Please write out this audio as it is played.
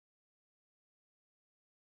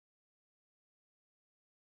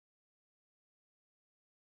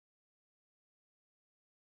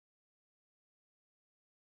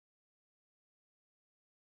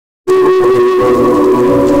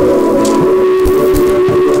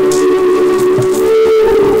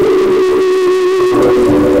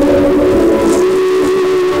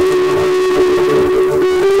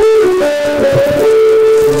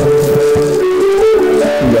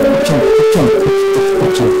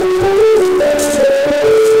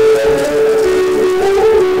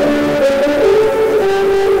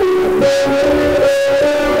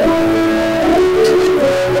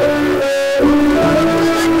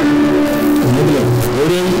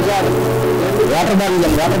Water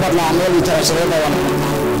bottle అన్నోళ్ళు ఇచ్చారు సేవ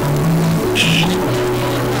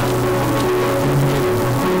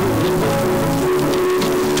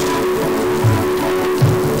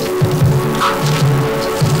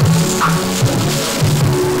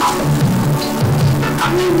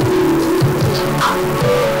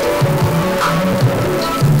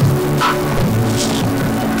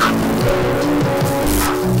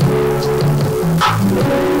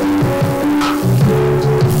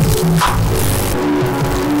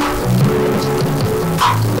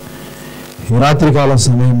రాత్రికాల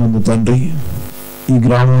సమయం ముందు తండ్రి, ఈ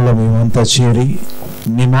గ్రామంలో మేమంతా చేరి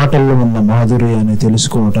నీ మాటల్లో ఉన్న మాధుర్యాన్ని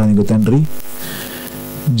తెలుసుకోవటానికి తండ్రి,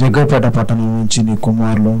 జగ్గపేట పట్టణం నుంచి నీ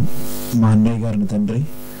కుమారులు మా అన్నయ్య గారిని తండ్రి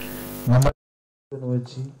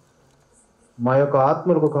వచ్చి మా యొక్క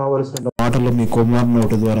ఆత్మలకు కావలసిన మాటలు మీ కుమారుని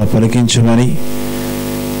నోటి ద్వారా పలికించమని,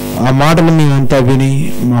 ఆ మాటలు మేమంతా విని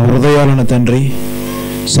మా హృదయాలను తండ్రి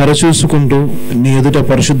సరిచూసుకుంటూ నీ ఎదుట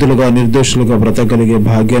పరిశుద్ధులుగా నిర్దోషులుగా బ్రతకగలిగే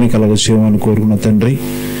భాగ్యాన్ని కలగచేయమని కోరుకున్న తండ్రి,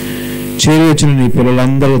 చేరి వచ్చిన నీ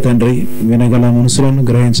పిల్లలందరూ తండ్రి వినగల మనసులను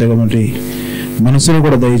గ్రహించగలటి మనసును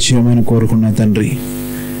కూడా దయచేయమని కోరుకున్న తండ్రి.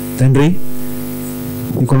 తండ్రి,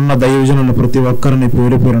 ఇక్కడున్న దైవజనులను ప్రతి ఒక్కరిని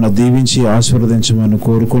పేరు పేరున దీవించి ఆశీర్వదించమని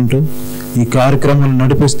కోరుకుంటూ, ఈ కార్యక్రమాన్ని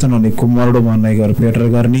నడిపిస్తున్న నీ కుమారుడు మా అన్నయ్య గారు పీటర్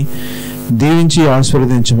గారిని దీవించి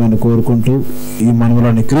ఆశీర్వదించమని కోరుకుంటూ, ఈ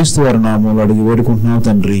మనవలని క్రీస్తు వారి నామములో అడిగి వేడుకుంటున్నాం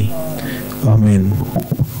తండ్రి, ఆమేన్.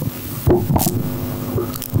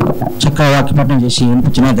 చక్కగా వాక్యపఠనం చేసి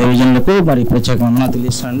వినిపించిన దైవజనులకు మరి ప్రత్యేక వందనాలు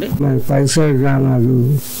తెలియజేస్తానండి. మరి పరిసర గ్రామాలు,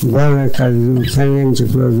 గోరకల్లు,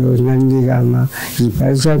 కళ్యాణ్చిప్రోలు, నందిగామ, ఈ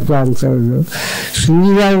పరిసర ప్రాంతాల్లో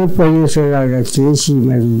సూర్యాలు ప్రవేశలాగా చేసి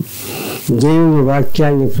మరి దేవుని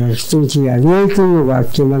వాక్యాన్ని ప్రకటించి అనేకులు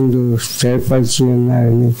వాక్యమందు స్థిరపరిచి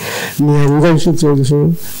ఉన్నారని మీ అందరికీ తెలుసు.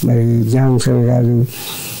 మరి జాన్సన్ గారు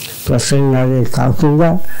ప్రసంగాలే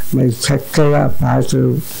కాకుండా మరి చక్కగా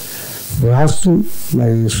పాటలు రాస్తూ,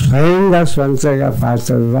 మరి స్వయంగా సొంతగా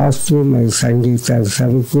పాటలు రాస్తూ, మరి సంగీతాలు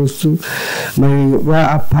సమకూరుస్తూ, మరి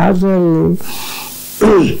ఆ పాటలను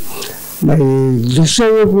మరి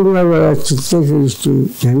దృశ్యరూపంగా కూడా చిత్రీకరిస్తూ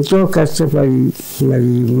ఎంతో కష్టపడి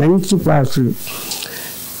మరి మంచి పాటలు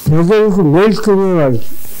ప్రజలకు మేల్కొనేవారు,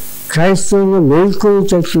 క్రైస్తవులు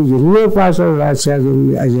మేల్కొనేటట్లు ఎన్నో పాటలు రాశారు.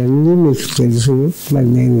 అవన్నీ మీకు తెలుసు, మరి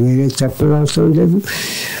నేను వేరే చెప్పనవసరం లేదు.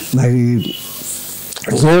 మరి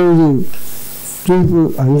దేవుడు తీర్పు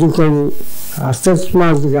అందుకొని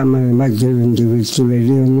అకస్మాత్తుగా మన మధ్య నుండి విడిచి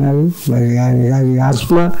వెళ్ళి ఉన్నారు. మరి ఆయన గారి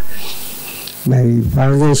ఆత్మ మరి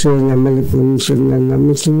పరదేశంలో నెమ్మది పొందుతుందని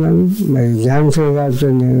నమ్ముతున్నాను. మరి జాన్సన్ గారితో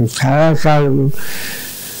నేను చాలా కాలము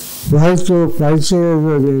వారితో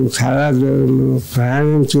పరిచయంలో నేను చాలా దూరము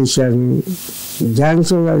ప్రయాణం చేశాను.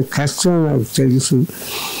 జాన్సన్ గారి కష్టం నాకు తెలుసు.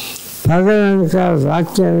 పగలనక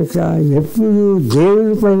రాత్రి అనక ఎప్పుడు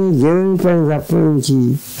దేవుని పని తప్పనించి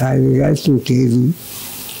ఆయన గారికి తేది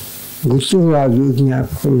గుర్తుకు రాదు,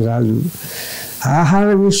 జ్ఞాపకం రాదు. ఆహార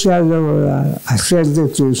విషయాల్లో కూడా అశ్రద్ధ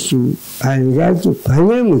చేస్తూ ఆయన గారికి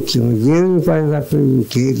పనే ముఖ్యం, దేవుని పని తప్పని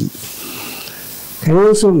తేది.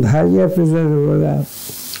 కనీసం భార్య పిల్లలు కూడా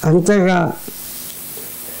అంతగా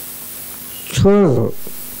చూడరు.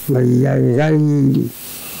 మరి ఆయన గారి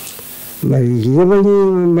మరి ఏమని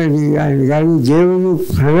మరి ఆయన గారి దేవుని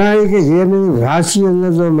ప్రణాళిక ఏమని రాసి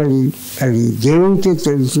ఉన్నదో మరి అది దేవునికే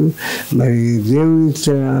తెలుసు. మరి దేవుని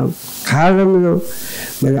ఇచ్చిన కాలంలో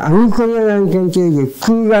మరి అనుకున్న దానికంటే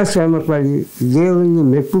ఎక్కువగా శ్రమపడి దేవుణ్ణి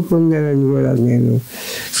మెప్పు పొందాలని కూడా నేను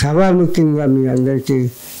సభాముఖ్యంగా మీ అందరికీ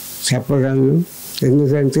చెప్పగలను.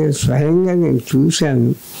 ఎందుకంటే స్వయంగా నేను చూశాను.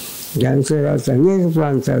 దాని తర్వాత అనేక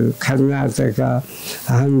ప్రాంతాలు, కర్ణాటక,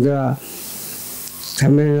 ఆంధ్ర,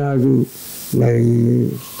 తమిళనాడు, మరి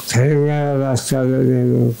తెలంగాణ రాష్ట్రాల్లో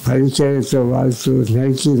నేను పరిచయతో వాళ్ళతో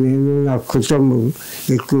నడిచి నేను నా కుటుంబం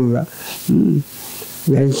ఎక్కువగా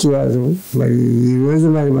నడిచేవారు. మరి ఈరోజు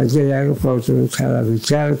మరి మధ్య లేకపోవటం చాలా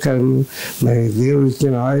విచారకరము. మరి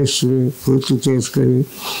దేవుడిచ్చిన ఆయుష్ని పూర్తి చేసుకొని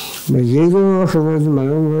మరి ఏదో ఒక రోజు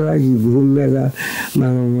మనం కూడా ఈ భూమి మీద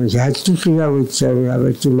మనం యాత్రికులుగా వచ్చాము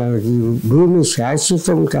కాబట్టి మనకి భూమి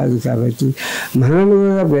శాశ్వతం కాదు. కాబట్టి మనం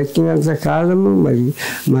కూడా బ్రతికినంత కాలము మరి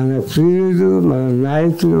మన ప్రియులు, మన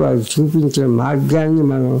నాయకులు వారు చూపించిన మార్గాన్ని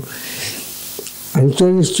మనం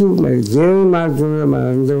అనుసరిస్తూ మరి దేవుని మార్గంలో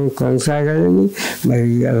మనందరం కొనసాగాలని, మరి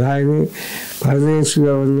అలాగే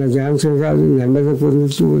పరదేశంలో ఉన్న జాన్సన్ గారు నెమ్మది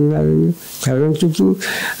పొందుతూ ఉన్నారని తలంచుతూ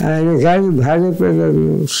ఆయన గారి భార్య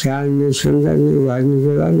పిల్లలను, శాన్ని, సుందరిని, వారిని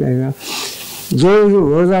కూడా ఆయన దేవుడు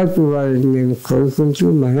ఓదార్పు వారిని నేను కోరుకుంటూ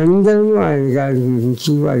మనందరము ఆయన గారి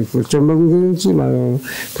గురించి, వారి కుటుంబం గురించి మనం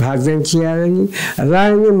ప్రార్థన చేయాలని,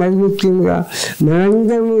 అలాగే మరి ముఖ్యంగా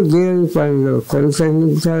మనందరము దేవుని పనిలో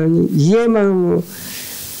కొనసాగించాలని, మనము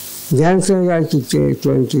జాన్సన్ గారికి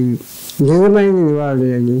ఇచ్చేటువంటి నిజమైన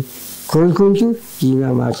నివాళులని కోరుకుంటూ ఈ నా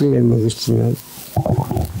మాటలు నేను ముగిస్తున్నాను.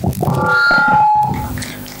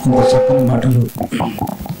 ఇంత చక్కని మాటలు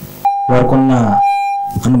వారికున్న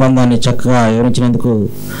అనుబంధాన్ని చక్కగా వివరించినందుకు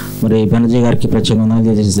మరి బెనర్జీ గారికి ప్రత్యేకంగా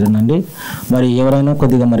తెలియజేస్తానండి. మరి ఎవరైనా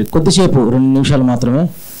కొద్దిసేపు 2 నిమిషాలు మాత్రమే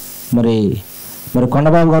మరి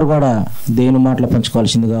కొండబాబు గారు కూడా దేవుని మాటలు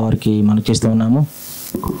పంచుకోవాల్సిందిగా వారికి మనం చేస్తూ ఉన్నాము.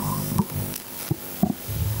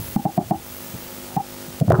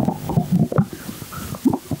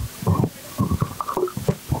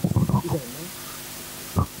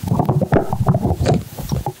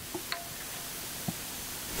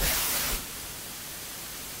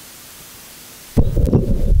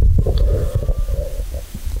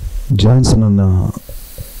 జాన్సన్ అన్న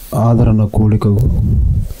ఆదరణ కూడికకు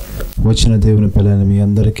వచ్చిన దేవుని పిల్లలని మీ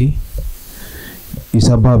అందరికీ, ఈ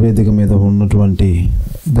సభా వేదిక మీద ఉన్నటువంటి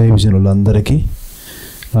దైవజనులందరికీ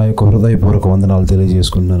నా యొక్క హృదయపూర్వక వందనాలు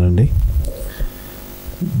తెలియజేసుకున్నానండి.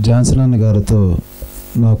 జాన్సన్ అన్న గారితో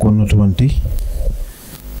నాకు ఉన్నటువంటి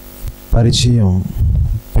పరిచయం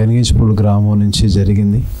పెనిగించిపూడి గ్రామం నుంచి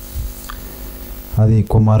జరిగింది. అది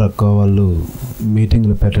కుమారక్క వాళ్ళు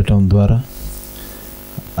మీటింగ్లు పెట్టడం ద్వారా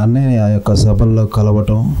అన్నయ్య ఆ యొక్క సభల్లో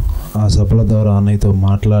కలవటం, ఆ సభల ద్వారా అన్నయ్యతో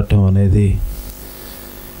మాట్లాడటం అనేది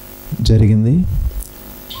జరిగింది.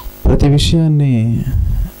 ప్రతి విషయాన్ని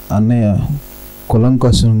అన్నయ్య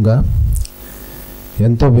కులంకషంగా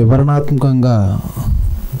ఎంతో వివరణాత్మకంగా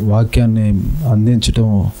వాక్యాన్ని అందించటం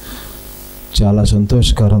చాలా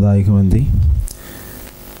సంతోషకరదాయకమైంది.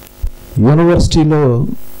 యూనివర్సిటీలో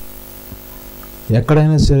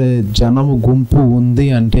ఎక్కడైనా సరే జనము గుంపు ఉంది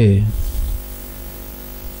అంటే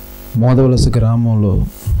మోదవలస గ్రామంలో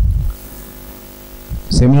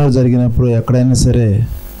సెమినార్ జరిగినప్పుడు ఎక్కడైనా సరే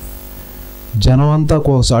జనం అంతా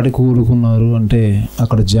ఒకసారి కూడుకున్నారు అంటే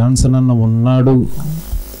అక్కడ జాన్సన్ అన్న ఉన్నాడు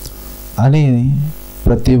అని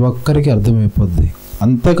ప్రతి ఒక్కరికి అర్థమైపోద్ది.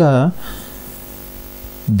 అంతగా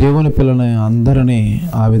దేవుని పిల్లని అందరినీ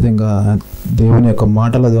ఆ విధంగా దేవుని యొక్క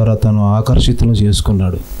మాటల ద్వారా తను ఆకర్షితులు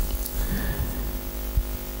చేసుకున్నాడు.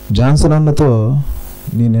 జాన్సన్ అన్నతో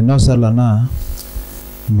నేను ఎన్నోసార్లు అన్నా,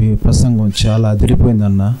 మీ ప్రసంగం చాలా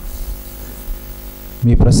అదిరిపోయిందన్న,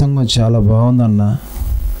 మీ ప్రసంగం చాలా బాగుందన్న,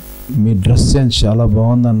 మీ డ్రెస్ సెన్స్ చాలా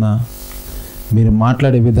బాగుందన్న, మీరు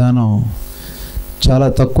మాట్లాడే విధానం చాలా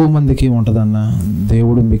తక్కువ మందికి ఉంటుందన్న,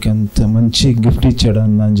 దేవుడు మీకు ఎంత మంచి గిఫ్ట్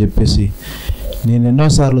ఇచ్చాడన్న అని చెప్పేసి నేను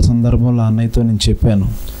ఎన్నోసార్లు సందర్భంలో అన్నయ్యతో నేను చెప్పాను.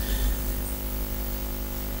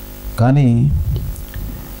 కానీ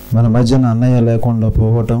మన మధ్యన అన్నయ్య లేకుండా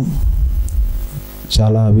పోవటం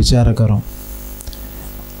చాలా విచారకరం.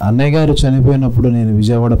 అన్నయ్య గారు చనిపోయినప్పుడు నేను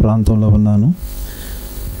విజయవాడ ప్రాంతంలో ఉన్నాను.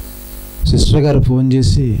 సిస్టర్ గారు ఫోన్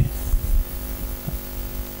చేసి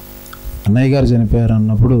అన్నయ్య గారు చనిపోయారు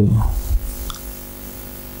అన్నప్పుడు,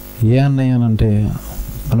 ఏ అన్నయ్య అని అంటే,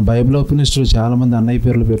 మన బైబిల్ ఓపెనిస్టులు చాలామంది అన్నయ్య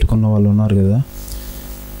పేర్లు పెట్టుకున్న వాళ్ళు ఉన్నారు కదా,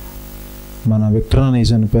 మన విక్టర్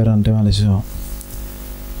అన్నయ్య చనిపోయారు అంటే వాళ్ళ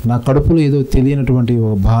నా కడుపులో ఏదో తెలియనటువంటి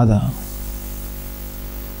ఒక బాధ.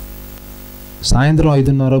 సాయంత్రం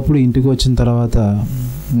 5:30 ఇంటికి వచ్చిన తర్వాత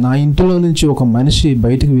నా ఇంటిలో నుంచి ఒక మనిషి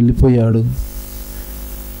బయటికి వెళ్ళిపోయాడు,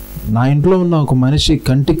 నా ఇంట్లో ఉన్న ఒక మనిషి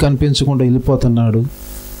కంటికి కనిపించకుండా వెళ్ళిపోతున్నాడు,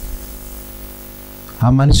 ఆ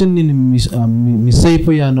మనిషిని నేను మిస్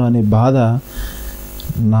అయిపోయాను అనే బాధ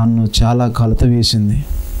నన్ను చాలా కలత వేసింది.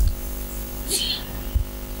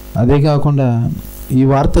 అదే కాకుండా ఈ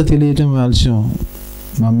వార్త తెలియటం ఆలస్యం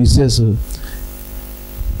మా మిస్సెస్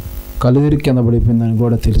కళ్ళు తిరిగి కింద పడిపోయిందని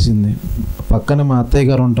కూడా తెలిసింది. పక్కన మా అత్తయ్య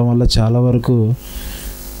గారు ఉండటం వల్ల చాలా వరకు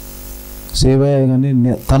సేవ్ అయ్యాయి. కానీ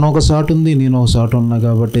తను ఒక షాట్ ఉంది, నేను ఒక షాట్ ఉన్నా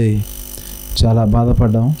కాబట్టి చాలా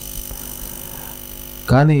బాధపడ్డాం.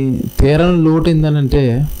 కానీ తీరని లోటు ఏంటంటే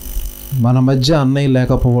మన మధ్య అన్నయ్య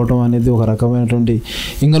లేకపోవడం అనేది ఒక రకమైనటువంటి,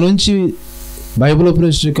 ఇంక నుంచి బైబిల్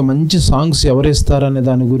ఉపయోగించే మంచి సాంగ్స్ ఎవరిస్తారనే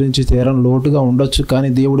దాని గురించి తీరని లోటుగా ఉండొచ్చు. కానీ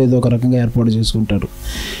దేవుడు ఏదో ఒక రకంగా ఏర్పాటు చేసుకుంటాడు.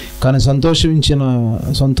 కానీ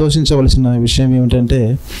సంతోషించవలసిన విషయం ఏమిటంటే,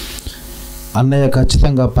 అన్నయ్య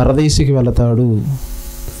ఖచ్చితంగా పరదేశికి వెళతాడు,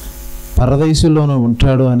 పరదేశంలోనే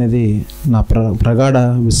ఉంటాడు అనేది నా ప్రగాఢ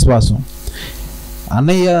విశ్వాసం.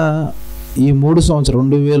 అన్నయ్య ఈ 3 సంవత్సరాలు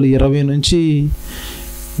 2020 నుంచి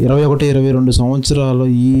 21, 22 సంవత్సరాలు,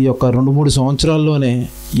 ఈ యొక్క 2-3 సంవత్సరాల్లోనే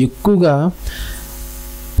ఎక్కువగా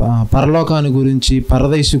పరలోకాన్ని గురించి,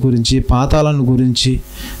 పరదేశి గురించి, పాతాళాన్ని గురించి,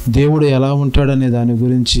 దేవుడు ఎలా ఉంటాడనే దాని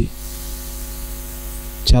గురించి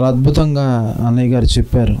చాలా అద్భుతంగా అన్నయ్య గారు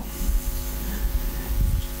చెప్పారు.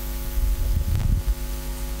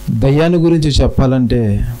 దయ్యాన్ని గురించి చెప్పాలంటే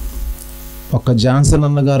ఒక జాన్సన్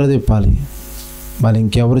అన్న గారు చెప్పాలి, మళ్ళీ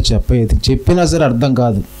ఇంకెవరు చెప్పేది చెప్పినా సరే అర్థం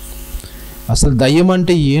కాదు. అసలు దయ్యం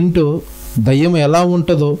అంటే ఏంటో దయ్యం ఎలా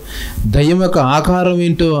ఉంటుందో, దయ్యం యొక్క ఆకారం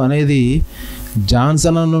ఏంటో అనేది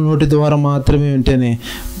జాన్సన్ అన్న నోటి ద్వారా మాత్రమే వింటేనే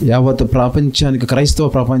యావత్ ప్రపంచానికి, క్రైస్తవ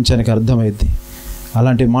ప్రపంచానికి అర్థమైంది.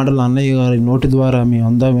 అలాంటి మాటలు అన్నయ్య గారి నోటి ద్వారా మేము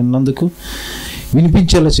అందరం విన్నందుకు,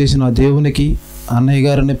 వినిపించేలా చేసిన ఆ దేవునికి, అన్నయ్య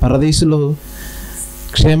గారిని పరదేశంలో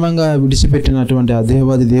క్షేమంగా విడిచిపెట్టినటువంటి ఆ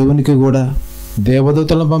దేవాది దేవునికి కూడా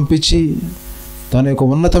దేవదూతలను పంపించి తన యొక్క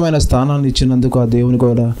ఉన్నతమైన స్థానాన్ని ఇచ్చినందుకు ఆ దేవుని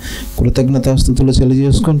కూడా కృతజ్ఞతాస్తుతులు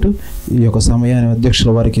తెలియజేసుకుంటూ ఈ యొక్క సమయాన్ని అధ్యక్షుల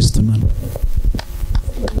వారికి ఇస్తున్నాను.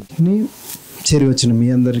 చేరి వచ్చిన మీ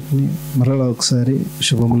అందరికీ మరలా ఒకసారి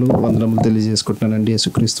శుభములు, వందనములు తెలియజేసుకుంటున్నానండి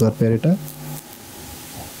యేసుక్రీస్తు వారి పేరిట.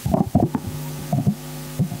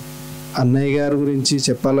 అన్నయ్య గారి గురించి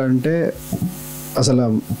చెప్పాలంటే అసలు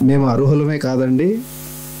మేము అర్హులమే కాదండి.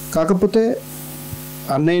 కాకపోతే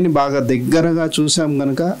అన్నయ్యని బాగా దగ్గరగా చూసాం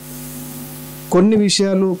కనుక కొన్ని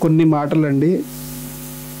విషయాలు, కొన్ని మాటలండి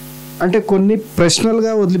అంటే కొన్ని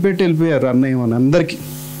ప్రశ్నలుగా వదిలిపెట్టి వెళ్ళిపోయారు అన్నయ్య మన అందరికీ.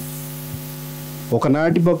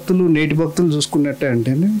 ఒకనాటి భక్తులు, నేటి భక్తులు చూసుకున్నట్టే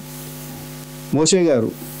అంటే మోషే గారు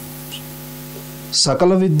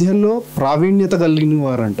సకల విద్యల్లో ప్రావీణ్యత కలిగిన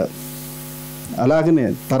వారంట. అలాగనే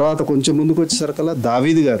తర్వాత కొంచెం ముందుకు వచ్చేసరికల్లా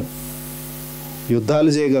దావీదు గారు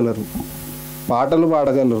యుద్ధాలు చేయగలరు, పాటలు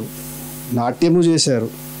పాడగలరు, నాట్యము చేశారు.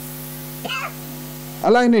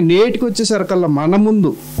 అలాగనే నేటికి వచ్చేసరికల్లా మన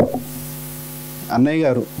ముందు అన్నయ్య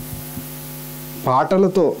గారు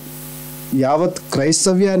పాటలతో యావత్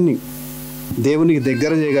క్రైస్తవ్యాన్ని దేవునికి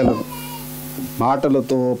దగ్గర చేయగలరు.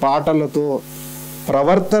 మాటలతో, పాటలతో,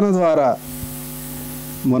 ప్రవర్తన ద్వారా.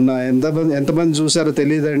 మొన్న ఎంతమంది చూసారో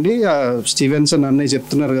తెలియదండి, స్టీవెన్సన్ అన్నయ్య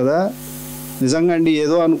చెప్తున్నారు కదా, నిజంగా అండి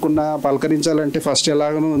ఏదో అనుకున్నా పలకరించాలంటే ఫస్ట్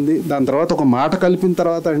ఎలాగనో ఉంది, దాని తర్వాత ఒక మాట కలిపిన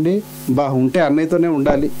తర్వాత అండి ఉంటే అన్నయ్యతోనే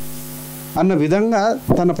ఉండాలి అన్న విధంగా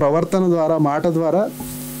తన ప్రవర్తన ద్వారా, మాట ద్వారా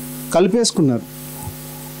కలిపేసుకున్నారు.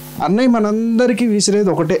 అన్నయ్య మనందరికీ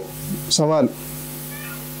విసిరేది ఒకటే సవాల్,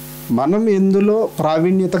 మనం ఎందులో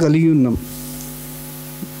ప్రావీణ్యత కలిగి ఉన్నాం.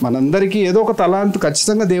 మనందరికీ ఏదో ఒక తలాంతు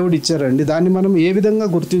ఖచ్చితంగా దేవుడు ఇచ్చారండి. దాన్ని మనం ఏ విధంగా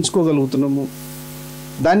గుర్తించుకోగలుగుతున్నాము,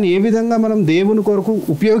 దాన్ని ఏ విధంగా మనం దేవుని కొరకు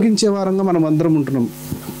ఉపయోగించే వారంగా మనం అందరం ఉంటున్నాం.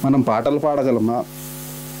 మనం పాటలు పాడగలమా,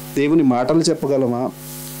 దేవుని మాటలు చెప్పగలమా,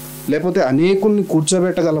 లేకపోతే అనేకుల్ని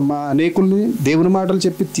కూర్చోబెట్టగలమా, అనేకుల్ని దేవుని మాటలు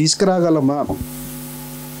చెప్పి తీసుకురాగలమా?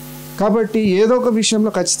 కాబట్టి ఏదో ఒక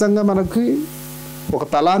విషయంలో ఖచ్చితంగా మనకి ఒక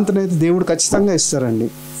తలాంతునైతే దేవుడు ఖచ్చితంగా ఇస్తారండి.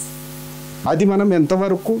 అది మనం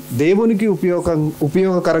ఎంతవరకు దేవునికి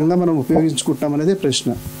ఉపయోగకరంగా మనం ఉపయోగించుకుంటాం అనేదే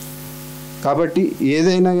ప్రశ్న. కాబట్టి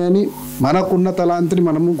ఏదైనా కానీ మనకున్న తలాంతిని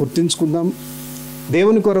మనము గుర్తించుకుందాం,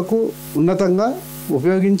 దేవుని కొరకు ఉన్నతంగా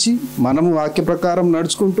ఉపయోగించి మనము వాక్య ప్రకారం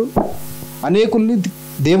నడుచుకుంటూ అనేకుల్ని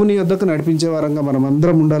దేవుని యొద్దకు నడిపించే వారంగా మనం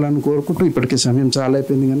అందరం ఉండాలని కోరుకుంటూ ఇప్పటికే సమయం చాలా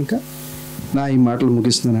అయిపోయింది కనుక నా ఈ మాటలు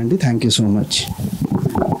ముగిస్తున్నానండి. Thank you so much.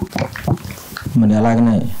 మరి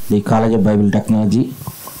అలాగనే the college of Bible technology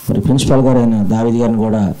మరి ప్రిన్సిపాల్ గారు అయిన దావీద్ గారిని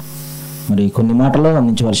కూడా మరి కొన్ని మాటలు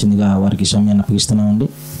అందించవలసిందిగా వారికి సమయాన్ని అప్పగిస్తున్నామండి.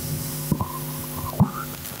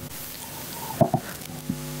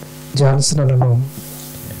 జాన్సన్లను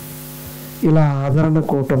ఇలా ఆదరణ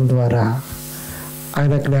కూటం ద్వారా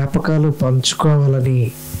ఆయన జ్ఞాపకాలు పంచుకోవాలని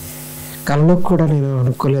కలలో కూడా నేను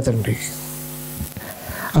అనుకోలేదండి.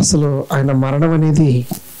 అసలు ఆయన మరణం అనేది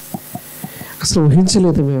అసలు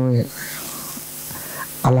ఊహించలేదు మేము.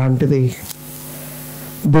 అలాంటిది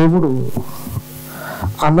దేవుడు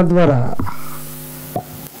అన్న ద్వారా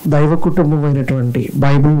దైవ కుటుంబం అయినటువంటి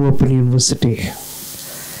బైబిల్ ఓపెన్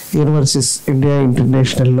యూనివర్సిటీస్ ఇండియా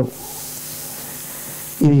ఇంటర్నేషనల్లో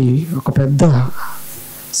ఇది ఒక పెద్ద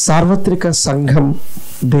సార్వత్రిక సంఘం,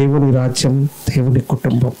 దేవుని రాజ్యం, దేవుని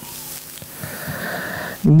కుటుంబం.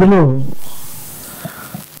 ఇందులో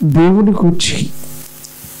దేవుని గురించి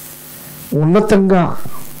ఉన్నతంగా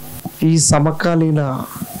ఈ సమకాలీన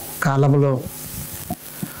కాలంలో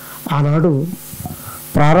ఆనాడు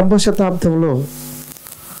ప్రారంభ శతాబ్దంలో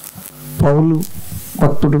పౌలు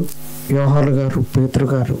భక్తుడు, యోహాను గారు, పేతురు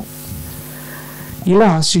గారు ఇలా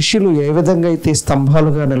శిష్యులు ఏ విధంగా అయితే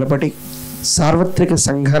స్తంభాలుగా నిలబడి సార్వత్రిక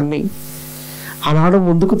సంఘాన్ని ఆనాడు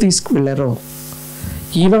ముందుకు తీసుకువెళ్ళారో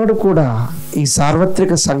ఈనాడు కూడా ఈ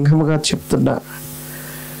సార్వత్రిక సంఘముగా చెప్తున్న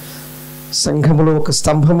సంఘములో ఒక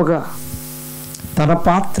స్తంభముగా తన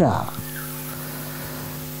పాత్ర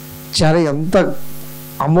చాలా ఎంత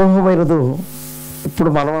అమోఘమైనదో ఇప్పుడు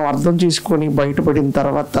మనం అర్థం చేసుకొని బయటపడిన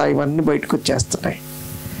తర్వాత ఇవన్నీ బయటకు వచ్చేస్తున్నాయి.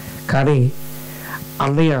 కానీ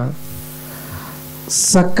అన్నయ్య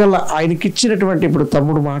సకల ఆయనకిచ్చినటువంటి, ఇప్పుడు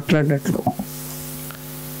తమ్ముడు మాట్లాడినట్లు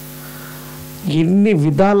ఎన్ని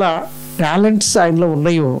విధాల టాలెంట్స్ ఆయనలో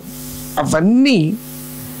ఉన్నాయో అవన్నీ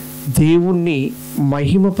దేవుణ్ణి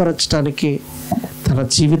మహిమపరచడానికి తన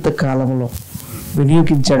జీవిత కాలంలో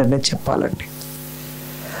వినియోగించాడనే చెప్పాలండి.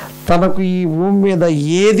 తనకు ఈ భూమి మీద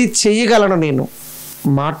ఏది చేయగలను, నేను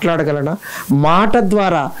మాట్లాడగలనా, మాట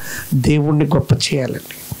ద్వారా దేవుణ్ణి గొప్ప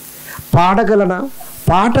చేయాలండి. పాడగలనా,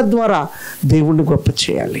 పాట ద్వారా దేవుణ్ణి గొప్ప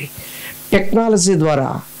చేయాలి. టెక్నాలజీ ద్వారా,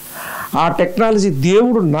 ఆ టెక్నాలజీ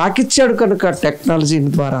దేవుడు నాకిచ్చాడు కనుక టెక్నాలజీ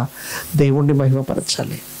ద్వారా దేవుణ్ణి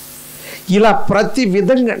మహిమపరచాలి. ఇలా ప్రతి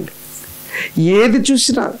విధంగా అండి, ఏది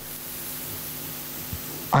చూసినా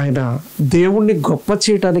ఆయన దేవుణ్ణి గొప్ప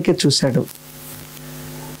చేయటానికే చూశాడు.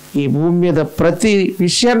 ఈ భూమి మీద ప్రతి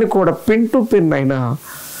విషయాన్ని కూడా పిన్ టు పిన్ అయిన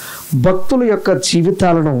భక్తుల యొక్క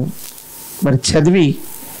జీవితాలను మరి చదివి,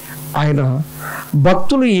 ఆయన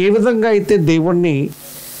భక్తులు ఏ విధంగా అయితే దేవుణ్ణి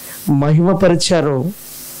మహిమపరిచారో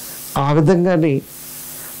ఆ విధంగానే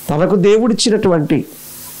తనకు దేవుడిచ్చినటువంటి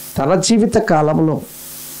తన జీవిత కాలంలో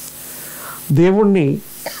దేవుణ్ణి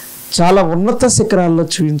చాలా ఉన్నత శిఖరాల్లో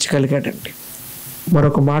చూపించగలిగాడండి.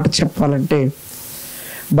 మరొక మాట చెప్పాలంటే,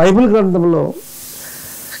 బైబిల్ గ్రంథంలో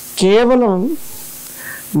కేవలం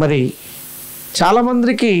మరి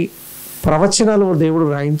చాలామందికి ప్రవచనాలు దేవుడు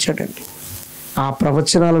రాయించాడండి. ఆ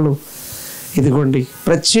ప్రవచనాలను ఇదిగోండి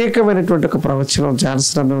ప్రత్యేకమైనటువంటి ఒక ప్రవచనం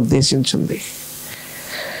జాన్సన్ ఉద్దేశించింది.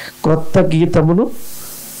 క్రొత్త గీతమును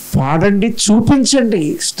పాడండి, చూపించండి.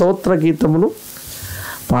 స్తోత్ర గీతమును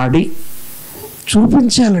పాడి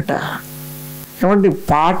చూపించాలట. ఏమండి,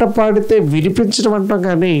 పాట పాడితే వినిపించడం అంటాం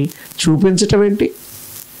కానీ చూపించటం ఏంటి?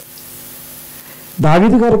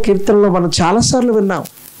 దావీదు గారి కీర్తనలో మనం చాలాసార్లు విన్నాం.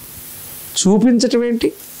 చూపించటం ఏంటి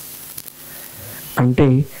అంటే,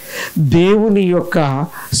 దేవుని యొక్క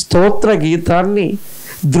స్తోత్ర గీతాన్ని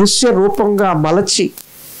దృశ్య రూపంగా మలచి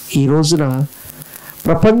ఈ రోజున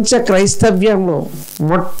ప్రపంచ క్రైస్తవ్యంలో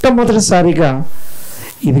మొట్టమొదటిసారిగా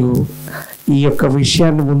ఇది ఈ యొక్క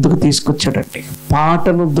విషయాన్ని ముందుకు తీసుకొచ్చాడండి.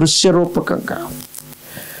 పాటను దృశ్య రూపకంగా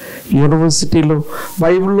యూనివర్సిటీలో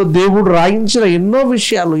బైబిల్లో దేవుడు రాయించిన ఎన్నో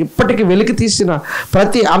విషయాలు, ఇప్పటికీ వెలికి తీసిన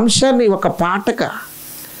ప్రతి అంశాన్ని ఒక పాటగా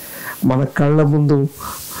మన కళ్ళ ముందు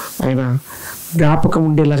ఆయన జ్ఞాపకం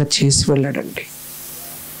ఉండేలాగా చేసి వెళ్ళాడండి.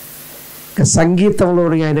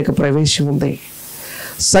 సంగీతంలోని ఆయనకు ప్రవేశం ఉంది.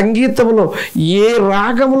 సంగీతంలో ఏ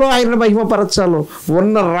రాగంలో ఆయన మహిమపరచాలో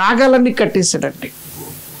ఉన్న రాగాలన్నీ కట్టేశాడండి.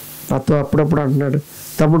 నాతో అప్పుడప్పుడు అంటున్నాడు,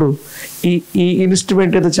 తమ్ముడు ఈ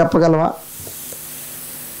ఇన్స్ట్రుమెంట్ ఏదో చెప్పగలవా?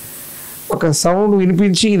 ఒక సౌండ్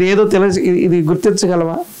వినిపించి ఇదేదో ఇది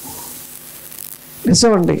గుర్తించగలవా?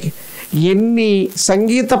 నిజమండి, ఎన్ని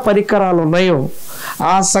సంగీత పరికరాలు ఉన్నాయో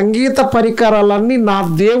ఆ సంగీత పరికరాలన్నీ నా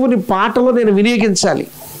దేవుని పాటలో నేను వినియోగించాలి.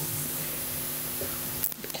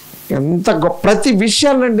 ఎంత ప్రతి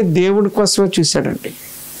విషయాలండి దేవుని కోసమే చూశాడండి.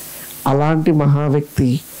 అలాంటి మహా వ్యక్తి,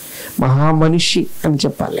 మహామనిషి అని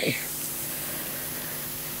చెప్పాలి.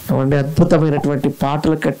 ఏమండి, అద్భుతమైనటువంటి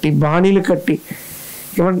పాటలు కట్టి, బాణీలు కట్టి,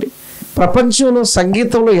 ఏమండి ప్రపంచంలో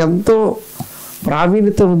సంగీతంలో ఎంతో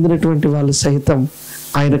ప్రావీణ్యత ఉందినటువంటి వాళ్ళు సైతం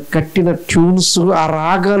ఆయన కట్టిన ట్యూన్స్, ఆ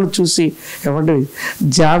రాగాలు చూసి, ఏమండి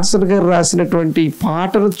జాన్సన్ గారు రాసినటువంటి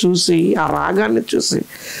పాటను చూసి, ఆ రాగాన్ని చూసి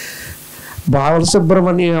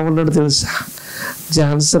బాలసుబ్రహ్మణ్యం ఏమన్నాడు తెలుసా?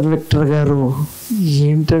 జాన్సన్ విక్టర్ గారు,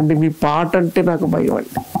 ఏంటండి మీ పాట అంటే నాకు భయం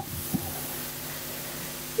అండి.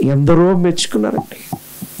 ఎందరో మెచ్చుకున్నారండి.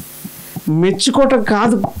 మెచ్చుకోవటం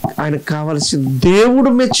కాదు ఆయనకు కావాల్సింది, దేవుడు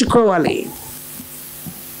మెచ్చుకోవాలి.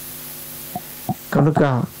 కనుక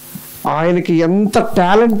ఆయనకి ఎంత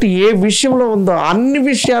టాలెంట్ ఏ విషయంలో ఉందో అన్ని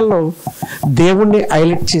విషయాల్లో దేవుణ్ణి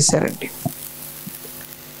హైలైట్ చేశారండి.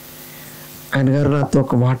 ఆయన గారు నాతో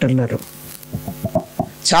ఒక మాట అన్నారు,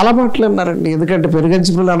 చాలా మాటలు అన్నారండి. ఎందుకంటే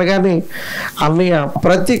పెరుగంచిపులు అనగానే అన్నయ్య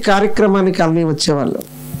ప్రతి కార్యక్రమానికి అన్నయ్య వచ్చేవాళ్ళు.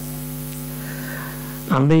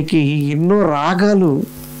 అన్నయ్యకి ఎన్నో రాగాలు,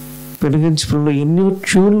 పెరుగంచిపుల్లో ఎన్నో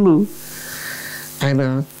ట్యూన్లు ఆయన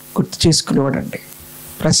గుర్తు చేసుకునేవాడండి.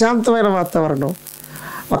 ప్రశాంతమైన వాతావరణం,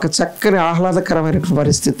 ఒక చక్కని ఆహ్లాదకరమైన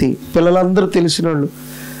పరిస్థితి, పిల్లలందరూ తెలిసిన వాళ్ళు,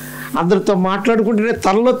 అందరితో మాట్లాడుకుంటూనే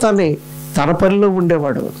తనలో తానే తన పనిలో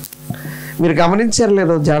ఉండేవాడు. మీరు గమనించారు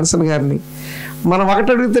లేదో జాన్సన్ గారిని, మనం ఒకటి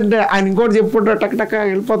అడుగుతుంటే ఆయన ఇంకోటి చెప్పుకుంటారు, టక్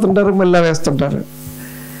వెళ్ళిపోతుంటారు, మళ్ళీ వేస్తుంటారు.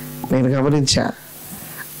 నేను గమనించా,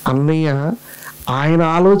 అన్నయ్య ఆయన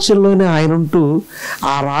ఆలోచనలోనే ఆయన ఉంటూ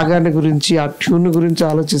ఆ రాగాన్ని గురించి, ఆ ట్యూన్ గురించి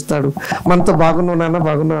ఆలోచిస్తాడు. మనతో బాగున్నానా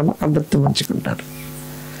అందరితో మంచుకుంటాడు.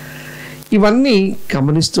 ఇవన్నీ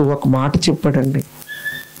గమనిస్తూ ఒక మాట చెప్పాడండి,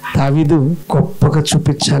 దావీదు గొప్పగా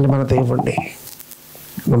చూపించాలి మన దేవుణ్ణి,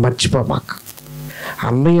 మర్చిపోమాక.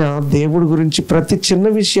 అన్నయ్య దేవుడి గురించి ప్రతి చిన్న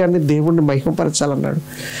విషయాన్ని దేవుణ్ణి మహిమపరచాలన్నాడు.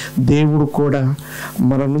 దేవుడు కూడా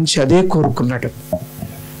మన నుంచి అదే కోరుకున్నాడు.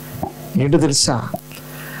 ఏంటో తెలుసా?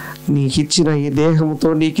 నీకిచ్చిన ఈ దేహంతో,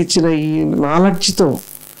 నీకిచ్చిన ఈ నాలెడ్జ్తో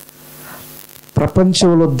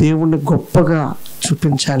ప్రపంచంలో దేవుణ్ణి గొప్పగా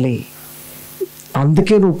చూపించాలి.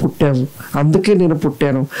 అందుకే నువ్వు పుట్టావు, అందుకే నేను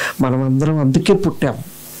పుట్టాను, మనమందరం అందుకే పుట్టాము.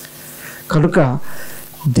 కనుక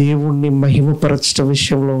దేవుణ్ణి మహిమపరచడం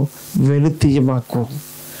విషయంలో వెలితీయ మాకు.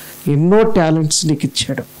 ఎన్నో టాలెంట్స్ నీకు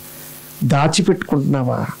ఇచ్చాడు,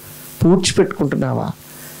 దాచిపెట్టుకుంటున్నావా, పూడ్చిపెట్టుకుంటున్నావా?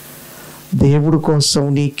 దేవుడి కోసం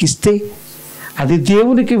నీకు ఇస్తే అది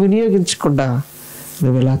దేవునికి వినియోగించకుండా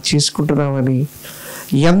నువ్వు ఇలా చేసుకుంటున్నావని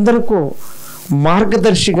ఎందరికో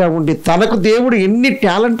మార్గదర్శిగా ఉండి తనకు దేవుడు ఎన్ని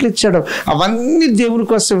టాలెంట్లు ఇచ్చాడో అవన్నీ దేవుని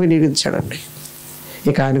కోసం వినియోగించాడండి.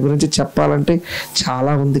 ఇక ఆయన గురించి చెప్పాలంటే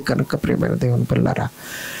చాలా ఉంది. కనుక ప్రియమైన దేవుని పిల్లారా,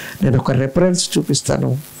 నేను ఒక రెఫరెన్స్ చూపిస్తాను.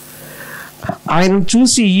 ఆయనను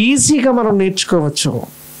చూసి ఈజీగా మనం నేర్చుకోవచ్చు.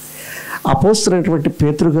 అపోస్తలుడైనటువంటి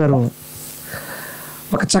పేతురు గారు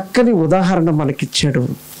ఒక చక్కని ఉదాహరణ మనకిచ్చాడు.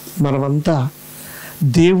 మనమంతా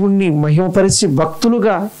దేవుణ్ణి మహిమపరిచి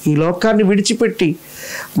భక్తులుగా ఈ లోకాన్ని విడిచిపెట్టి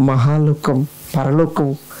మహాలోకం, పరలోకం,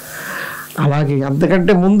 అలాగే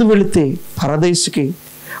అంతకంటే ముందు వెళితే పరదేశుకి,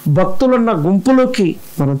 భక్తులున్న గుంపులోకి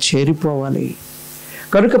మనం చేరిపోవాలి.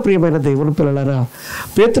 కనుక ప్రియమైన దేవుని పిల్లలారా,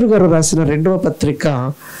 పేతురు గారు రాసిన 2వ పత్రిక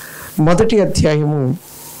 1వ అధ్యాయము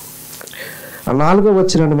 4వ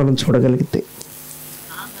వచనాన్ని మనం చూడగలిగితే,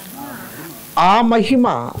 ఆ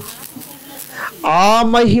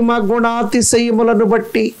మహిమ గుణాతిశయములను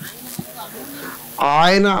బట్టి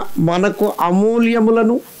ఆయన మనకు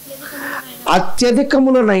అమూల్యములను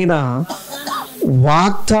అత్యధికములనైన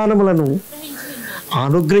వాగ్దానములను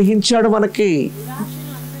అనుగ్రహించాడు. మనకి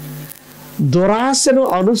దురాశను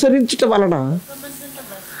అనుసరించుట వలన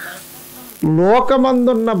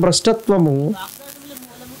లోకమందున్న భ్రష్టత్వము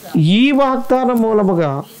ఈ వాగ్దానం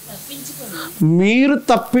మూలముగా మీరు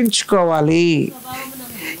తప్పించుకోవాలి.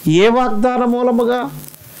 ఏ వాగ్దానం మూలముగా?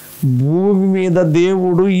 భూమి మీద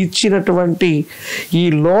దేవుడు ఇచ్చినటువంటి ఈ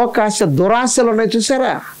లోకాశ దురాశలు ఉన్నాయి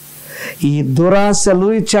చూసారా? ఈ దురాశలు,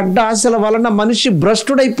 ఈ చెడ్డ ఆశల వలన మనిషి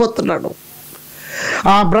భ్రష్టుడైపోతున్నాడు.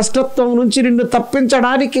 ఆ భ్రష్టత్వం నుంచి నిన్ను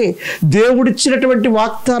తప్పించడానికి దేవుడిచ్చినటువంటి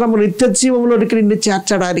వాగ్దానము నిత్య జీవంలోనికి నిన్ను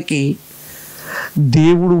చేర్చడానికి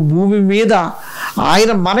దేవుడు భూమి మీద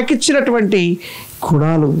ఆయన మనకిచ్చినటువంటి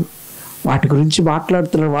గుణాలు, వాటి గురించి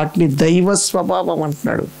మాట్లాడుతున్నాడు. వాటిని దైవ స్వభావం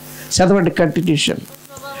అంటున్నాడు. చదవండి కంటిన్యూషన్.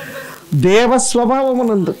 దేవ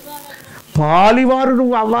స్వభావమునందు పాలివారు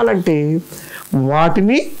నువ్వు అవ్వాలంటే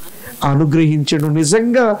వాటిని అనుగ్రహించడు.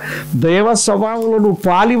 నిజంగా దేవ స్వభావంలో నువ్వు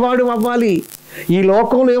పాలివాడు అవ్వాలి. ఈ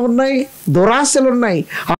లోకంలో ఏమున్నాయి? దురాశలు ఉన్నాయి.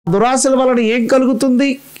 ఆ దురాశల వలన ఏం కలుగుతుంది?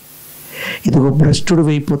 ఇదిగో భ్రష్టుడు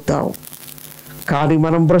అయిపోతావు. కానీ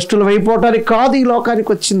మనం భ్రష్టులు అయిపోవటానికి కాదు ఈ లోకానికి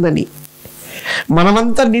వచ్చిందని.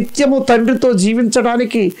 మనమంతా నిత్యము తండ్రితో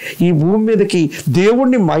జీవించడానికి ఈ భూమి మీదకి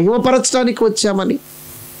దేవుణ్ణి మహిమపరచడానికి వచ్చామని,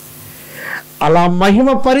 అలా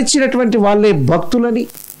మహిమపరిచినటువంటి వాళ్ళే భక్తులని,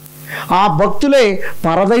 ఆ భక్తులే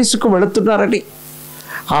పరదైసుకు వెళుతున్నారని,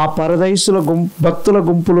 ఆ పరదైసుల భక్తుల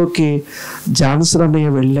గుంపులోకి జాన్సన్ అన్నయ్య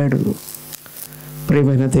వెళ్ళాడు.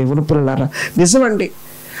 ప్రియమైన దేవుని పిల్లలారా, నిజమండి.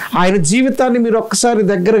 ఆయన జీవితాన్ని మీరు ఒక్కసారి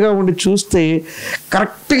దగ్గరగా ఉండి చూస్తే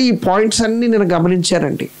కరెక్ట్గా ఈ పాయింట్స్ అన్నీ నేను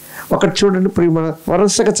గమనించానండి. ఒకటి చూడండి ప్రియమ,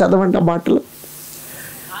 వరుసగా చదవండి ఆ మాటలు.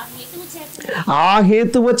 ఆ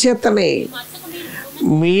హేతువు చేతనే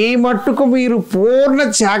మీ మట్టుకు మీరు పూర్ణ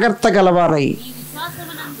జాగ్రత్త గలవారై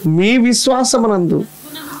మీ విశ్వాసమునందు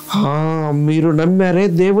మీరు నమ్మారే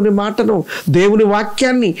దేవుని మాటను, దేవుని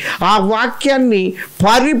వాక్యాన్ని, ఆ వాక్యాన్ని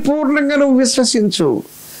పరిపూర్ణంగా నువ్వు విశ్వసించు.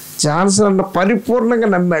 జాన్సన్ అన్న పరిపూర్ణంగా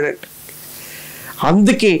నమ్మాడంట.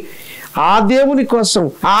 అందుకే ఆ దేవుని కోసం,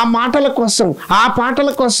 ఆ మాటల కోసం, ఆ పాటల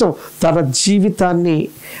కోసం తన జీవితాన్ని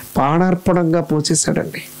ప్రాణార్పణంగా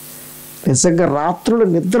పోచేశాడండి. నిజంగా రాత్రులు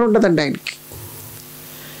నిద్ర ఉండదండి ఆయనకి.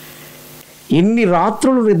 ఎన్ని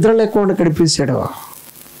రాత్రులు నిద్ర లేకుండా గడిపేశాడు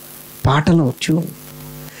పాటలు ట్యూన్.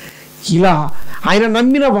 ఇలా ఆయన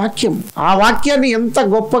నమ్మిన వాక్యం, ఆ వాక్యాన్ని ఎంత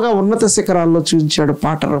గొప్పగా ఉన్నత శిఖరాల్లో చూపించాడు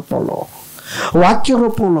పాట రూపంలో, వాక్య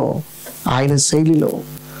రూపంలో, ఆయన శైలిలో.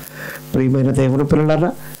 ప్రియమైన దేవుని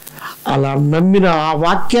పిల్లలారా, అలా నమ్మిన ఆ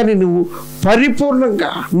వాక్యాన్ని నువ్వు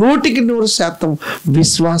పరిపూర్ణంగా 100%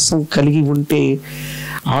 విశ్వాసం కలిగి ఉంటే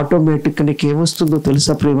ఆటోమేటిక్గా నీకు ఏమొస్తుందో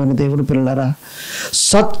తెలుసా ప్రియమైన దేవుని పిల్లలారా?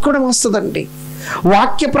 సద్గుణం వస్తుందండి.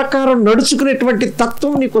 వాక్య ప్రకారం నడుచుకునేటువంటి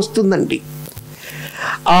తత్వం నీకు వస్తుందండి.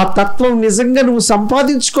 ఆ తత్వం నిజంగా నువ్వు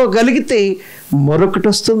సంపాదించుకోగలిగితే మరొకటి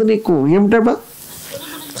వస్తుంది నీకు. ఏమిటబ్బా?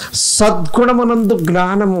 సద్గుణమునందు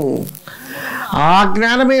జ్ఞానము. ఆ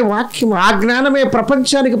జ్ఞానమే వాక్యం, ఆ జ్ఞానమే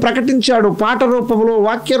ప్రపంచానికి ప్రకటించాడు. పాట రూపంలో,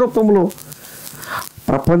 వాక్య రూపంలో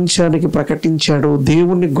ప్రపంచానికి ప్రకటించాడు.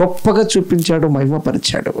 దేవుణ్ణి గొప్పగా చూపించాడు,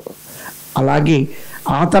 మహిమపరిచాడు. అలాగే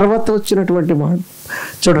ఆ తర్వాత వచ్చినటువంటి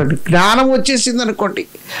చూడండి, జ్ఞానం వచ్చేసింది అనుకోండి.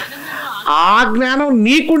 ఆ జ్ఞానం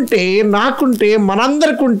నీకుంటే, నాకుంటే,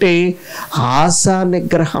 మనందరికి ఉంటే ఆశా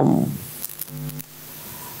నిగ్రహం.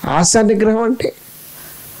 ఆశా నిగ్రహం అంటే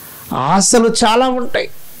ఆశలు చాలా ఉంటాయి,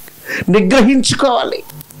 నిగ్రహించుకోవాలి.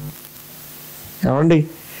 ఏమండి,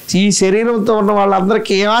 ఈ శరీరంతో ఉన్న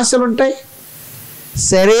వాళ్ళందరికీ ఏ ఆశలు ఉంటాయి?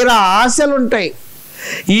 శరీర ఆశలు ఉంటాయి.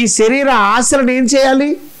 ఈ శరీర ఆశలను ఏం చేయాలి?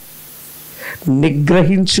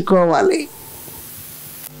 నిగ్రహించుకోవాలి.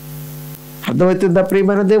 అర్థమవుతుందా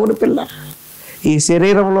ప్రియమైన దేవుని పిల్ల? ఈ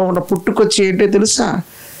శరీరంలో ఉన్న పుట్టుకొచ్చి ఏంటో తెలుసా?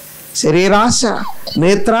 శరీరాశ,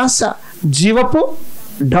 నేత్రాశ, జీవపు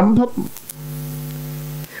డంబం.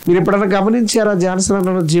 మీరు ఎప్పుడన్నా గమనించారా జాన్సన్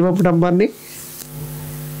అన్న జీవపు డంబాన్ని?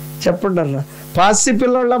 చెప్పండి అన్న. పాసి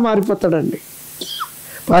పిల్లోళ్ళ మారిపోతాడండి,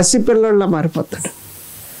 పాసి పిల్లోళ్ళ మారిపోతాడు.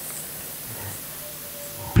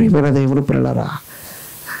 ప్రియమైన దేవుని పిల్లరా,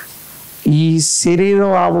 ఈ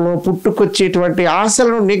శరీరంలో పుట్టుకొచ్చేటువంటి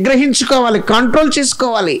ఆశలను నిగ్రహించుకోవాలి, కంట్రోల్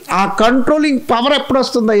చేసుకోవాలి. ఆ కంట్రోలింగ్ పవర్ ఎప్పుడు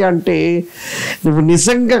వస్తుందయ్యా అంటే, నువ్వు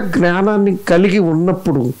నిజంగా జ్ఞానాన్ని కలిగి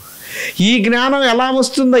ఉన్నప్పుడు. ఈ జ్ఞానం ఎలా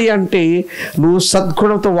వస్తుందయ్యా అంటే, నువ్వు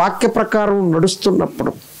సద్గుణంతో వాక్య ప్రకారం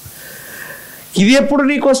నడుస్తున్నప్పుడు. ఇది ఎప్పుడు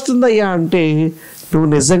నీకు వస్తుందయ్యా అంటే, నువ్వు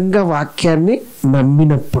నిజంగా వాక్యాన్ని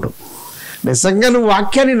నమ్మినప్పుడు. నిజంగా నువ్వు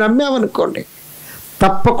వాక్యాన్ని నమ్మావనుకోండి,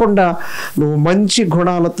 తప్పకుండా నువ్వు మంచి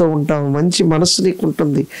గుణాలతో ఉంటావు, మంచి మనసు నీకు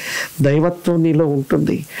ఉంటుంది, దైవత్వం నీలో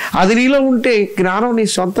ఉంటుంది. అది నీలో ఉంటే జ్ఞానం నీ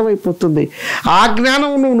సొంతమైపోతుంది. ఆ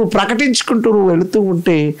జ్ఞానం నువ్వు ప్రకటించుకుంటూ నువ్వు వెళుతూ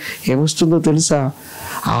ఉంటే ఏమొస్తుందో తెలుసా?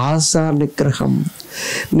 ఆశా నిగ్రహం.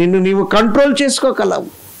 నిన్ను నీవు కంట్రోల్ చేసుకోగలవు.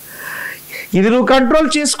 ఇది నువ్వు కంట్రోల్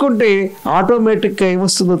చేసుకుంటే ఆటోమేటిక్గా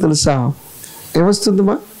ఏమొస్తుందో తెలుసా?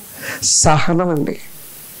 ఏమొస్తుందమ్మా? సహనం అండి.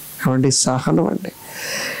 అవండి సహనం అండి.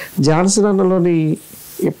 జాన్సన్ అన్నలోని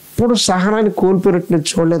ఎప్పుడు సహనాన్ని కోల్పోయినట్టు నేను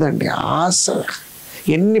చూడలేదండి. ఆశ,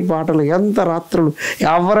 ఎన్ని పాటలు, ఎంత రాత్రులు,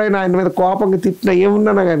 ఎవరైనా ఆయన మీద కోపంగా తిట్టినా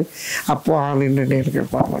ఏమున్నానా కానీ అప్పు నేను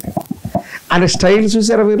పాపం ఆయన స్టైల్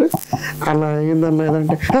చూసారా మీరు? అలా ఏందన్నా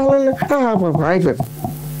ఏదంటే అయిపోయింది.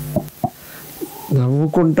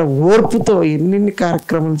 నవ్వుకుంటా ఓర్పుతో ఎన్నెన్ని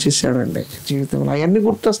కార్యక్రమాలు చేశాడండి జీవితంలో. అవన్నీ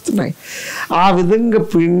గుర్తొస్తున్నాయి. ఆ విధంగా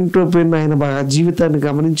పిన్ టు పిన్ ఆయన జీవితాన్ని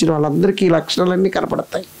గమనించిన వాళ్ళందరికీ ఈ లక్షణాలన్నీ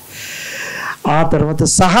కనపడతాయి. ఆ తర్వాత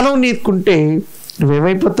సహనం నీకుంటే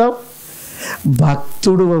నువ్వేమైపోతావు?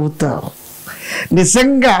 భక్తుడు అవుతావు.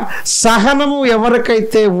 నిజంగా సహనము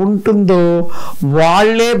ఎవరికైతే ఉంటుందో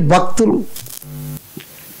వాళ్ళే భక్తులు.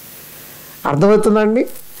 అర్థమవుతుందండి?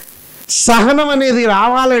 సహనం అనేది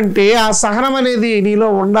రావాలంటే, ఆ సహనం అనేది నీలో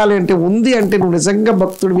ఉండాలి అంటే, ఉంది అంటే నువ్వు నిజంగా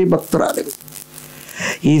భక్తుడివి, భక్తురాలివి.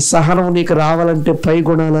 ఈ సహనం నీకు రావాలంటే పై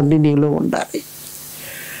గుణాలన్నీ నీలో ఉండాలి.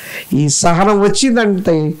 ఈ సహనం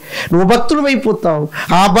వచ్చిందంటే నువ్వు భక్తుడు అయిపోతావు.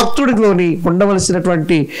 ఆ భక్తుడిలోని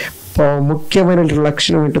ఉండవలసినటువంటి ముఖ్యమైన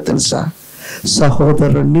లక్షణం ఏంటో తెలుసా?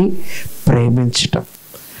 సహోదరుణ్ణి ప్రేమించటం.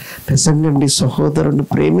 నిజంగా సహోదరుని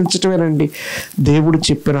ప్రేమించటమేనండి దేవుడు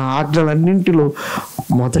చెప్పిన ఆజ్ఞలన్నింటిలో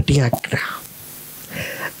మొదటి ఆజ్ఞ.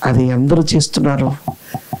 అది అందరూ చేస్తున్నారు.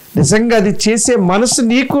 నిజంగా అది చేసే మనసు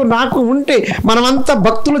నీకు నాకు ఉంటే మనమంతా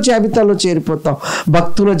భక్తుల జాబితాలో చేరిపోతాం.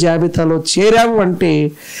 భక్తుల జాబితాలో చేరావు అంటే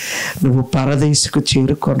నువ్వు పరదేశకు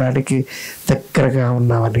చేరుకోవడానికి దగ్గరగా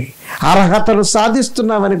ఉన్నావని, అర్హతను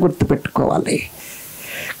సాధిస్తున్నావని గుర్తుపెట్టుకోవాలి.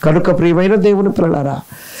 కనుక ప్రియమైన దేవుని పిల్లలారా,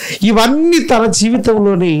 ఇవన్నీ తన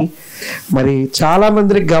జీవితంలోని మరి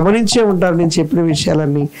చాలామంది గమనించే ఉంటారు. నేను చెప్పిన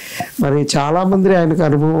విషయాలన్నీ మరి చాలామంది ఆయనకు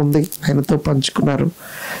అనుభవం ఉంది, ఆయనతో పంచుకున్నారు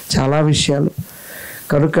చాలా విషయాలు.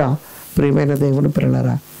 కనుక ప్రియమైన దేవుని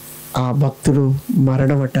పిల్లలారా, ఆ భక్తుడు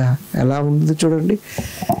మరణమట ఎలా ఉంది చూడండి.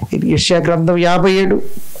 యెషయా గ్రంథం 57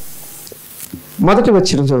 మొదటి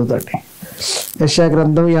వచనం చదువుతండి. యెషయా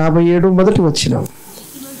గ్రంథం 57 మొదటి వచనం.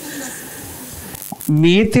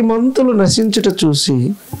 నీతిమంతులు నశించుట చూసి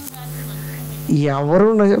ఎవరు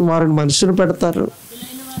వారిని మనసును పెడతారు?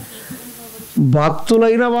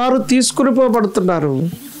 భక్తులైన వారు తీసుకుని పోబడుతున్నారు.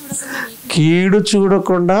 కీడు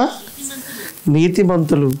చూడకుండా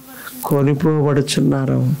నీతిమంతులు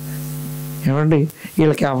కొనిపోబడుచున్నారు. ఏమండి,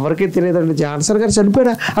 వీళ్ళకి ఎవరికీ తెలియదండి. జాన్సన్ గారు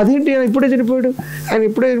చనిపోయాడా? అదేంటి ఆయన ఇప్పుడే చనిపోయాడు, ఆయన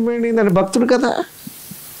ఇప్పుడే చనిపోయాడు, ఆయన భక్తుడు కదా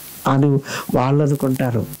అని వాళ్ళు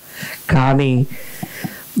అనుకుంటారు. కానీ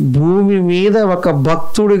భూమి మీద ఒక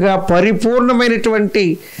భక్తుడిగా పరిపూర్ణమైనటువంటి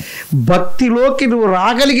భక్తిలోకి నువ్వు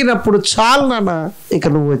రాగలిగినప్పుడు చాలు నాన్న, ఇక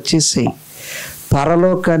నువ్వు వచ్చేసేయి.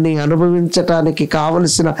 పరలోకాన్ని అనుభవించటానికి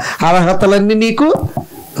కావలసిన అర్హతలన్నీ నీకు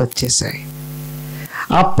వచ్చేసాయి.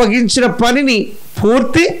 అప్పగించిన పనిని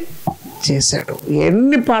పూర్తి చేశాడు.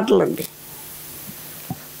 ఎన్ని పాటలండి.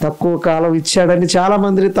 తక్కువ కాలం ఇచ్చాడని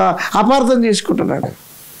చాలామంది అపార్థం చేసుకుంటున్నాడు.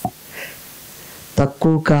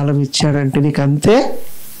 తక్కువ కాలం ఇచ్చాడంటే నీకు అంతే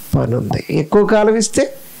పని ఉంది. ఎక్కువ కాలం ఇస్తే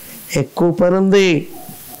ఎక్కువ పని ఉంది.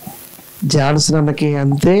 జాన్సన్ అన్నకి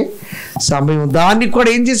అంతే సమయం. దాన్ని కూడా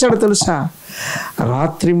ఏం చేశాడో తెలుసా?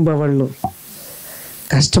 రాత్రింబవళ్ళు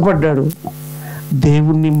కష్టపడ్డాడు.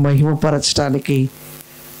 దేవుణ్ణి మహిమపరచడానికి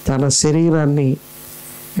తన శరీరాన్ని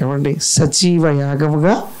ఏమండి సజీవ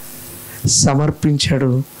యాగముగా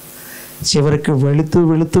సమర్పించాడు. చివరికి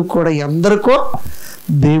వెళుతూ కూడా ఎందరికో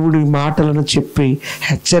దేవుడి మాటలను చెప్పి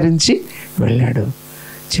హెచ్చరించి వెళ్ళాడు.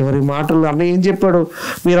 చివరి మాటలు అన్న ఏం చెప్పాడు?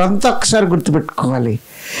 మీరంతా ఒకసారి గుర్తుపెట్టుకోవాలి,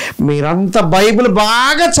 మీరంతా బైబిల్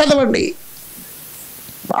బాగా చదవండి,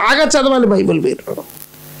 బాగా చదవాలి బైబిల్. మీరు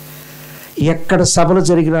ఎక్కడ సభలు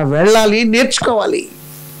జరిగినా వెళ్ళాలి, నేర్చుకోవాలి.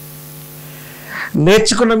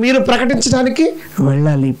 నేర్చుకున్న మీరు ప్రకటించడానికి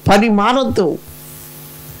వెళ్ళాలి, పని మానొద్దు.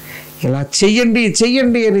 ఇలా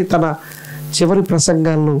చెయ్యండి అని తన చివరి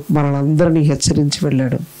ప్రసంగాల్లో మనల్ని హెచ్చరించి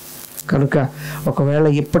వెళ్ళాడు. కనుక ఒకవేళ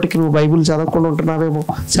ఇప్పటికి నువ్వు బైబిల్ చదవకుండా ఉంటున్నావేమో,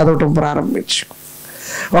 చదవటం ప్రారంభించు.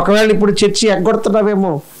 ఒకవేళ ఇప్పుడు చర్చి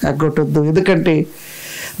ఎగ్గొడుతున్నావేమో, ఎగ్గొట్టొద్దు. ఎందుకంటే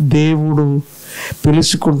దేవుడు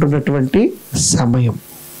పిలుచుకుంటున్నటువంటి సమయం.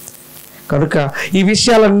 కనుక ఈ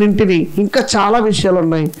విషయాలన్నింటినీ, ఇంకా చాలా విషయాలు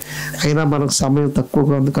ఉన్నాయి, అయినా మనకు సమయం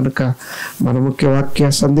తక్కువగా ఉంది. కనుక మన ముఖ్య వాక్య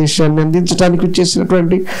సందేశాన్ని అందించడానికి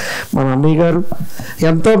వచ్చేసినటువంటి మన అన్నయ్య గారు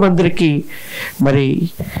ఎంతోమందికి మరి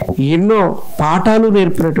ఎన్నో పాఠాలు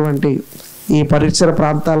నేర్పినటువంటి ఈ పరిసర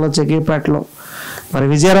ప్రాంతాల్లో జగ్గేపేటలో మరి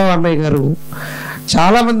విజయరావు అన్నయ్య గారు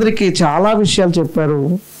చాలామందికి చాలా విషయాలు చెప్పారు.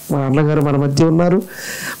 మా అన్నగారు మన మధ్య ఉన్నారు.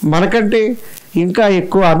 మనకంటే ఇంకా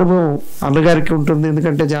ఎక్కువ అనుభవం అన్నగారికి ఉంటుంది,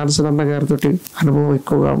 ఎందుకంటే జాన్సన్ అన్నగారితో అనుభవం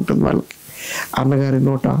ఎక్కువగా ఉంటుంది వాళ్ళకి. అన్నగారి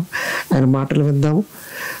నోట ఆయన మాటలు విందాము.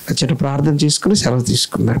 వచ్చేట ప్రార్థన చేసుకుని సెలవు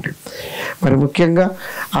తీసుకుందండి. మరి ముఖ్యంగా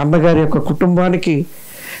అన్నగారి యొక్క కుటుంబానికి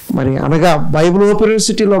మరి అనగా బైబిల్ ఓపెన్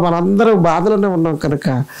యూనివర్సిటీలో మనందరం బాధలోనే ఉన్నాం కనుక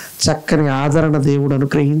చక్కని ఆదరణ దేవుడు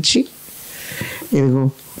అనుగ్రహించి, ఇదిగో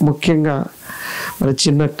ముఖ్యంగా మరి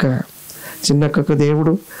చిన్నక్కకు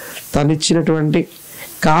దేవుడు తనిచ్చినటువంటి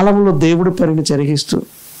కాలంలో దేవుడి పనిని జరిగిస్తూ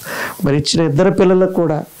మరి ఇచ్చిన ఇద్దరు పిల్లలకు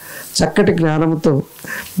కూడా చక్కటి జ్ఞానంతో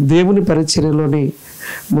దేవుని పరిచర్యలోని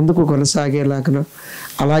ముందుకు కొనసాగేలాగన,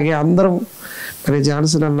 అలాగే అందరం మరి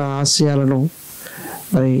జాన్సన్ అన్న ఆశయాలను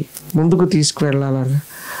మరి ముందుకు తీసుకువెళ్ళాలని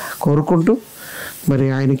కోరుకుంటూ మరి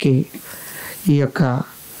ఆయనకి ఈ యొక్క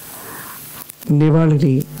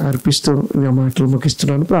నివాళిని అర్పిస్తూ నా మాటలు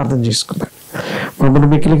ముగిస్తున్నాను. ప్రార్థన చేసుకున్నాను. మమ్మల్ని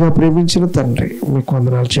మిక్కిలిగా ప్రేమించిన తండ్రి, మీకు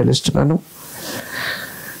వందనాలు చెల్లిస్తున్నాను.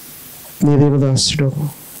 నీ దేవదాసుడు,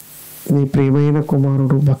 నీ ప్రియమైన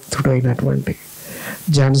కుమారుడు, భక్తుడు అయినటువంటి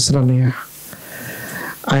జాన్సన్ అన్నయ్య,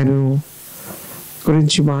 ఆయన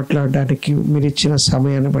గురించి మాట్లాడడానికి మీరు ఇచ్చిన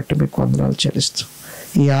సమయాన్ని బట్టి మీకు వందనాలు చెల్లిస్తూ,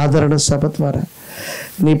 ఈ ఆదరణ సభ ద్వారా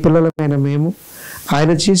నీ పిల్లలమైన మేము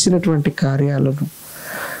ఆయన చేసినటువంటి కార్యాలను,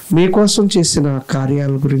 మీకోసం చేసిన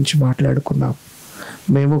కార్యాల గురించి మాట్లాడుకున్నాం.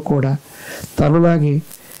 మేము కూడా తనులాగే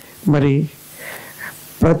మరి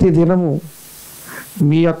ప్రతిదినము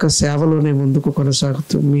మీ యొక్క సేవలోనే ముందుకు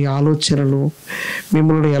కొనసాగుతూ, మీ ఆలోచనలు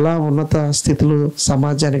మిమ్మల్ని ఎలా ఉన్నత స్థితిలో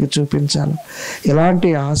సమాజానికి చూపించాలో, ఎలాంటి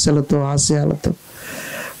ఆశయాలతో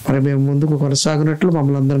మరి మేము ముందుకు కొనసాగినట్లు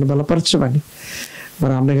మమ్మల్ని అందరిని బలపరచమని,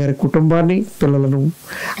 మరి అన్నగారి కుటుంబాన్ని, పిల్లలను,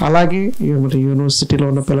 అలాగే మరి యూనివర్సిటీలో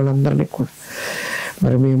ఉన్న పిల్లలందరినీ కూడా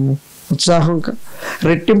మరి మేము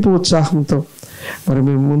రెట్టింపు ఉత్సాహంతో మరి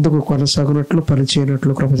మేము ముందుకు కొనసాగినట్లు,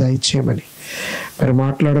 పనిచేయనట్లు కృప దయచేయమని మరి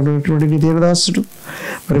మాట్లాడినటువంటి నీ దేవదాసుడు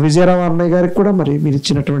మరి విజయరావు అన్నయ్య గారికి కూడా మరి మీరు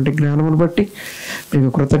ఇచ్చినటువంటి జ్ఞానమును బట్టి మీకు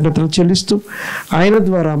కృతజ్ఞతలు చెల్లిస్తూ, ఆయన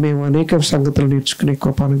ద్వారా మేము అనేక సంగతులు నేర్చుకునే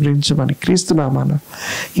కృప అనుగ్రహించమని క్రీస్తు నామాన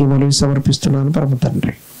ఈ మనవి సమర్పిస్తున్నాను పరమ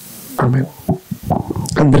తండ్రి. ఆమేన్.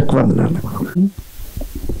 అందరికి వందనాలు.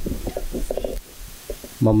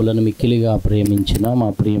 మమ్మలను మిక్కిలిగా ప్రేమించిన మా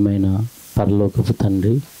ప్రియమైన పరలోకపు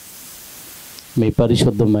తండ్రి, మీ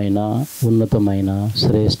పరిశుద్ధమైన, ఉన్నతమైన,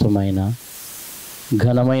 శ్రేష్టమైన,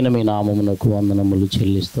 ఘనమైన మీ నామమునకు వందనములు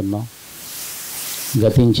చెల్లిస్తున్నాం.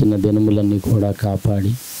 గతించిన దినములన్నీ కూడా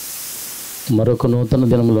కాపాడి మరొక నూతన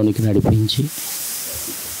దినములోనికి నడిపించి,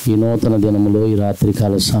 ఈ నూతన దినములో ఈ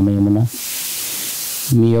రాత్రికాల సమయమున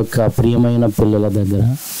మీ యొక్క ప్రియమైన పిల్లల దగ్గర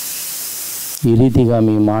ఈ రీతిగా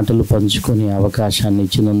మీ మాటలు పంచుకునే అవకాశాన్ని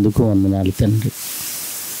ఇచ్చినందుకు వందనాలు తండ్రి.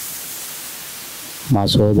 మా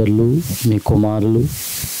సోదరులు, మీ కుమారులు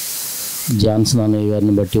జాన్సన్ అన్నయ్య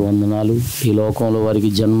గారిని బట్టి వందనాలు. ఈ లోకంలో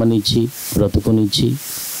వారికి జన్మనిచ్చి, బ్రతుకునిచ్చి,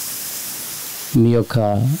 మీ యొక్క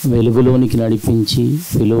వెలుగులోనికి నడిపించి,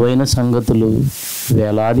 విలువైన సంగతులు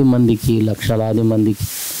వేలాది మందికి, లక్షలాది మందికి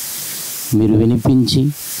మీరు వినిపించి,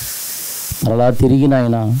 అలా తిరిగి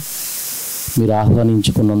నాయన మీరు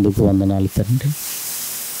ఆహ్వానించుకున్నందుకు వందనాలు తండ్రి.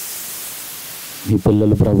 మీ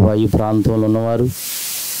పిల్లలు ప్రభువా ఈ ప్రాంతంలో ఉన్నవారు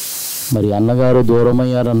మరి అన్నగారు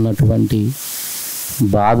దూరమయ్యారన్నటువంటి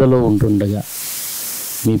బాధలో ఉంటుండగా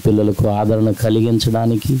మీ పిల్లలకు ఆదరణ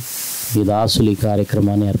కలిగించడానికి మీ దాసులు ఈ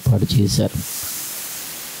కార్యక్రమాన్ని ఏర్పాటు చేశారు.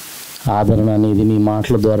 ఆదరణ అనేది మీ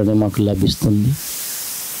మాటల ద్వారానే మాకు లభిస్తుంది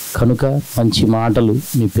కనుక మంచి మాటలు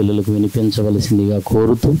మీ పిల్లలకు వినిపించవలసిందిగా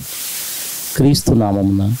కోరుతూ, క్రీస్తు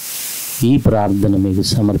నామమున ఈ ప్రార్థన మీకు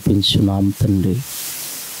సమర్పించున్నాం తండ్రి.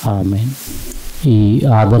 ఆమేన్. ఈ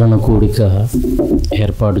ఆదరణ కూడిక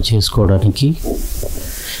ఏర్పాటు చేసుకోవడానికి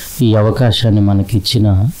ఈ అవకాశాన్ని మనకిచ్చిన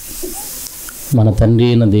మన తండ్రి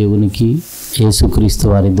అయిన దేవునికి యేసుక్రీస్తు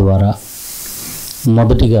వారి ద్వారా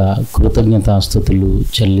మొదటిగా కృతజ్ఞతాస్తుతులు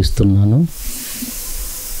చెల్లిస్తున్నాను.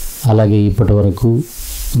 అలాగే ఇప్పటి వరకు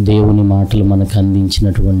దేవుని మాటలు మనకు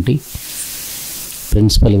అందించినటువంటి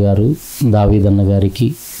ప్రిన్సిపల్ గారు దావీదన్న గారికి,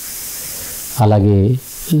 అలాగే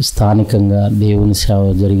స్థానికంగా దేవుని సేవ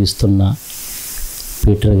జరిగిస్తున్న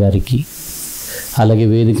పీటర్ గారికి, అలాగే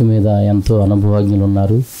వేదిక మీద ఎంతో అనుభవజ్ఞులు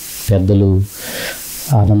ఉన్నారు పెద్దలు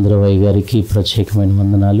ఆనందరావు గారికి ప్రత్యేకమైన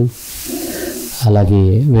వందనాలు. అలాగే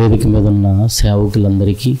వేదిక మీద ఉన్న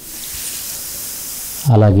సేవకులందరికీ,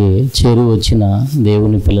 అలాగే చేరు వచ్చిన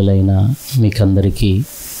దేవుని పిల్లలైన మీకందరికీ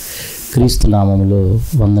క్రీస్తు నామములో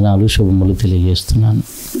వందనాలు, శుభములు తెలియజేస్తున్నాను.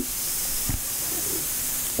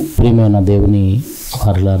 ప్రియమైన దేవుని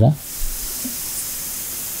వారలారా,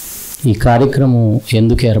 ఈ కార్యక్రమం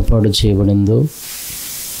ఎందుకు ఏర్పాటు చేయబడిందో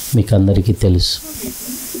మీకు అందరికీ తెలుసు.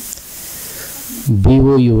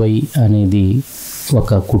 BOUI అనేది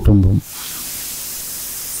ఒక కుటుంబం.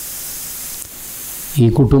 ఈ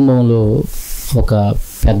కుటుంబంలో ఒక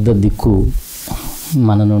పెద్ద దిక్కు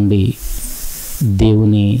మన నుండి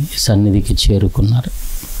దేవుని సన్నిధికి చేరుకున్నారు.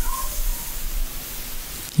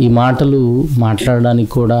 ఈ మాటలు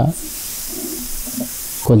మాట్లాడడానికి కూడా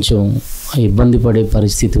కొంచెం ఇబ్బంది పడే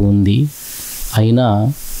పరిస్థితి ఉంది. అయినా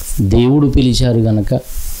దేవుడు పిలిచారు గనక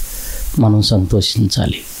మనం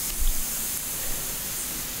సంతోషించాలి.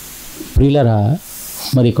 ప్రియులరా,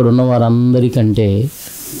 మరి ఇక్కడ ఉన్న వారందరికంటే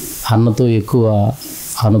అన్నతో ఎక్కువ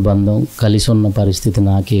అనుబంధం, కలిసి ఉన్న పరిస్థితి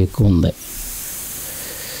నాకే ఎక్కువ ఉంది.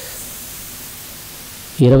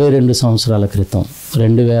 22 సంవత్సరాల క్రితం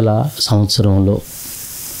 2000 సంవత్సరంలో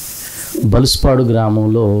బలుస్పాడు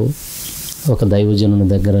గ్రామంలో ఒక దైవజనుని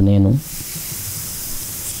దగ్గర నేను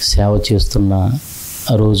సేవ చేస్తున్న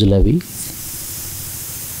రోజులవి.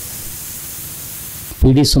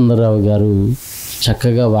 P.D. సుందరరావు గారు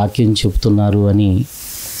చక్కగా వాక్యం చెప్తున్నారు అని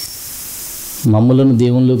మమ్మలను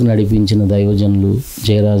దేవునిలోకి నడిపించిన దైవజనులు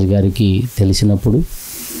జయరాజు గారికి తెలిసినప్పుడు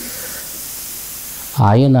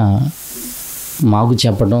ఆయన మాకు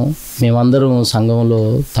చెప్పడం, మేమందరం సంఘంలో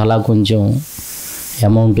తలా కొంచెం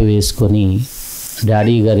అమౌంట్ వేసుకొని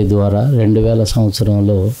డాడీ గారి ద్వారా 2000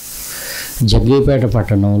 సంవత్సరంలో జగ్గయ్యపేట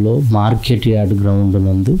పట్టణంలో మార్కెట్ యార్డ్ గ్రౌండ్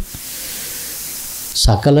నందు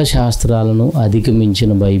సకల శాస్త్రాలను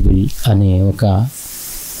అధిగమించిన బైబిల్ అనే ఒక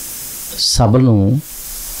సభను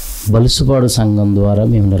బలుసుపాడు సంఘం ద్వారా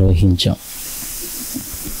మేము నిర్వహించాం.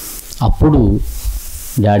 అప్పుడు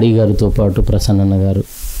డాడీ గారితో పాటు ప్రసన్న గారు,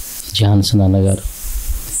 జాన్సన్ అన్నగారు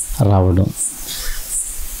రావడం,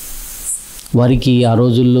 వారికి ఆ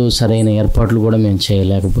రోజుల్లో సరైన ఏర్పాట్లు కూడా మేము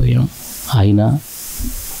చేయలేకపోయాం. అయినా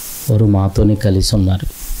వారు మాతోనే కలిసి ఉన్నారు.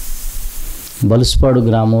 బలుసుపాడు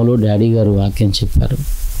గ్రామంలో డాడీ గారు వాక్యం చెప్పారు.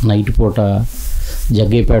 నైట్ పూట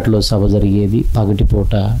జగ్గయ్యపేటలో సభ జరిగేది,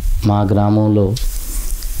 పగటిపూట మా గ్రామంలో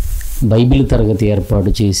బైబిల్ తరగతి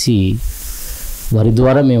ఏర్పాటు చేసి వారి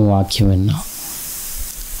ద్వారా మేము వాక్యం విన్నాం.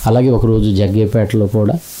 అలాగే ఒకరోజు జగ్గయ్యపేటలో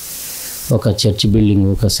కూడా ఒక చర్చ్ బిల్డింగ్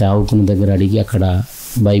ఒక సేవకుని దగ్గర అడిగి అక్కడ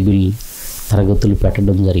బైబిల్ తరగతులు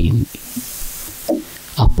పెట్టడం జరిగింది.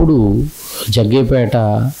 అప్పుడు జగ్గయ్యపేట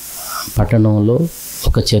పట్టణంలో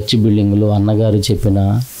ఒక చర్చ్ బిల్డింగ్లో అన్నగారు చెప్పిన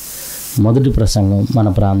మొదటి ప్రసంగం, మన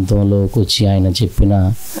ప్రాంతంలోకి వచ్చి ఆయన చెప్పిన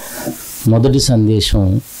మొదటి సందేశం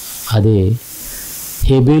అదే,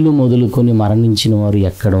 హెబేలు మొదలుకొని మరణించిన వారు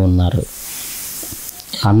ఎక్కడ ఉన్నారు.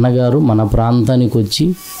 అన్నగారు మన ప్రాంతానికి వచ్చి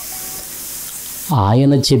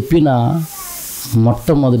ఆయన చెప్పిన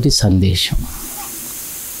మొట్టమొదటి సందేశం,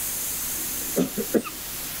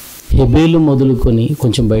 హెబేలు మొదలుకొని,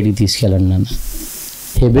 కొంచెం బయటికి తీసుకెళ్ళండి నాన్న,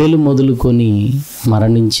 హెబేలు మొదలుకొని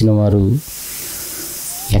మరణించిన వారు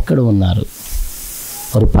ఎక్కడ ఉన్నారు,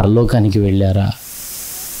 వారు పరలోకానికి వెళ్ళారా,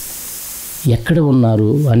 ఎక్కడ ఉన్నారు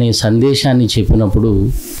అనే సందేశాన్ని చెప్పినప్పుడు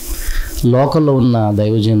లోకంలో ఉన్న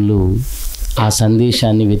దైవజనులు ఆ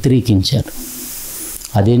సందేశాన్ని వ్యతిరేకించారు.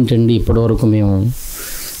 అదేంటండి, ఇప్పటివరకు మేము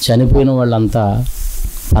చనిపోయిన వాళ్ళంతా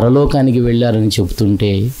పరలోకానికి వెళ్ళారని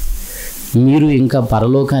చెబుతుంటే మీరు ఇంకా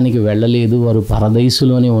పరలోకానికి వెళ్ళలేదు, వారు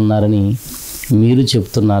పరదైసులోనే ఉన్నారని మీరు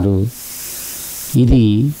చెప్తున్నారు, ఇది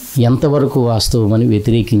ఎంతవరకు వాస్తవమని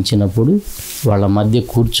వ్యతిరేకించినప్పుడు వాళ్ళ మధ్య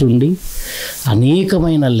కూర్చుండి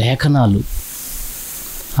అనేకమైన లేఖనాలు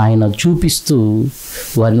ఆయన చూపిస్తూ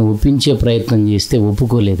వారిని ఒప్పించే ప్రయత్నం చేస్తే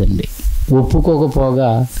ఒప్పుకోలేదండి. ఒప్పుకోకపోగా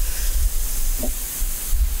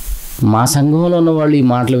మా సంఘంలో ఉన్న వాళ్ళు ఈ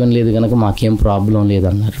మాటలు వినలేదు కనుక మాకేం ప్రాబ్లం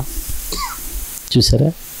లేదన్నారు. చూసారా?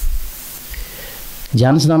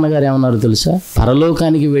 జాన్సన్ అన్నగారు ఏమన్నారు తెలుసా?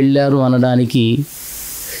 పరలోకానికి వెళ్ళారు అనడానికి,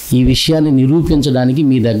 ఈ విషయాన్ని నిరూపించడానికి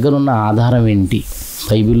మీ దగ్గర ఉన్న ఆధారం ఏంటి,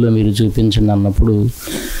 బైబిల్లో మీరు చూపించండి అన్నప్పుడు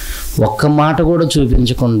ఒక్క మాట కూడా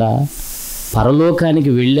చూపించకుండా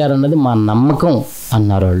పరలోకానికి వెళ్ళారన్నది మా నమ్మకం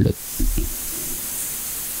అన్నారు వాళ్ళు.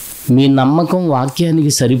 మీ నమ్మకం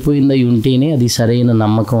వాక్యానికి సరిపోయిందై ఉంటేనే అది సరైన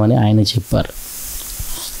నమ్మకం అని ఆయన చెప్పారు.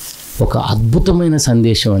 ఒక అద్భుతమైన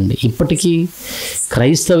సందేశం అండి. ఇప్పటికీ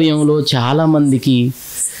క్రైస్తవ్యంలో చాలామందికి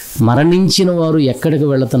మరణించిన వారు ఎక్కడికి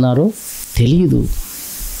వెళుతున్నారో తెలియదు.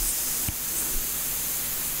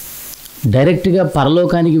 డైరెక్ట్గా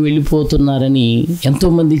పరలోకానికి వెళ్ళిపోతున్నారని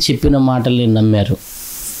ఎంతోమంది చెప్పిన మాటల్ని నమ్మారు.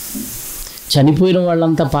 చనిపోయిన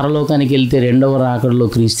వాళ్ళంతా పరలోకానికి వెళ్తే రెండవ రాకడలో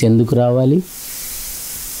క్రీస్తు ఎందుకు రావాలి?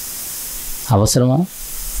 అవసరమా?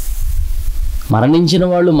 మరణించిన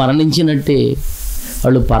వాళ్ళు మరణించినట్టే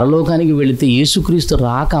వాళ్ళు పరలోకానికి వెళితే యేసుక్రీస్తు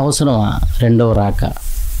రాక అవసరమా? రెండవ రాక.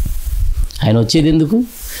 ఆయన వచ్చేది ఎందుకు?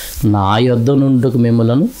 నా యొద్ద నుండి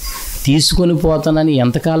మిమ్మలను తీసుకొని పోతానని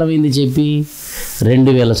ఎంతకాలం అయింది చెప్పి?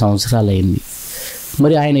 2000 సంవత్సరాలు అయింది.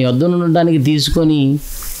 మరి ఆయన యొద్ద ఉండడానికి తీసుకొని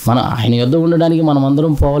ఆయన యొద్ద ఉండడానికి మనం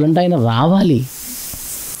అందరం పోవాలంటే ఆయన రావాలి.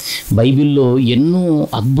 బైబిల్లో ఎన్నో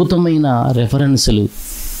అద్భుతమైన రెఫరెన్సులు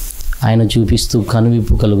ఆయన చూపిస్తూ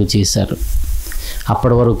కనువిప్పు కలుగు చేశారు.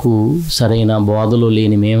 అప్పటి వరకు సరైన బోధలో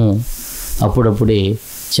లేని మేము అప్పుడప్పుడే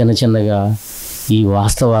చిన్న చిన్నగా ఈ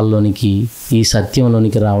వాస్తవాల్లోనికి, ఈ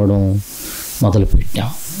సత్యంలోనికి రావడం మొదలుపెట్టాం.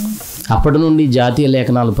 అప్పటి నుండి జాతీయ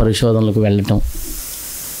లేఖనాల పరిశోధనలకు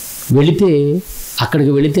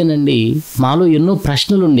అక్కడికి వెళితేనండి మాలో ఎన్నో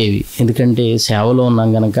ప్రశ్నలు ఉండేవి. ఎందుకంటే సేవలో ఉన్నాం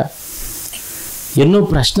గనక ఎన్నో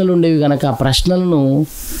ప్రశ్నలు ఉండేవి గనక ఆ ప్రశ్నలను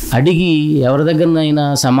అడిగి ఎవరి దగ్గరనైనా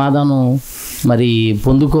సమాధానం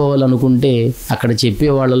పొందుకోవాలనుకుంటే అక్కడ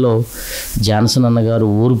చెప్పేవాళ్ళలో జాన్సన్ అన్నగారు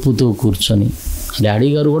ఓర్పుతో కూర్చొని, డాడీ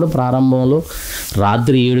గారు కూడా ప్రారంభంలో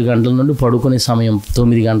రాత్రి 7 గంటల నుండి పడుకునే సమయం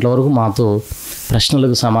 9 గంటల వరకు మాతో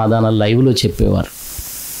ప్రశ్నలకు సమాధానాలు లైవ్లో చెప్పేవారు.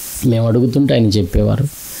 మేము అడుగుతుంటే ఆయన చెప్పేవారు.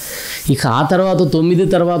 ఇక ఆ తర్వాత 9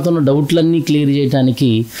 తర్వాత ఉన్న డౌట్లన్నీ క్లియర్ చేయడానికి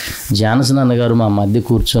జాన్సన్ అన్నగారు మా మధ్య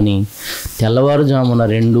కూర్చొని తెల్లవారుజామున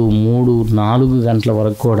 2, 3, 4 గంటల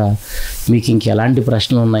వరకు కూడా మీకు ఇంకెలాంటి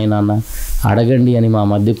ప్రశ్నలు ఉన్నాయి నాన్న అడగండి అని మా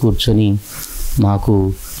మధ్య కూర్చొని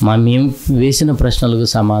మేము వేసిన ప్రశ్నలకు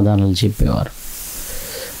సమాధానాలు చెప్పేవారు.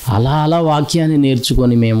 అలా వాక్యాన్ని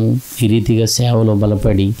నేర్చుకొని మేము ఈ రీతిగా సేవలో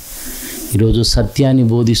బలపడి ఈరోజు సత్యాన్ని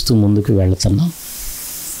బోధిస్తూ ముందుకు వెళుతున్నాం.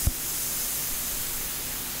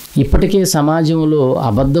 ఇప్పటికే సమాజంలో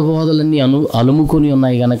అబద్ధ బోధలన్నీ అలుముకొని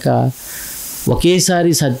ఉన్నాయి కనుక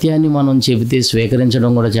ఒకేసారి సత్యాన్ని మనం చెబితే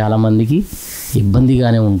స్వీకరించడం కూడా చాలామందికి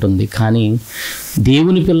ఇబ్బందిగానే ఉంటుంది. కానీ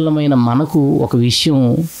దేవుని పిల్లలమైన మనకు ఒక విషయం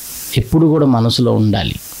ఎప్పుడు కూడా మనసులో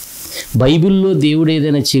ఉండాలి. బైబిల్లో దేవుడు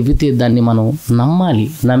ఏదైనా చెబితే దాన్ని మనం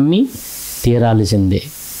నమ్మి తీరాల్సిందే.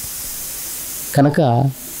 కనుక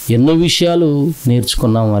ఎన్నో విషయాలు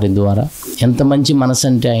నేర్చుకున్నాం వారి ద్వారా. ఎంత మంచి మనసు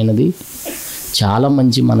అంటే ఆయనది, చాలా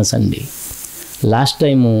మంచి మనసు అండి. లాస్ట్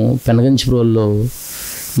టైము పెనగంచిప్రోల్లో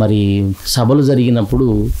సభలు జరిగినప్పుడు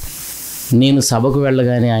నేను సభకు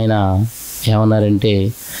వెళ్ళగానే ఆయన ఏమన్నారంటే,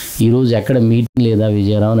 ఈరోజు ఎక్కడ మీటింగ్ లేదా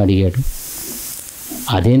విజయరావు అని అడిగాడు.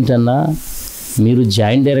 అదేంటన్నా, మీరు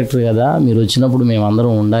జాయింట్ డైరెక్టర్ కదా, మీరు వచ్చినప్పుడు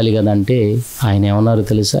మేమందరం ఉండాలి కదా అంటే ఆయన ఏమన్నారు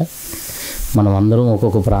తెలుసా? మనం అందరం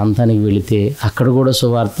ఒక్కొక్క ప్రాంతానికి వెళితే అక్కడ కూడా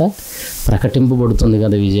సువార్త ప్రకటింపబడుతుంది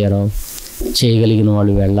కదా విజయరావు, చేయగలిగిన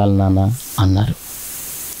వాళ్ళు వెళ్ళాలి నాన్న అన్నారు.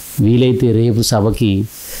 వీలైతే రేపు సభకి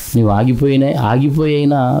నువ్వు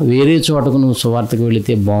ఆగిపోయినా వేరే చోటకు నువ్వు సువార్తకు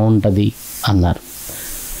వెళితే బాగుంటుంది అన్నారు.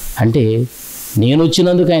 అంటే నేను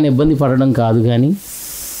వచ్చినందుకు ఆయన ఇబ్బంది పడడం కాదు, కానీ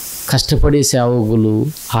కష్టపడే సేవకులు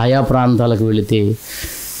ఆయా ప్రాంతాలకు వెళితే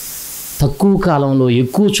తక్కువ కాలంలో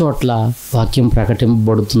ఎక్కువ చోట్ల వాక్యం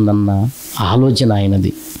ప్రకటింపబడుతుందన్న ఆలోచన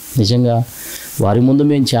ఆయనది. నిజంగా వారి ముందు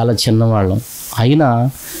మేము చాలా చిన్నవాళ్ళం అయినా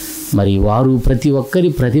వారు ప్రతి ఒక్కరి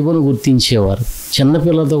ప్రతిభను గుర్తించేవారు.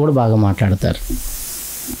 చిన్నపిల్లలతో కూడా బాగా మాట్లాడతారు.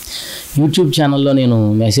 యూట్యూబ్ ఛానల్లో నేను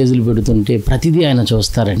మెసేజ్లు పెడుతుంటే ప్రతిదీ ఆయన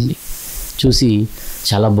చూస్తారండి. చూసి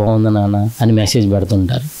చాలా బాగుంది నాన్న అని మెసేజ్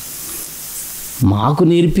పెడుతుంటారు. మాకు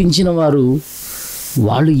నేర్పించిన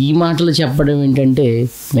వాళ్ళు ఈ మాటలు చెప్పడం ఏంటంటే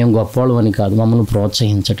మేము గొప్పవాళ్ళం అని కాదు, మమ్మల్ని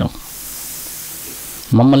ప్రోత్సహించటం,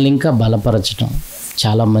 మమ్మల్ని ఇంకా బలపరచటం.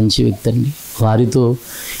 చాలా మంచి వ్యక్తి అండి. వారితో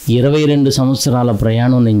 22 సంవత్సరాల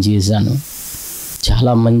ప్రయాణం నేను చేశాను.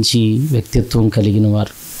 చాలా మంచి వ్యక్తిత్వం కలిగిన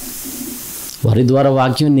వారు. వారి ద్వారా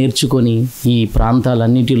వాక్యం నేర్చుకొని ఈ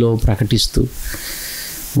ప్రాంతాలన్నిటిలో ప్రకటిస్తూ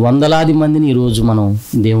వందలాది మందిని ఈరోజు మనం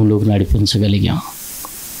దేవునిలోకి నడిపించగలిగాం.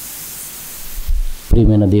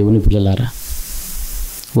 ప్రియమైన దేవుని పిల్లలారా,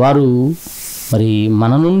 వారు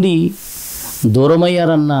మన నుండి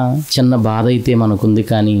దూరమయ్యారన్న చిన్న బాధ అయితే మనకుంది,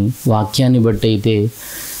 కానీ వాక్యాన్ని బట్టి అయితే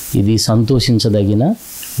ఇది సంతోషించదగిన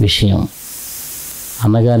విషయం.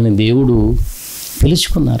 అన్నగారిని దేవుడు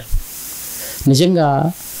పిలుచుకున్నారు. నిజంగా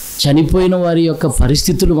చనిపోయిన వారి యొక్క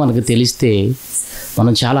పరిస్థితులు మనకు తెలిస్తే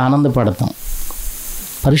మనం చాలా ఆనందపడతాం.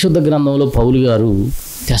 పరిశుద్ధ గ్రంథంలో పౌలు గారు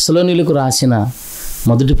తెస్సలోనీయులకు రాసిన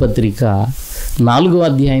మొదటి పత్రిక 4వ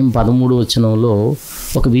అధ్యాయం 13వ వచనంలో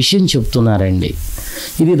ఒక విషయం చెప్తున్నారండి.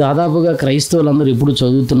 ఇది దాదాపుగా క్రైస్తవులందరూ ఇప్పుడు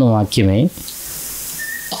చదువుతున్న వాక్యమే.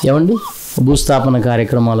 ఏమండి, భూస్థాపన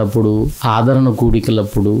కార్యక్రమాలప్పుడు, ఆదరణ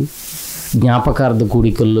కూడికలప్పుడు, జ్ఞాపకార్థ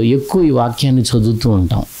కూడికల్లో ఎక్కువ ఈ వాక్యాన్ని చదువుతూ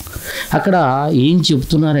ఉంటాం. అక్కడ ఏం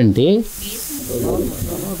చెప్తున్నారంటే,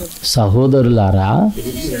 సహోదరులారా,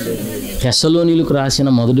 తెస్సలోనీయులకు రాసిన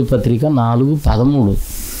మొదటి పత్రిక 4:13,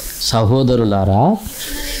 సహోదరులారా,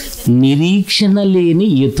 నిరీక్షణ లేని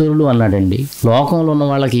ఇతరులు అన్నాడండి. లోకంలో ఉన్న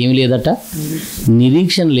వాళ్ళకి ఏమి లేదట,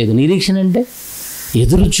 నిరీక్షణ లేదు. నిరీక్షణ అంటే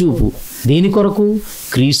ఎదురుచూపు. దేని కొరకు?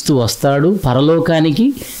 క్రీస్తు వస్తాడు, పరలోకానికి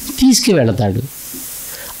తీసుకువెళతాడు.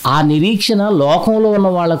 ఆ నిరీక్షణ లోకంలో ఉన్న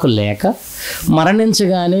వాళ్ళకు లేక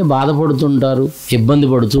మరణించగానే బాధపడుతుంటారు, ఇబ్బంది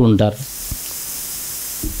పడుతూ ఉంటారు.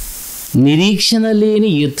 నిరీక్షణ లేని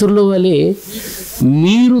ఇతరుల వలె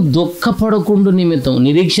మీరు దుఃఖపడకుండా నిమిత్తం.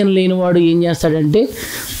 నిరీక్షణ లేనివాడు ఏం చేస్తాడంటే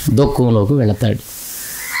దుఃఖంలోకి వెళతాడు.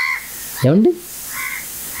 ఏమండి,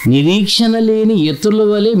 నిరీక్షణ లేని ఇతరుల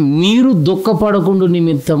వలె మీరు దుఃఖపడకుండా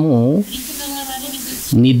నిమిత్తము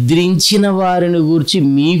నిద్రించిన వారిని గూర్చి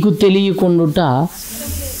మీకు తెలియకుండా,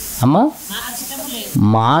 అమ్మా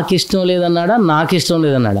మాకిష్టం లేదన్నాడా, నాకిష్టం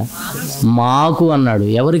లేదన్నాడా? మాకు అన్నాడు.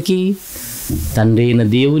 ఎవరికి? తండ్రి అయిన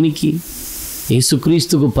దేవునికి,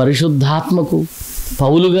 యేసుక్రీస్తుకు, పరిశుద్ధాత్మకు,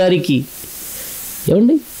 పౌలు గారికి.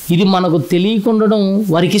 ఏమండి, ఇది మనకు తెలియకుండడం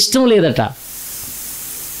వారికి ఇష్టం లేదట.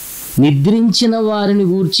 నిద్రించిన వారిని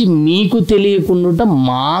గూర్చి మీకు తెలియకుండా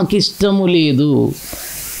మాకిష్టము లేదు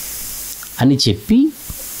అని చెప్పి,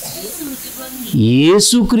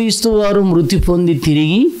 యేసుక్రీస్తు వారు మృతి పొంది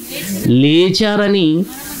తిరిగి లేచారని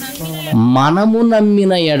మనము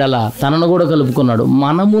నమ్మిన ఎడల, తనను కూడా కలుపుకున్నాడు,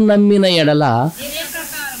 మనము నమ్మిన ఎడల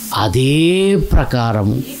అదే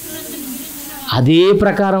ప్రకారము. అదే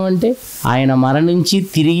ప్రకారం అంటే ఆయన మరణించి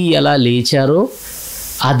తిరిగి ఎలా లేచారో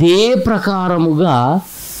అదే ప్రకారముగా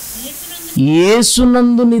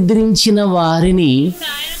యేసునందు నిద్రించిన వారిని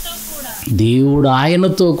దేవుడు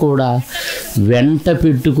ఆయనతో కూడా వెంట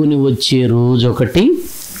పెట్టుకుని వచ్చే రోజు ఒకటి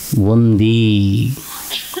ఉంది.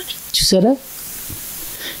 చూసారా,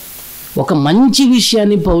 ఒక మంచి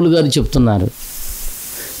విషయాన్ని పౌలు గారు చెప్తున్నారు.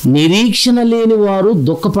 నిరీక్షణ లేని వారు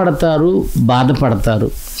దుఃఖపడతారు, బాధపడతారు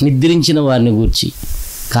నిద్రించిన వారిని గూర్చి.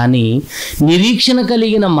 కానీ నిరీక్షణ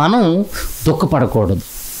కలిగిన మనం దుఃఖపడకూడదు.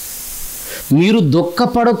 మీరు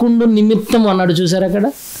దుఃఖపడకుండా నిమిత్తం అన్నాడు. చూసారు, అక్కడ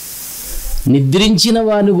నిద్రించిన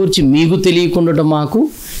వారిని గురించి మీకు తెలియకుండా మాకు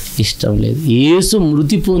ఇష్టం లేదు. యేసు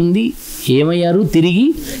మృతి పొంది ఏమయ్యారు? తిరిగి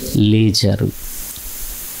లేచారు.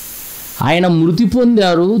 ఆయన మృతి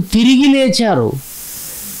పొందారు, తిరిగి లేచారు.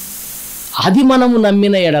 అది మనము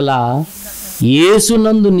నమ్మిన ఎడల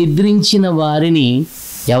యేసునందు నిద్రించిన వారిని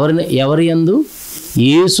ఎవరి యందు?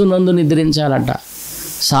 యేసునందు నిద్రించాలట.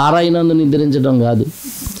 సారాయినందు నిద్రించడం కాదు,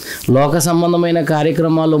 లోక సంబంధమైన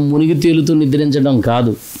కార్యక్రమాల్లో మునిగి తేలుతూ నిద్రించడం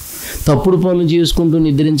కాదు, తప్పుడు పనులు చేసుకుంటూ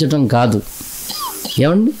నిద్రించటం కాదు,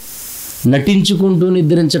 ఏమండి, నటించుకుంటూ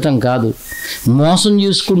నిద్రించటం కాదు, మోసం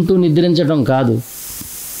చేసుకుంటూ నిద్రించటం కాదు.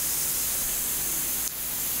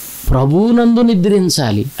 ప్రభువునందు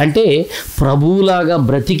నిద్రించాలి అంటే ప్రభువులాగా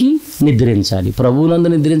బ్రతికి నిద్రించాలి. ప్రభువునందు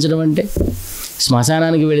నిద్రించడం అంటే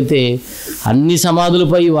శ్మశానానికి వెళితే అన్ని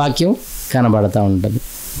సమాధులపై వాక్యం కనబడతా ఉంటుంది.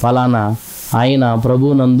 ఫలానా ఆయన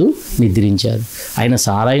ప్రభువునందు నిద్రించారు, ఆయన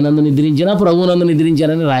సారాయినందు నిద్రించినా ప్రభువునందు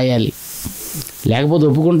నిద్రించారని రాయాలి. లేకపోతే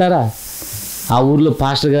ఒప్పుకుంటారా? ఆ ఊర్లో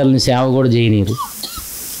పాస్టర్ గారిని సేవ కూడా చేయనీరు.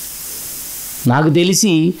 నాకు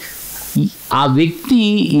తెలిసి ఆ వ్యక్తి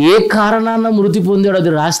ఏ కారణాన మృతి పొందాడో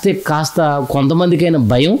అది రాస్తే కాస్త కొంతమందికైనా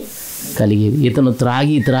భయం కలిగేది. ఇతను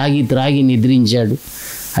త్రాగి త్రాగి త్రాగి నిద్రించాడు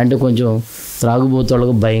అంటే కొంచెం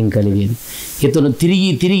త్రాగుబోతులకు భయం కలిగేది. ఇతను తిరిగి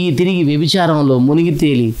తిరిగి తిరిగి వ్యభిచారంలో మునిగి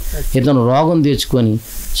తేలి ఇతను రోగం తెచ్చుకొని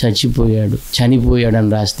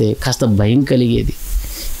చనిపోయాడని రాస్తే కాస్త భయం కలిగేది.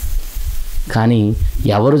 కానీ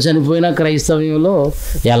ఎవరు చనిపోయినా క్రైస్తవ్యంలో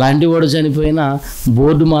ఎలాంటి వాడు చనిపోయినా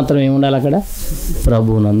బోర్డు మాత్రం ఏముండాలి అక్కడ?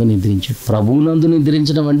 ప్రభువునందు నిద్రించాడు. ప్రభువునందు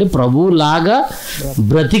నిద్రించడం అంటే ప్రభువులాగా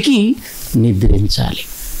బ్రతికి నిద్రించాలి.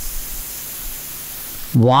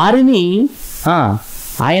 వారిని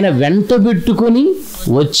ఆయన వెంట పెట్టుకొని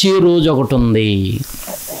వచ్చే రోజు ఒకటి ఉంది.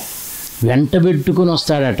 వెంట పెట్టుకొని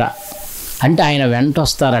వస్తాడట అంటే ఆయన వెంట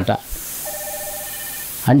వస్తారట.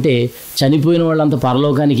 అంటే చనిపోయిన వాళ్ళంతా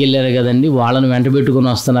పరలోకానికి వెళ్ళారు కదండి, వాళ్ళని వెంట పెట్టుకొని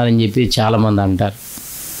వస్తున్నారని చెప్పి చాలామంది అంటారు.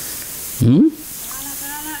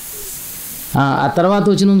 ఆ తర్వాత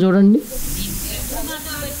వచ్చిన చూడండి,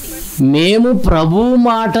 మేము ప్రభు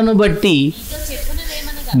మాటను బట్టి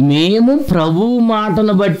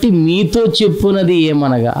మీతో చెప్పున్నది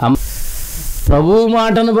ఏమనగా, ప్రభు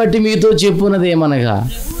మాటను బట్టి మీతో చెప్పున్నది ఏమనగా,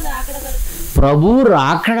 ప్రభు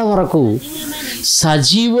రాకడ వరకు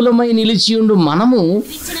సజీవులమై నిలిచి ఉండు మనము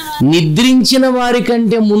నిద్రించిన వారి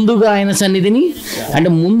కంటే ముందుగా ఆయన సన్నిధిని, అంటే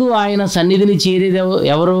ముందు ఆయన సన్నిధిని చేరేది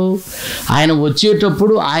ఎవరు, ఆయన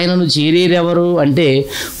వచ్చేటప్పుడు ఆయనను చేరేది ఎవరు అంటే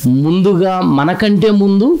ముందుగా మనకంటే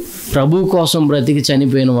ముందు ప్రభు కోసం బ్రతికి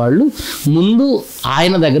చనిపోయిన వాళ్ళు ముందు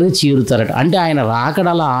ఆయన దగ్గరికి చేరుతారట. అంటే ఆయన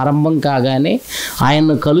రాకడల ఆరంభం కాగానే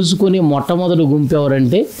ఆయన్ను కలుసుకొని మొట్టమొదటి గుంపు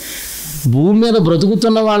ఎవరంటే భూమి మీద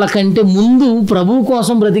బ్రతుకుతున్న వాళ్ళకంటే ముందు ప్రభు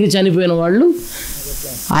కోసం బ్రతికి చనిపోయిన వాళ్ళు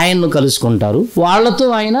ఆయన్ను కలుసుకుంటారు. వాళ్ళతో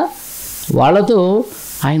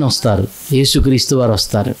ఆయన వస్తారు, యేసుక్రీస్తు వారు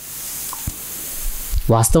వస్తారు.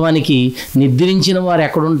 వాస్తవానికి నిద్రించిన వారు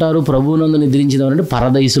ఎక్కడుంటారు, ప్రభువునందు నిద్రించిన వారు అంటే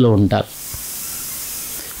పరదైసులో ఉంటారు.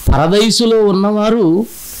 పరదైసులో ఉన్నవారు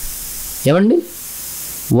ఏమండి,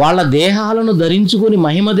 వాళ్ళ దేహాలను ధరించుకొని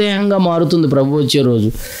మహిమదేహంగా మారుతుంది ప్రభు వచ్చే రోజు.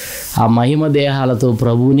 ఆ మహిమ దేహాలతో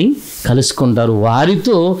ప్రభువుని కలుసుకుంటారు.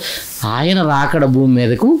 వారితో ఆయన రాకడ భూమి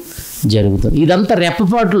మీదకు జరుగుతుంది. ఇదంతా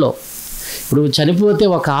రెప్పపాటులో. ఇప్పుడు చనిపోతే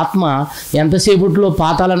ఒక ఆత్మ ఎంతసేపట్లో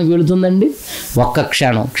పాతాళానికి వెళుతుందండి? ఒక్క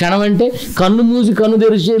క్షణం అంటే కన్ను మూసి కన్ను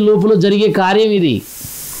తెరిచే లోపల జరిగే కార్యం ఇది.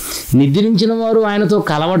 నిద్రించిన వారు ఆయనతో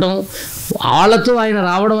కలవడం, వాళ్ళతో ఆయన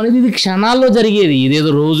రావడం అనేది ఇది క్షణాల్లో జరిగేది.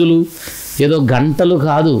 ఇదేదో రోజులు, ఏదో గంటలు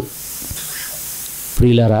కాదు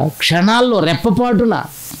ప్రియులారా, క్షణాల్లో రెప్పపాటున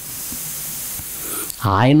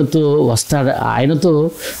ఆయనతో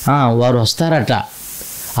వారు వస్తారట.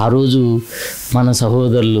 ఆ రోజు మన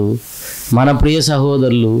సహోదరులు, మన ప్రియ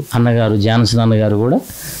సహోదరులు అన్నగారు జాన్సన్ అన్నగారు కూడా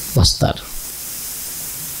వస్తారు.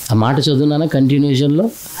 ఆ మాట చదువున్నానా కంటిన్యూషన్లో?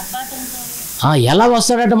 ఎలా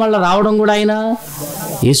వస్తాడట మళ్ళీ రావడం కూడా ఆయన?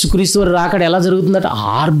 యేసుక్రీస్తు వారి రాకడ ఎలా జరుగుతుందట?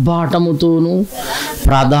 ఆర్భాటముతోనూ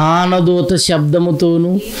ప్రధాన దూత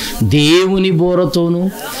శబ్దముతోనూ దేవుని బోరతోనూ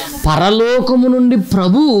పరలోకము నుండి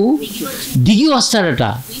ప్రభు దిగి వస్తాడట.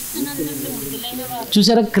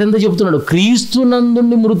 చూసారా, క్రింద చెప్తున్నాడు,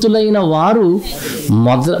 క్రీస్తునందుండి మృతులైన వారు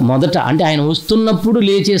మొదట అంటే ఆయన వస్తున్నప్పుడు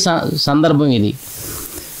లేచే సందర్భం ఇది.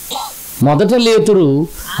 మొదట లేతురు,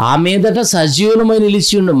 ఆ మీదట సజీవులమై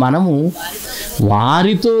నిలిచి ఉండు మనము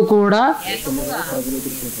వారితో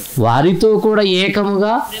కూడా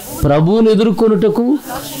ఏకముగా ప్రభువుని ఎదుర్కొనుటకు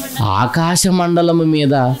ఆకాశ మండలము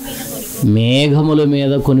మీద మేఘముల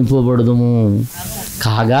మీద కొనిపోబడుదుము.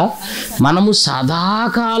 కాగా మనము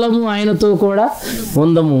సదాకాలము ఆయనతో కూడా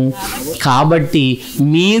ఉందము. కాబట్టి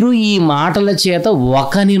మీరు ఈ మాటల చేత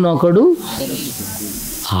ఒకనినొకడు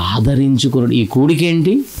ఆదరించుకున్నాడు. ఈ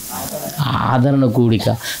కూడికేంటి? ఆదరణ కూడిక.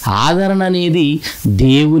 ఆదరణ అనేది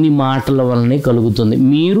దేవుని మాటల వలనే కలుగుతుంది.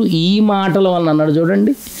 మీరు ఈ మాటల వలన అన్నాడు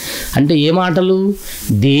చూడండి. అంటే ఏ మాటలు?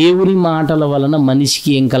 దేవుని మాటల వలన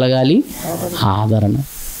మనిషికి ఏం కలగాలి? ఆదరణ.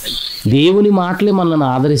 దేవుని మాటలే మనల్ని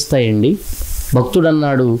ఆదరిస్తాయండి. భక్తుడు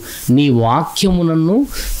అన్నాడు, నీ వాక్యము నన్ను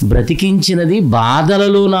బ్రతికించినది,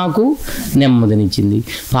 బాధలలో నాకు నెమ్మదినిచ్చింది.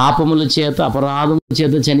 పాపముల చేత అపరాధముల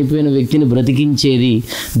చేత చనిపోయిన వ్యక్తిని బ్రతికించేది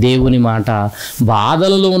దేవుని మాట.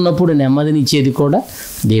 బాధలలో ఉన్నప్పుడు నెమ్మదినిచ్చేది కూడా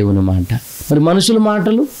దేవుని మాట. మరి మనుషుల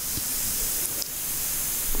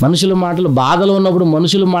మాటలు బాధలో ఉన్నప్పుడు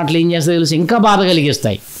మనుషుల మాటలు ఏం చేస్తాయో తెలుసు, ఇంకా బాధ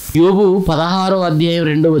కలిగిస్తాయి. యోబు 16వ అధ్యాయం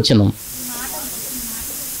 2వ వచనం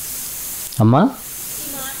అమ్మా,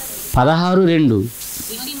 16:2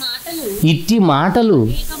 ఇట్టి మాటలు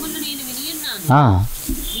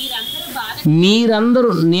మీరందరూ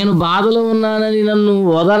నేను బాధలో ఉన్నానని నన్ను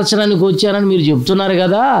ఓదార్చడానికి వచ్చానని మీరు చెప్తున్నారు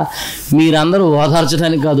కదా, మీరందరూ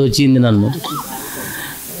ఓదార్చడానికి కాదు వచ్చింది నన్ను.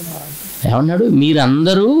 ఏమన్నాడు?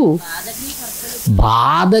 మీరందరూ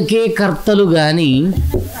బాధకే కర్తలు కానీ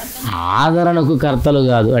ఆదరణకు కర్తలు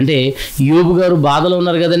కాదు. అంటే యోబు గారు బాధలో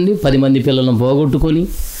ఉన్నారు కదండి, 10 మంది పిల్లలను పోగొట్టుకొని,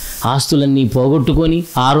 ఆస్తులన్నీ పోగొట్టుకొని,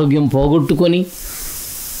 ఆరోగ్యం పోగొట్టుకొని,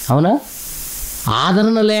 అవునా?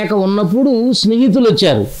 ఆదరణ లేక ఉన్నప్పుడు స్నేహితులు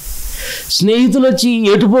వచ్చారు. స్నేహితులు వచ్చి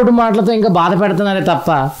ఎటుపోటు మాటలతో ఇంకా బాధ పెడుతున్నారే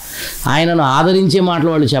తప్ప ఆయనను ఆదరించే మాటలు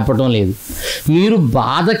వాళ్ళు చెప్పటం లేదు. మీరు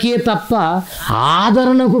బాధకే తప్ప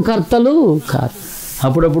ఆదరణకు కర్తలు కాదు.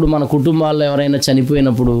 అప్పుడప్పుడు మన కుటుంబాల్లో ఎవరైనా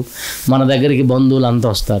చనిపోయినప్పుడు మన దగ్గరికి బంధువులు అంతా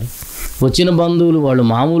వస్తారు. వచ్చిన బంధువులు వాళ్ళు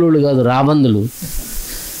మామూలు కాదు, రాబంధులు.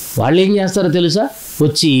 వాళ్ళు ఏం చేస్తారో తెలుసా?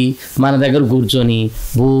 వచ్చి మన దగ్గర కూర్చొని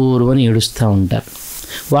బోరు అని ఏడుస్తూ ఉంటారు.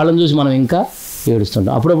 వాళ్ళని చూసి మనం ఇంకా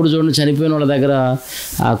ఏడుస్తుంటాం. అప్పుడప్పుడు చూడండి చనిపోయిన వాళ్ళ దగ్గర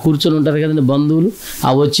కూర్చొని ఉంటారు కదండి బంధువులు. ఆ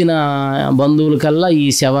వచ్చిన బంధువుల కల్లా ఈ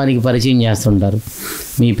శవానికి పరిచయం చేస్తుంటారు.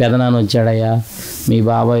 మీ పెదనాన్న వచ్చాడయ్యా, మీ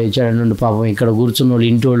బాబాయ్ వచ్చాడంటే పాపం ఇక్కడ కూర్చున్న వాళ్ళు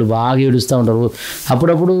ఇంటి వాళ్ళు బాగా ఏడుస్తూ ఉంటారు.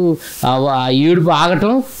 అప్పుడప్పుడు ఆ ఏడుపు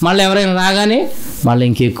ఆగటం, మళ్ళీ ఎవరైనా రాగానే మళ్ళీ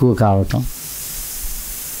ఇంకెక్కువ కావటం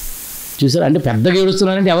చూసారు. అంటే పెద్దగా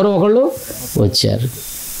ఏడుస్తున్నారంటే ఎవరో ఒకళ్ళు వచ్చారు.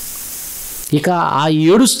 ఇక ఆ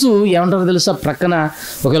ఏడుస్తూ ఏమంటారో తెలుసా, ప్రక్కన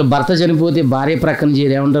ఒకవేళ భర్త చనిపోతే భార్య ప్రక్కన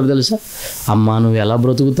చేరి ఏమంటారో తెలుసా, అమ్మా నువ్వు ఎలా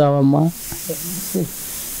బ్రతుకుతావమ్మా,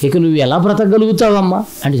 ఇక నువ్వు ఎలా బ్రతకగలుగుతావమ్మా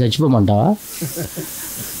అంటే చచ్చిపోమంటావా,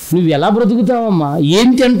 నువ్వు ఎలా బ్రతుకుతావమ్మా, ఏం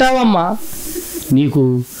తింటావమ్మా, నీకు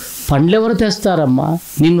పండ్లు ఎవరు తెస్తారమ్మా,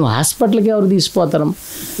 నిన్ను హాస్పిటల్కి ఎవరు తీసిపోతారమ్మా.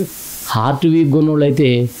 హార్ట్ వీక్ ఉన్నోళ్ళు అయితే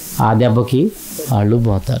ఆ దెబ్బకి వాళ్ళు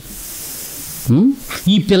పోతారు.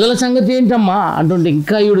 ఈ పిల్లల సంగతి ఏంటమ్మా అంటుంటే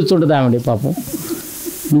ఇంకా ఏడుస్తుంటుంది ఆవిడ. పాపం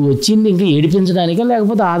నువ్వు వచ్చింది ఇంకా ఏడిపించడానికా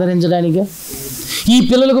లేకపోతే ఆదరించడానికా? ఈ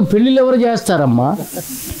పిల్లలకు పెళ్ళిళ్ళు ఎవరు చేస్తారమ్మా,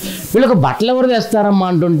 వీళ్ళకు బట్టలు ఎవరు తెస్తారమ్మా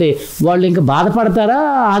అంటుంటే వాళ్ళు ఇంకా బాధపడతారా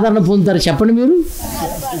ఆదరణ పొందుతారా చెప్పండి మీరు?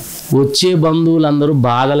 వచ్చే బంధువులందరూ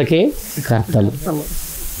బాధలకే కర్తలు.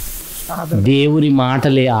 దేవుని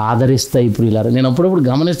మాటలే ఆదరిస్తాయి. ఇప్పుడు ఇలా నేను అప్పుడప్పుడు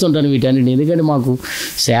గమనిస్తుంటాను వీటన్నిటిని, ఎందుకంటే మాకు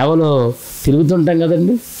సేవలో తిరుగుతుంటాం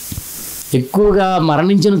కదండి. ఎక్కువగా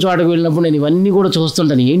మరణించిన చోటకు వెళ్ళినప్పుడు నేను ఇవన్నీ కూడా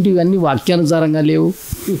చూస్తుంటాను. ఏంటి ఇవన్నీ వాక్యానుసారంగా లేవు?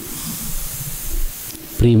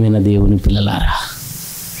 ప్రియమైన దేవుని పిల్లలారా,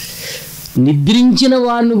 నిద్రించిన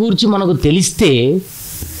వారిని గురించి మనకు తెలిస్తే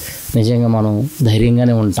నిజంగా మనం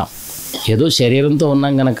ధైర్యంగానే ఉంటాం. ఏదో శరీరంతో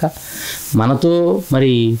ఉన్నాం కనుక మనతో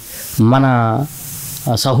మరి మన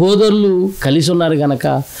సహోదరులు కలిసి ఉన్నారు కనుక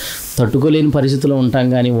తట్టుకోలేని పరిస్థితిలో ఉంటాం.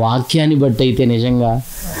 కానీ వాక్యాన్ని బట్టి అయితే నిజంగా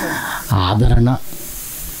ఆదరణ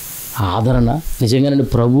నిజంగానండి.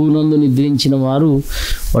 ప్రభువునందు నిద్రించిన వారు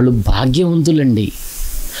వాళ్ళు భాగ్యవంతులండి.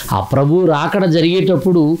 ఆ ప్రభువు రాకడ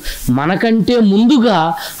జరిగేటప్పుడు మనకంటే ముందుగా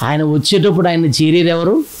ఆయన వచ్చేటప్పుడు ఆయన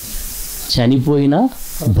చేరేరెవరు? చనిపోయిన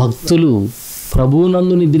భక్తులు,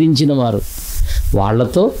 ప్రభువునందు నిద్రించిన వారు.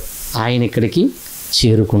 వాళ్ళతో ఆయన ఇక్కడికి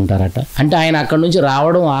చేరుకుంటారట. అంటే ఆయన అక్కడి నుంచి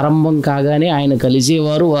రావడం ఆరంభం కాగానే ఆయన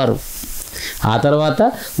కలిసేవారు వారు. ఆ తర్వాత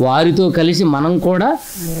వారితో కలిసి మనం కూడా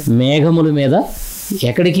మేఘముల మీద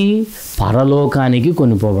ఎక్కడికి? పరలోకానికి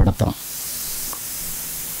కొనిపోబడతాం.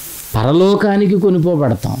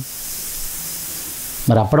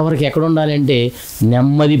 మరి అప్పటి వరకు ఎక్కడ ఉండాలి అంటే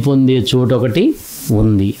నెమ్మది పొందే చోటు ఒకటి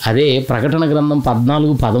ఉంది. అదే ప్రకటన గ్రంథం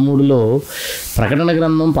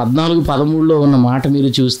 14:13లో ఉన్న మాట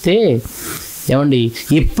మీరు చూస్తే ఏమండి,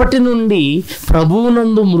 ఇప్పటి నుండి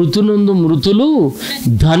ప్రభువునందు మృతులు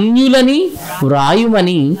ధన్యులని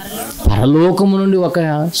వ్రాయుమని పరలోకము నుండి ఒక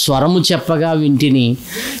స్వరము చెప్పగా వింటిని.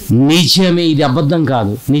 నిజమే, ఇది అబద్ధం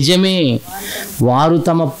కాదు, నిజమే. వారు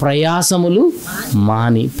తమ ప్రయాసములు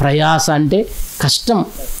మాని, ప్రయాస అంటే కష్టం,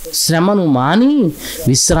 శ్రమను మాని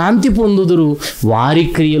విశ్రాంతి పొందుదురు, వారి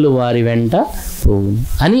క్రియలు వారి వెంట పోవును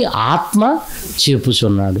అని ఆత్మ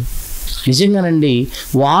చెప్పుచున్నాడు. నిజంగానండి,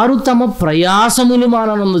 వారు తమ ప్రయాసములు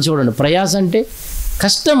మాననందు. చూడండి, ప్రయాస అంటే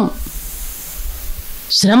కష్టం,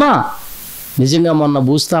 శ్రమ. నిజంగా మొన్న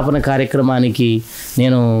భూస్థాపన కార్యక్రమానికి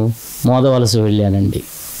నేను మోదవలస వెళ్ళానండి.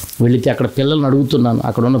 వెళితే అక్కడ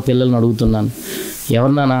ఉన్న పిల్లల్ని అడుగుతున్నాను,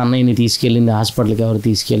 ఎవరన్నా నా అన్నయ్యని తీసుకెళ్ళింది హాస్పిటల్కి, ఎవరు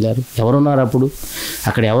తీసుకెళ్ళారు, ఎవరున్నారు అప్పుడు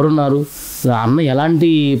అక్కడ, ఎవరున్నారు, అన్న ఎలాంటి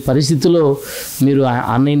పరిస్థితుల్లో మీరు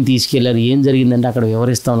అన్నయ్యని తీసుకెళ్ళారు, ఏం జరిగిందంటే అక్కడ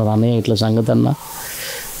వివరిస్తూ ఉన్నారు. అన్నయ్య ఇట్లా సంగతి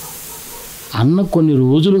అన్న కొన్ని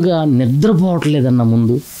రోజులుగా నిద్రపోవట్లేదన్న.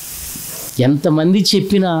 ముందు ఎంతమంది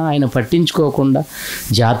చెప్పినా ఆయన పట్టించుకోకుండా,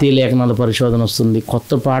 జాతీయ లేఖనాల పరిశోధన వస్తుంది,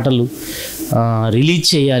 కొత్త పాటలు రిలీజ్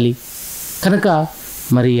చేయాలి కనుక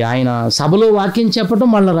మరి ఆయన సభలో వాక్యం చెప్పటం,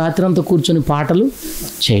 మళ్ళీ రాత్రి అంతా కూర్చొని పాటలు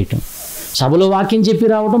చేయటం, సభలో వాక్యం చెప్పి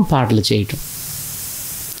రావటం, పాటలు చేయటం.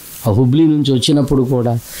 ఆ హుబ్లీ నుంచి వచ్చినప్పుడు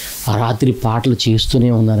కూడా ఆ రాత్రి పాటలు చేస్తూనే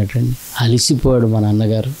ఉన్నారటండి. అలిసిపోయాడు మా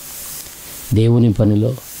నాన్నగారు దేవుని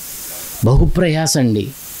పనిలో. బహుప్రయాస అండి.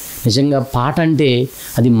 నిజంగా పాట అంటే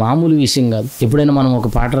అది మామూలు విషయం కాదు. ఎప్పుడైనా మనం ఒక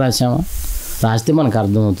పాట రాస్తే మనకు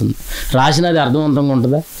అర్థమవుతుంది, రాసినది అర్థవంతంగా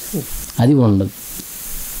ఉంటుందా? అది ఉండదు.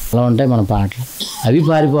 అలా ఉంటాయి మన పాటలు, అవి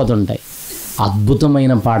పారిపోతుంటాయి.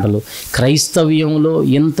 అద్భుతమైన పాటలు. క్రైస్తవ్యంలో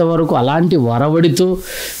ఇంతవరకు అలాంటి వరవడితో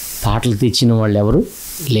పాటలు తెచ్చిన వాళ్ళు ఎవరు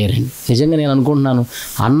లేరండి. నిజంగా నేను అనుకుంటున్నాను,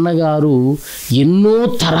 అన్నగారు ఎన్నో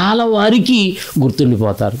తరాల వారికి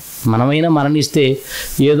గుర్తుండిపోతారు. మనమైనా మరణిస్తే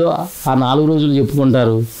ఏదో ఆ 4 రోజులు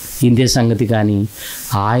చెప్పుకుంటారు, ఇంతే సంగతి. కానీ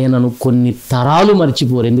ఆయనను కొన్ని తరాలు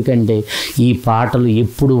మర్చిపోరు. ఎందుకంటే ఈ పాటలు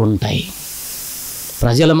ఎప్పుడు ఉంటాయి,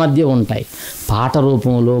 ప్రజల మధ్య ఉంటాయి. పాట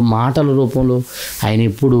రూపంలో, మాటల రూపంలో ఆయన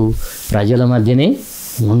ఎప్పుడు ప్రజల మధ్యనే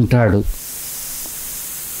ఉంటాడు.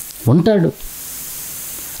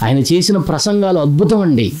 ఆయన చేసిన ప్రసంగాలు అద్భుతం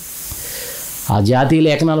అండి. ఆ జాతీయ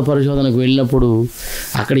లేఖనాల పరిశోధనకు వెళ్ళినప్పుడు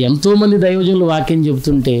అక్కడ ఎంతోమంది దైవజనులు వాక్యం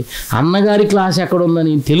చెబుతుంటే అన్నగారి క్లాస్ ఎక్కడ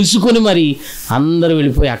ఉందని తెలుసుకొని మరి అందరూ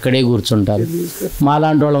వెళ్ళిపోయి అక్కడే కూర్చుంటారు.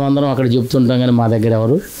 మాలాంటి వాళ్ళం అందరం అక్కడ చెప్తుంటాం కానీ మా దగ్గర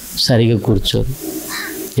ఎవరు సరిగా కూర్చోరు.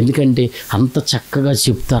 ఎందుకంటే అంత చక్కగా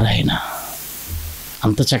చెప్తారు ఆయన,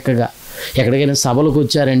 అంత చక్కగా. ఎక్కడికైనా సభలకు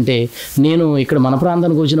వచ్చారంటే, నేను ఇక్కడ మన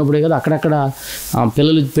ప్రాంతానికి వచ్చినప్పుడే కదా అక్కడక్కడ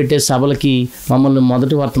పిల్లలు పెట్టే సభలకి మమ్మల్ని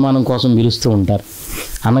మొదటి వర్తమానం కోసం పిలుస్తూ ఉంటారు.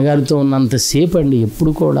 అన్నగారితో ఉన్నంతసేపు అండి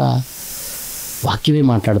ఎప్పుడు కూడా వాక్యమే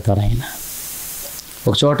మాట్లాడతారు ఆయన.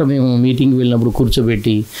 ఒక చోట మేము మీటింగ్కి వెళ్ళినప్పుడు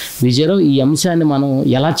కూర్చోబెట్టి, విజయరావు ఈ అంశాన్ని మనం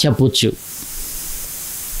ఎలా చెప్పొచ్చు,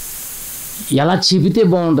 ఎలా చెబితే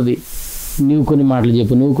బాగుంటుంది, నువ్వు కొన్ని మాటలు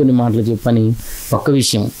చెప్పు, నువ్వు కొన్ని మాటలు చెప్పు అని ఒక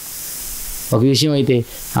విషయం అయితే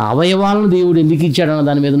ఆ అవయవాలను దేవుడు ఎందుకు ఇచ్చాడన్న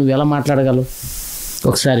దాని మీద నువ్వు ఎలా మాట్లాడగలవు?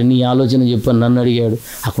 ఒకసారి నీ ఆలోచన చెప్పని నన్ను అడిగాడు,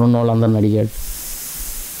 అక్కడ ఉన్న వాళ్ళందరిని అడిగాడు,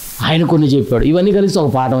 ఆయన కొన్ని చెప్పాడు. ఇవన్నీ కలిసి ఒక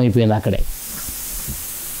పాఠం అయిపోయింది. అక్కడే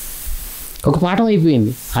ఒక పాఠం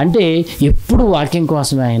అయిపోయింది. అంటే ఎప్పుడు వాక్యం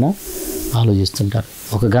కోసమే ఆయన ఆలోచిస్తుంటారు.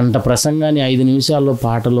 ఒక గంట ప్రసంగాన్ని 5 నిమిషాల్లో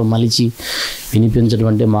పాటలో మలిచి వినిపించడం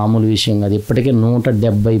అంటే మామూలు విషయం కాదు. ఇప్పటికే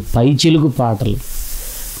 170 పైచిలుకు పాటలు.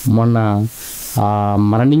 మొన్న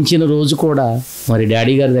మరణించిన రోజు కూడా మరి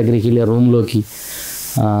డాడీ గారి దగ్గరికి వెళ్ళే రూమ్లోకి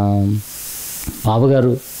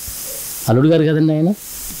బావగారు అల్లుడు గారు కదండి ఆయన,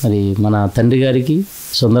 మరి మన తండ్రి గారికి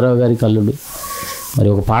సుందరరావు గారికి అల్లుడు, మరి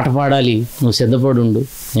ఒక పాట పాడాలి, నువ్వు సిద్ధపడుండు,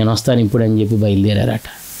 నేను వస్తాను ఇప్పుడు అని చెప్పి బయలుదేరారట.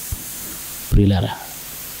 ప్రియులారా,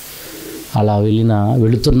 అలా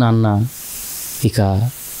వెళుతున్న అన్న ఇక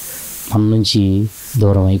మన నుంచి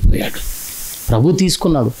దూరం అయిపోయాడు. ప్రభు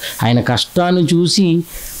తీసుకున్నాడు. ఆయన కష్టాన్ని చూసి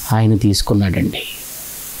ఆయన తీసుకున్నాడండి.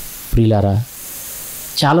 ప్రియులారా,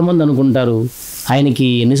 చాలామంది అనుకుంటారు ఆయనకి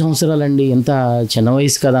ఎన్ని సంవత్సరాలండి, ఎంత చిన్న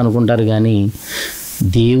వయసు కదా అనుకుంటారు. కానీ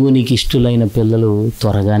దేవునికి ఇష్టలైన పిల్లలు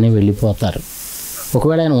త్వరగానే వెళ్ళిపోతారు.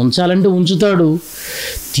 ఒకవేళ ఆయన ఉంచాలంటే ఉంచుతాడు,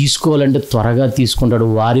 తీసుకోవాలంటే త్వరగా తీసుకుంటాడు,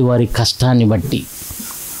 వారి వారి కష్టాన్ని బట్టి.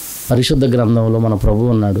 పరిశుద్ధ గ్రంథంలో మన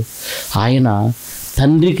ప్రభు ఉన్నాడు. ఆయన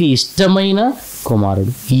తండ్రికి ఇష్టమైన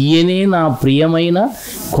కుమారుడు, ఈయనే నా ప్రియమైన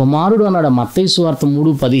కుమారుడు అన్నాడు. మత్తయి సువార్త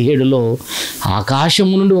 3:17లో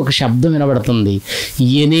ఆకాశము నుండి ఒక శబ్దం వినబడుతుంది,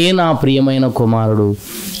 ఈయనే నా ప్రియమైన కుమారుడు,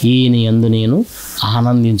 ఈయన యందు నేను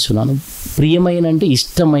ఆనందించున్నాను. ప్రియమైన అంటే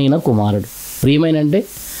ఇష్టమైన కుమారుడు, ప్రియమైన అంటే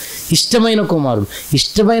ఇష్టమైన కుమారుడు.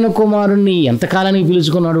 ఇష్టమైన కుమారుడిని ఎంతకాలానికి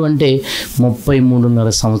పిలుచుకున్నాడు అంటే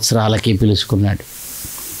 33.5 సంవత్సరాలకే పిలుచుకున్నాడు.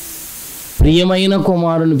 ప్రియమైన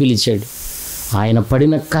కుమారుని పిలిచాడు. ఆయన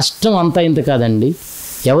పడిన కష్టం అంతా ఇంత కాదండి.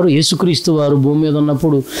 ఎవరు? యేసుక్రీస్తు వారు భూమి మీద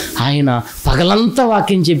ఉన్నప్పుడు ఆయన పగలంతా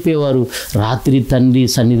వాక్యం చెప్పేవారు, రాత్రి తండ్రి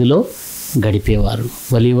సన్నిధిలో గడిపేవారు.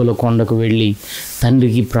 ఒలీవల కొండకు వెళ్ళి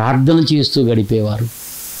తండ్రికి ప్రార్థన చేస్తూ గడిపేవారు.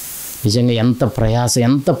 నిజంగా ఎంత ప్రయాస,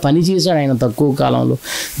 ఎంత పని చేశాడు ఆయన తక్కువ కాలంలో.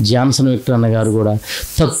 జాన్సన్ విక్టర్ అన్న గారు కూడా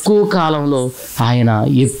తక్కువ కాలంలో ఆయన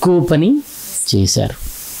ఎక్కువ పని చేశారు.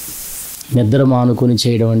 నిద్ర మానుకొని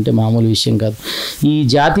చేయడం అంటే మామూలు విషయం కాదు. ఈ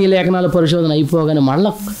జాతీయ లేఖనాల పరిశోధన అయిపోగానే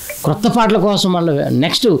మళ్ళీ క్రొత్త పాటల కోసం మళ్ళీ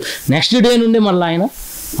నెక్స్ట్ డే నుండి మళ్ళీ ఆయన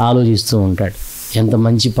ఆలోచిస్తూ ఉంటాడు. ఎంత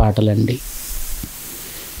మంచి పాటలండి.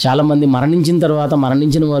 చాలామంది మరణించిన తర్వాత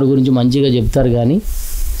మరణించిన వారి గురించి మంచిగా చెప్తారు, కానీ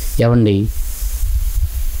ఏమండి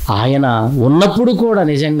ఆయన ఉన్నప్పుడు కూడా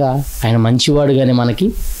నిజంగా ఆయన మంచివాడుగానే మనకి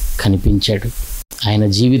కనిపించాడు. ఆయన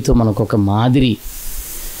జీవితం మనకు ఒక మాదిరి.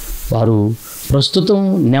 వారు ప్రస్తుతం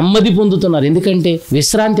నెమ్మది పొందుతున్నారు. ఎందుకంటే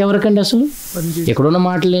విశ్రాంతి ఎవరికండి? అసలు ఎక్కడున్న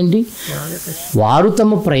మాటలేంటి? వారు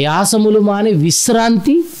తమ ప్రయాసములు మాని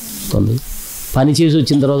విశ్రాంతి పొందు. పని చేసి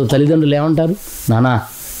వచ్చిన తర్వాత తల్లిదండ్రులు ఏమంటారు? నానా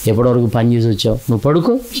ఎప్పటివరకు పని చేసి వచ్చావు, నువ్వు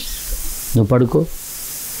పడుకో,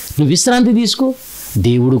 నువ్వు విశ్రాంతి తీసుకో.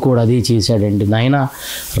 దేవుడు కూడా అదే చేశాడండి. నాయన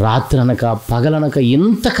రాత్రి అనక పగలనక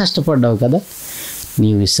ఎంత కష్టపడ్డావు కదా,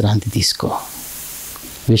 నీ విశ్రాంతి తీసుకో.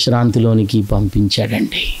 విశ్రాంతిలోనికి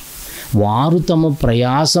పంపించాడండి. వారు తమ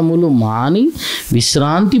ప్రయాసములు మాని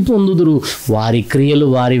విశ్రాంతి పొందుదురు, వారి క్రియలు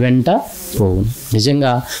వారి వెంట పోవును.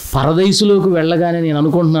 నిజంగా పరదైసులోకి వెళ్ళగానే నేను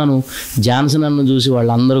అనుకుంటున్నాను, జాన్సన్ అన్న చూసి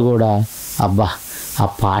వాళ్ళందరూ కూడా అబ్బా ఆ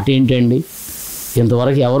పాట ఏంటండి,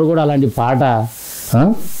 ఇంతవరకు ఎవరు కూడా అలాంటి పాట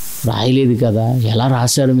రాయలేదు కదా, ఎలా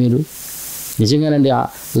రాశారు మీరు? నిజంగానండి,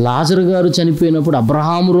 లాజరు గారు చనిపోయినప్పుడు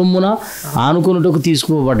అబ్రహాము రొమ్మున ఆనుకున్నట్టుకు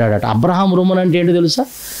తీసుకుపోబడ్డాడట. అబ్రహాము రొమ్మున అంటే ఏంటో తెలుసా?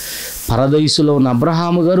 పరదైసులో ఉన్న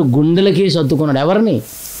అబ్రహాము గారు గుండెలకేసి అత్తుకున్నాడు. ఎవరిని?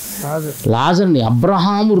 లాజర్ని.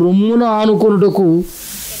 అబ్రహాము రొమ్మున ఆనుకున్నట్టుకు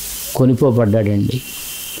కొనిపోబడ్డాడండి.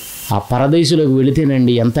 ఆ పరదైసులోకి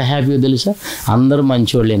వెళితేనండి ఎంత హ్యాపీగా తెలుసా? అందరూ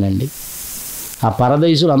మంచోళ్ళేనండి. ఆ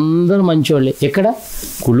పరదైసులు అందరూ మంచోళ్ళే. ఎక్కడ?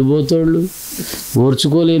 కుళ్ళుబోతోళ్ళు,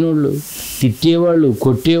 ఓర్చుకోలేనోళ్ళు, తిట్టేవాళ్ళు,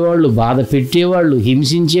 కొట్టేవాళ్ళు, బాధ పెట్టేవాళ్ళు,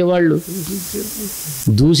 హింసించేవాళ్ళు,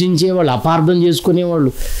 దూషించేవాళ్ళు, అపార్థం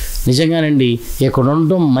చేసుకునేవాళ్ళు, నిజంగానండి ఇక్కడ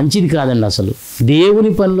ఉండటం మంచిది కాదండి. అసలు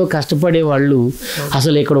దేవుని పనిలో కష్టపడే వాళ్ళు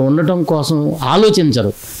అసలు ఇక్కడ ఉండటం కోసం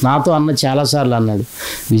ఆలోచించరు. నాతో అన్న చాలాసార్లు అన్నాడు,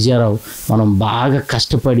 విజయరావు మనం బాగా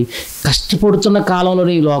కష్టపడుతున్న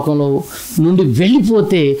కాలంలోనే ఈ లోకంలో నుండి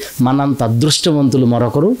వెళ్ళిపోతే మనంత అదృష్టవంతులు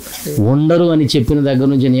మరొకరు ఉండరు అని చెప్పిన దగ్గర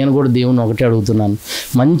నుంచి నేను కూడా దేవుని ఒకటే అడుగుతున్నాను,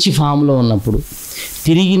 మంచి ఫామ్లో ఉన్నప్పుడు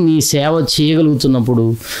తిరిగి నీ సేవ చేయగలుగుతున్నప్పుడు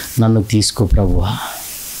నన్ను తీసుకో ప్రభువా.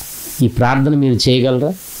 ఈ ప్రార్థన మీరు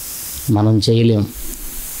చేయగలరా? మనం చేయలేం.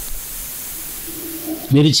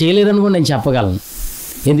 మీరు చేయలేరనుకోండి, నేను చెప్పగలను.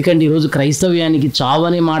 ఎందుకంటే ఈరోజు క్రైస్తవ్యానికి చావు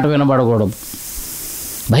అనే మాట వినబడకూడదు,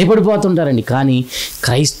 భయపడిపోతుంటారండి. కానీ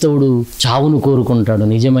క్రైస్తవుడు చావును కోరుకుంటాడు,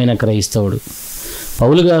 నిజమైన క్రైస్తవుడు.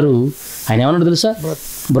 పౌలు గారు ఆయన ఏమన్నాడు తెలుసా?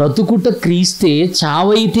 బ్రతుకుట క్రీస్తే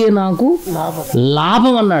చావైతే నాకు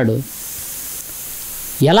లాభం అన్నాడు.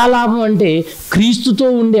 ఎలా లాభం అంటే క్రీస్తుతో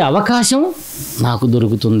ఉండే అవకాశం నాకు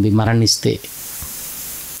దొరుకుతుంది మరణిస్తే.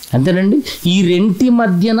 అంతేనండి. ఈ రెంటి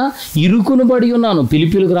మధ్యన ఇరుకును పడి ఉన్నాను.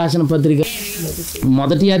 ఫిలిప్పీయులకు రాసిన పత్రిక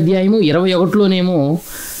 1వ అధ్యాయము 21లోనేమో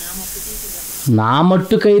నా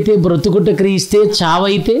మట్టుకైతే బ్రతుకుట క్రీస్తే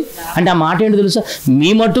చావైతే అంటే ఆ మాట ఏంటి తెలుసా? మీ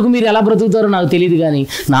మట్టుకు మీరు ఎలా బ్రతుకుతారో నాకు తెలియదు, కానీ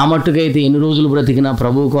నా మట్టుకైతే ఎన్ని రోజులు బ్రతికినా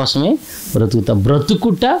ప్రభువు కోసమే బ్రతుకుతా.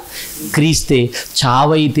 బ్రతుకుట క్రీస్తే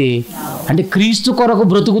చావైతే అంటే క్రీస్తు కొరకు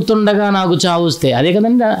బ్రతుకుతుండగా నాకు చావు వస్తే అదే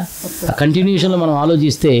కదండి. ఆ కంటిన్యూషన్లో మనం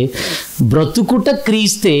ఆలోచిస్తే బ్రతుకుట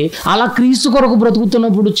క్రీస్తే అలా క్రీస్తు కొరకు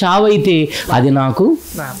బ్రతుకుతున్నప్పుడు చావైతే అది నాకు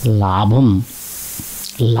లాభం.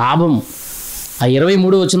 ఆ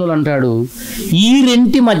 23వ వచనంలో అంటాడు, ఈ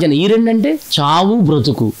రెంటి మధ్యన, ఈ రెండు అంటే చావు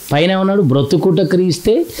బ్రతుకు, పైన ఏమన్నాడు? బ్రతుకుట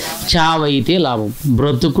క్రీస్తే చావైతే లాభం,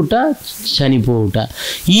 బ్రతుకుట చనిపోవుట.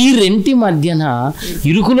 ఈ రెంటి మధ్యన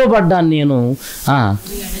ఇరుకులో పడ్డాను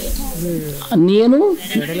నేను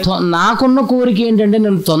నాకున్న కోరిక ఏంటంటే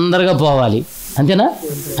నేను తొందరగా పోవాలి, అంతేనా?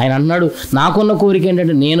 ఆయన అన్నాడు నాకున్న కోరిక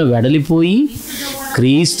ఏంటంటే నేను వెడలిపోయి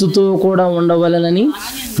క్రీస్తుతో కూడా ఉండవలనని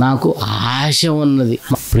నాకు ఆశ ఉన్నది.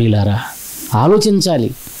 ప్రియులారా ఆలోచించాలి.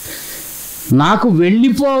 నాకు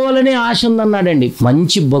వెళ్ళిపోవాలనే ఆశ ఉందన్నాడండి.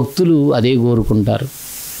 మంచి భక్తులు అదే కోరుకుంటారు.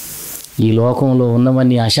 ఈ లోకంలో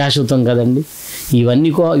ఉన్నవన్నీ అశాశ్వతం కదండి.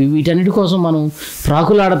 వీటన్నిటి కోసం మనం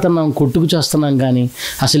ప్రాకులాడుతున్నాం, కొట్టుకు చేస్తున్నాం, కానీ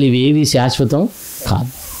అసలు ఇవేవి శాశ్వతం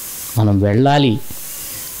కాదు. మనం వెళ్ళాలి,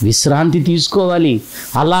 విశ్రాంతి తీసుకోవాలి.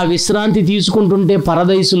 అలా విశ్రాంతి తీసుకుంటుంటే,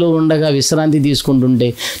 పరదైసులో ఉండగా విశ్రాంతి తీసుకుంటుంటే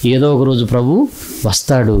ఏదో ఒక రోజు ప్రభు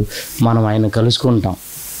వస్తాడు, మనం ఆయన కలుసుకుంటాం.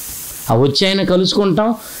 వచ్చి ఆయన కలుసుకుంటాం.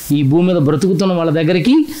 ఈ భూమి మీద బ్రతుకుతున్న వాళ్ళ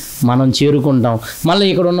దగ్గరికి మనం చేరుకుంటాం. మళ్ళీ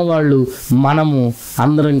ఇక్కడ ఉన్న వాళ్ళు మనము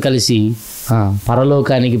అందరం కలిసి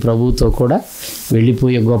పరలోకానికి ప్రభువుతో కూడా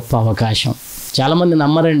వెళ్ళిపోయే గొప్ప అవకాశం. చాలామంది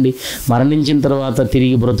నమ్మరండి మరణించిన తర్వాత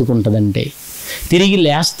తిరిగి బ్రతుకుంటుందంటే, తిరిగి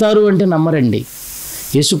లేస్తారు అంటే నమ్మరండి.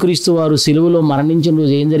 యేసుక్రీస్తు వారు సిలువలో మరణించిన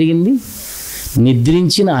రోజు ఏం జరిగింది?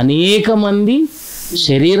 నిద్రించిన అనేక మంది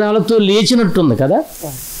శరీరాలతో లేచినట్టుంది కదా.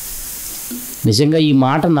 నిజంగా ఈ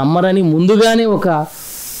మాట నమ్మరని ముందుగానే ఒక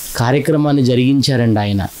కార్యక్రమాన్ని జరిగించారండి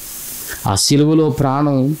ఆయన. ఆ సిలువలో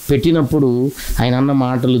ప్రాణం పెట్టినప్పుడు ఆయన అన్న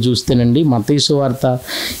మాటలు చూస్తేనండి, మత్తయి సువార్త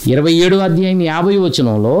 27వ అధ్యాయం 50వ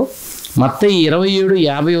వచనంలో, మత్తయి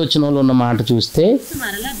 27:50 వచనంలో ఉన్న మాట చూస్తే,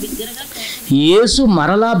 యేసు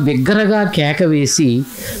మరలా బిగ్గరగా కేక వేసి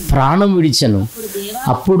ప్రాణం విడిచెను.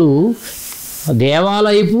 అప్పుడు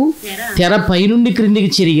దేవాలయపు తెర పైనుండి క్రిందికి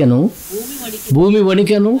చెరిగను, భూమి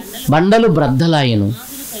వణికెను, బండలు బ్రద్దలాయను.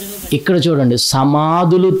 ఇక్కడ చూడండి,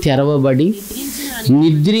 సమాధులు తెరవబడి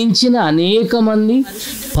నిద్రించిన అనేక మంది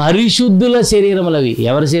పరిశుద్ధుల శరీరములవి.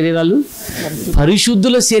 ఎవరి శరీరాలు?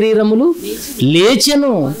 పరిశుద్ధుల శరీరములు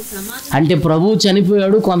లేచెను. అంటే ప్రభువు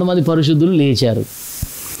చనిపోయాడు, కొంతమంది పరిశుద్ధులు లేచారు.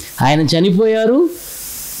 ఆయన చనిపోయారు,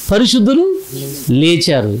 పరిశుద్ధులు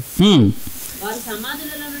లేచారు.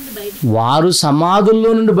 వారు సమాధుల్లో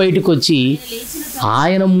నుండి బయటకు వచ్చి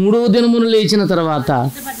ఆయన 3వ దినమున లేచిన తర్వాత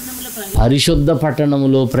పరిశుద్ధ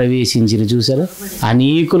పట్టణములో ప్రవేశించిరి. చూసారా,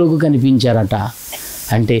 అనేకులకు కనిపించారట.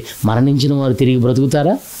 అంటే మరణించిన వారు తిరిగి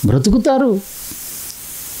బ్రతుకుతారా? బ్రతుకుతారు.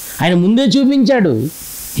 ఆయన ముందే చూపించాడు,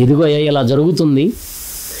 ఇదిగో ఇలా జరుగుతుంది,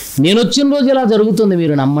 నేను వచ్చిన రోజు ఇలా జరుగుతుంది,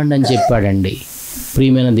 మీరు నమ్మండి అని చెప్పాడండి.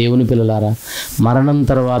 ప్రియమైన దేవుని పిల్లలారా, మరణం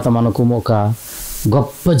తర్వాత మనకు ఒక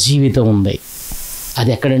గొప్ప జీవితం ఉంది. అది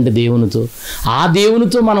ఎక్కడంటే దేవునితో. ఆ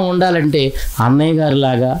దేవునితో మనం ఉండాలంటే అన్నయ్య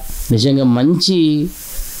గారిలాగా నిజంగా మంచి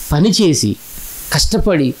పని చేసి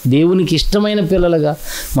కష్టపడి దేవునికి ఇష్టమైన పిల్లలుగా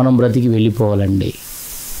మనం బ్రతికి వెళ్ళిపోవాలండి.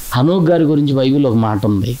 హనోక్ గారి గురించి బైబిల్లో ఒక మాట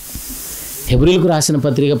ఉంది. హెబ్రీలకు రాసిన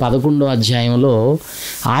పత్రిక 11వ అధ్యాయంలో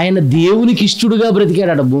ఆయన దేవునికి ఇష్టడుగా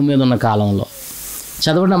బ్రతికాడట భూమి మీద ఉన్న కాలంలో.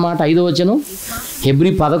 చదవండి మాట 5వ వచనం. హెబ్రీ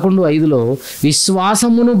 11:5లో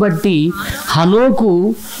విశ్వాసమును బట్టి హనోకు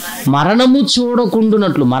మరణము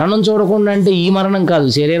చూడకుండునట్లు. మరణం చూడకుండా అంటే ఈ మరణం కాదు,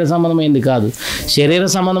 శరీర సంబంధమైనది కాదు. శరీర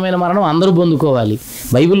సంబంధమైన మరణం అందరూ పొందుకోవాలి.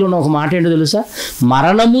 బైబిల్లో ఉన్న ఒక మాట ఏంటో తెలుసా?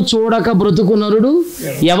 మరణము చూడక బ్రతుకు నరుడు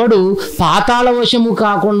ఎవడు, పాతాళ వశము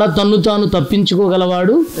కాకుండా తన్ను తాను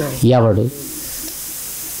తప్పించుకోగలవాడు ఎవడు.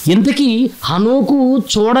 ఇంతకీ హనోకు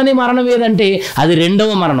చూడని మరణం ఏదంటే అది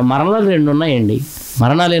 2వ మరణం. మరణాలు 2 ఉన్నాయండి.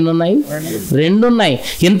 మరణాలు ఎన్ని ఉన్నాయి? 2 ఉన్నాయి.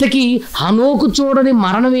 ఇంతకీ హనోకు చూడని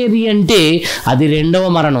మరణం ఏది అంటే అది 2వ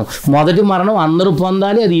మరణం. మొదటి మరణం అందరూ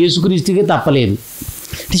పొందాలి, అది యేసుక్రీస్తుకే తప్పలేదు.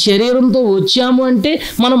 శరీరంతో వచ్చాము అంటే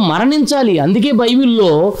మనం మరణించాలి. అందుకే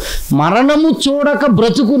బైబిల్లో మరణము చూడక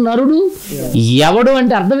బ్రతుకు నరుడు ఎవడు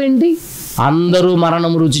అంటే అర్థం ఏంటి? అందరూ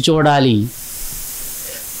మరణము రుచి చూడాలి.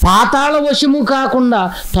 పాతాళ వశము కాకుండా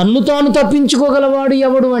తన్ను తాను తప్పించుకోగలవాడు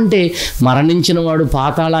ఎవడు అంటే మరణించిన వాడు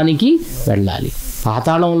పాతాళానికి వెళ్ళాలి.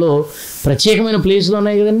 పాతాళంలో ప్రత్యేకమైన ప్లేసులు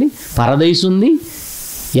ఉన్నాయి కదండి. పరదైసు ఉంది,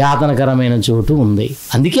 యాతనకరమైన చోటు ఉంది.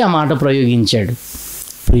 అందుకే ఆ మాట ప్రయోగించాడు.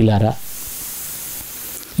 ప్రియులారా,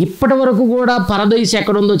 ఇప్పటి వరకు కూడా పరదైసు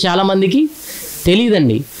ఎక్కడుందో చాలామందికి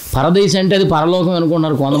తెలియదండి. పరదైసు అంటే అది పరలోకం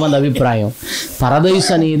అనుకుంటున్నారు కొంతమంది అభిప్రాయం.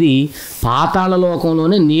 పరదైసు అనేది పాతాళ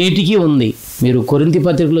లోకంలోనే నేటికి ఉంది. మీరు కొరింథీ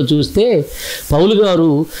పత్రికలో చూస్తే పౌలు గారు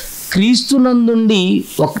క్రీస్తునందుండి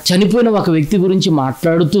చనిపోయిన ఒక వ్యక్తి గురించి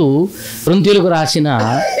మాట్లాడుతూ కొరింథీయులకు రాసిన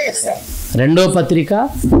 2వ పత్రిక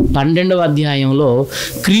 12వ అధ్యాయంలో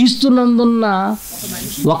క్రీస్తునందున్న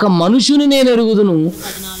ఒక మనుషుని నేను ఎరుగుదును,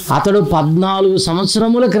 అతడు 14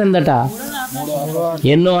 సంవత్సరముల క్రిందట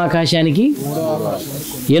ఎన్నో ఆకాశానికి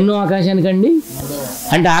అండి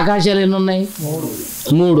అంటే ఆకాశాలు ఎన్ని ఉన్నాయి?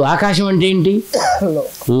 3. ఆకాశం అంటే ఏంటి?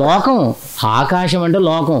 లోకం. ఆకాశం అంటే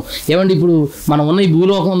లోకం. ఏమండి ఇప్పుడు మనం ఉన్న ఈ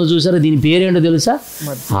భూలోకం ఉందో చూసారా, దీని పేరేంటో తెలుసా?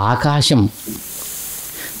 ఆకాశం.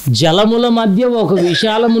 జలముల మధ్య ఒక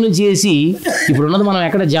విశాలమును చేసి, ఇప్పుడు ఉన్నది మనం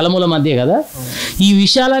ఎక్కడ జలముల మధ్య కదా, ఈ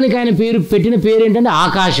విశాలానికి ఆయన పెట్టిన పేరు ఏంటంటే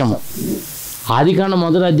ఆకాశము. ఆదికాండం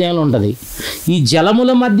 1వ అధ్యాయంలో ఉంటుంది. ఈ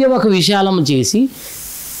జలముల మధ్య ఒక విశాలము చేసి,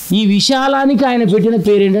 ఈ విశాలానికి ఆయన పెట్టిన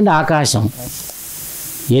పేరు ఏంటంటే ఆకాశం.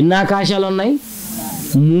 ఎన్ని ఆకాశాలు ఉన్నాయి?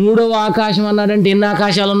 3వ ఆకాశం అన్నాడంటే ఎన్ని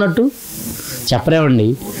ఆకాశాలు ఉన్నట్టు చెప్పరేమండి?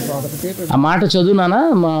 ఆ మాట చదువునానా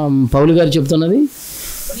మా పౌలు గారు చెప్తున్నది.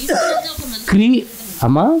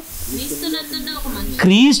 అమ్మా,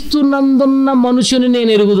 క్రీస్తునందున్న మనుషుని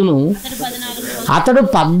నేను ఎరుగుదును, అతడు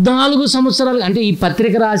 14 సంవత్సరాలు అంటే ఈ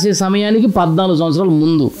పత్రిక రాసే సమయానికి 14 సంవత్సరాల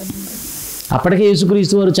ముందు. అప్పటికే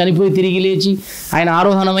యేసుక్రీస్తు వారు చనిపోయి తిరిగి లేచి ఆయన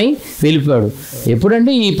ఆరోహణమై వెళ్ళిపోయాడు.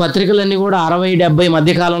 ఎప్పుడంటే ఈ పత్రికలన్నీ కూడా 60-70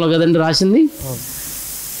 మధ్య కాలంలో కదండి రాసింది.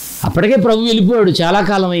 అప్పటికే ప్రభు వెళ్ళిపోయాడు, చాలా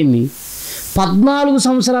కాలం అయింది. 14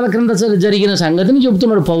 సంవత్సరాల క్రింద జరిగిన సంగతిని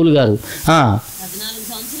చెబుతున్నాడు పౌలు గారు.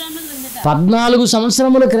 14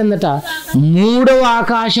 సంవత్సరముల క్రిందట 3వ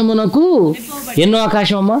ఆకాశమునకు ఎన్నో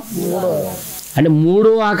ఆకాశం అమ్మా అంటే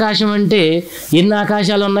 3వ ఆకాశం అంటే ఎన్ని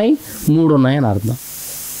ఆకాశాలు ఉన్నాయి? 3 ఉన్నాయని అర్థం.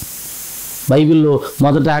 బైబిల్లో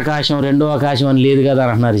మొదటి ఆకాశం 2వ ఆకాశం అని లేదు కదా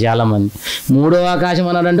అని అంటున్నారు చాలామంది. 3వ ఆకాశం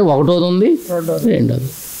అన్నాడంటే 1వది ఉంది, 2వది.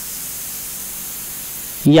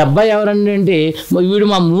 ఈ అబ్బాయి ఎవరండి అంటే వీడు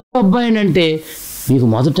మా 3వ అబ్బాయి అంటే మీకు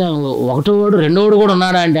మొదట 1వ వాడు 2వ వాడు కూడా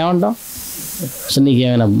ఉన్నాడా అంటే ఏమంటాం? అసలు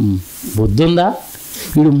నీకేమైనా బుద్ధి ఉందా?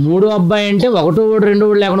 వీడు 3వ అబ్బాయి అంటే 1వ వాడు 2వ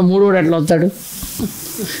వాడు లేకుండా 3వ వాడు ఎట్లా వస్తాడు?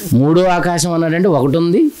 3వ ఆకాశం అన్నాడంటే 1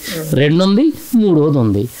 ఉంది, 2 ఉంది, 3వది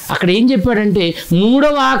ఉంది. అక్కడ ఏం చెప్పాడంటే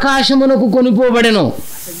 3వ ఆకాశమునకు కొనిపోబడెను.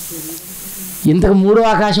 ఇంతకు 3వ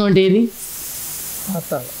ఆకాశం అంటే ఏది?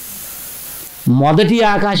 మొదటి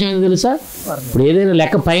ఆకాశం ఏదో తెలుసా? ఇప్పుడు ఏదైనా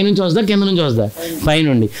లెక్క పైనుంచి వస్తుందా కింద నుంచి వస్తుందా?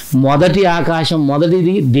 పైనుండి. మొదటి ఆకాశం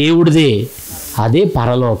మొదటిది దేవుడిదే, అదే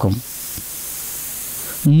పరలోకం.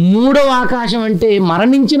 3వ ఆకాశం అంటే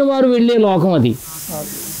మరణించిన వారు వెళ్ళే లోకం. అది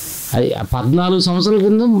 14 సంవత్సరాల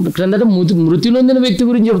క్రిందట మృతి నొందిన వ్యక్తి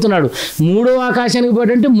గురించి చెప్తున్నాడు. 3వ ఆకాశానికి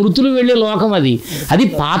పోయాడంటే మృతులు వెళ్ళే లోకం. అది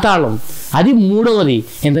పాతాళం. అది 3వది.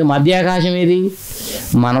 ఇంతకు మధ్య ఆకాశం ఏది?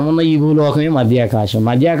 మనమున్న ఈ భూలోకమే మధ్యాకాశం.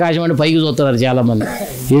 మధ్యాకాశం అంటే పైకి చూస్తున్నారు చాలామంది.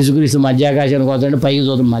 యేసుక్రీస్తు మధ్యాకాశానికి వస్తాడంటే పైకి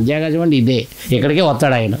చూస్తాడు. మధ్యాకాశం అంటే ఇదే, ఇక్కడికే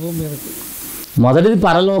వస్తాడు ఆయన. మొదటిది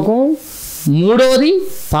పరలోకం, 3వది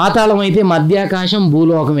పాతాళం. అయితే మధ్యాకాశం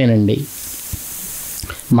భూలోకమేనండి.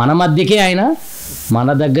 మన మధ్యకే ఆయన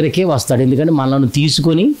మన దగ్గరికే వస్తాడు, ఎందుకంటే మనల్ని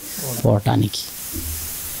తీసుకొని పోవటానికి.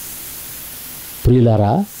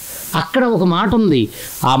 ప్రియులారా, అక్కడ ఒక మాట ఉంది.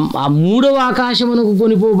 ఆ 3వ ఆకాశమునకు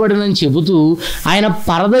కొనిపోబడనని చెబుతూ ఆయన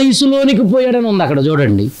పరదైసులోనికి పోయాడని ఉంది అక్కడ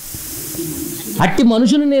చూడండి. అట్టి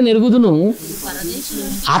మనుషుని నేను ఎరుగుదును.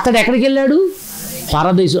 అతడు ఎక్కడికి వెళ్ళాడు?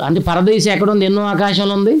 పరదైసు. అంటే పరదైసు ఎక్కడ ఉంది? ఎన్నో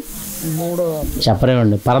ఆకాశంలో ఉంది?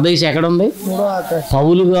 చెప్పరేమండి. పరదేశం ఎక్కడుంది?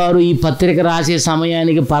 పౌలు గారు ఈ పత్రిక రాసే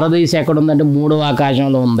సమయానికి పరదేశం ఎక్కడుందంటే 3వ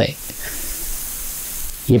ఆకాశంలో ఉంది.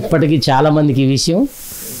 ఇప్పటికీ చాలామందికి ఈ విషయం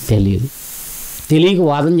తెలియక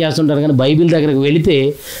వాదన చేస్తుంటారు, కానీ బైబిల్ దగ్గరికి వెళితే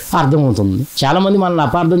అర్థమవుతుంది. చాలామంది మనల్ని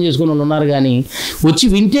అపార్థం చేసుకునే వాళ్ళు ఉన్నారు, కానీ వచ్చి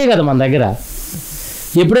వింటే కదా మన దగ్గర,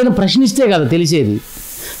 ఎప్పుడైనా ప్రశ్నిస్తే కదా తెలిసేది.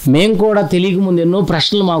 మేము కూడా తెలియక ముందు ఎన్నో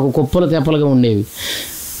ప్రశ్నలు మాకు కుప్పలు తెప్పలుగా ఉండేవి.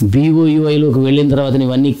 BOUIలోకి వెళ్ళిన తర్వాత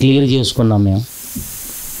ఇవన్నీ క్లియర్ చేసుకున్నాం మేము.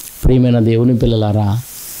 ప్రియమైన దేవుని పిల్లలారా,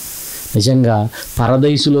 నిజంగా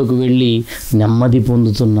పరదైసులోకి వెళ్ళి నెమ్మది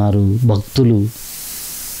పొందుతున్నారు భక్తులు.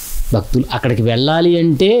 అక్కడికి వెళ్ళాలి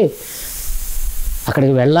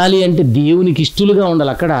అంటే దేవునికి ఇష్టలుగా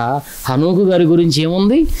ఉండాలి. అక్కడ హనోకు గారి గురించి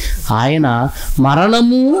ఏముంది? ఆయన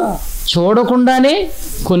మరణము చూడకుండానే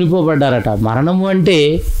కొనిపోబడ్డారట. మరణము అంటే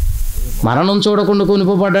మరణం చూడకుండా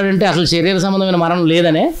కొనిపోబడ్డాడంటే అసలు శరీర సంబంధమైన మరణం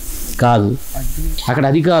లేదనే కాదు, అక్కడ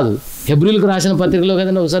అది కాదు. హెబ్రీలకు రాసిన పత్రికలో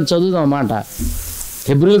కదండి, ఒకసారి చదువుదాం మాట.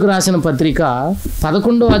 హెబ్రీలకు రాసిన పత్రిక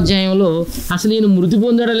 11వ అధ్యాయంలో అసలు ఈయన మృతి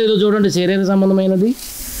పొందాడో లేదో చూడండి, శరీర సంబంధమైనది.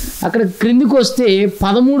 అక్కడ క్రిందికి వస్తే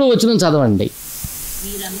 13వ వచనం చదవండి.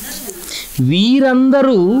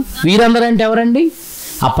 వీరందరూ అంటే ఎవరండి?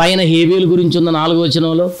 ఆ పైన హేబేలు గురించి ఉంది 4వ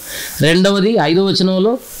వచనంలో, రెండవది 5వ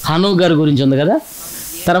వచనంలో హనోకు గారి గురించి ఉంది కదా,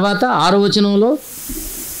 తర్వాత 6వ వచనంలో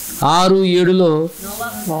 6, 7లో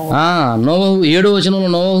నోవహు, 7వ వచనంలో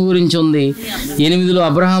నోవహు గురించి ఉంది, 8లో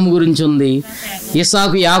అబ్రహాము గురించి ఉంది,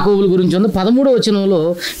 ఇస్సాకు యాకోబుల గురించి ఉంది, 13వ వచనంలో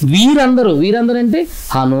వీరందరూ అంటే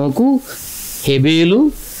హనోకు, హెబేలు,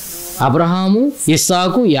 అబ్రహాము,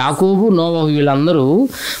 ఇస్సాకు, యాకోబు, నోవహు వీళ్ళందరూ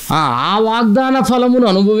ఆ వాగ్దాన ఫలమును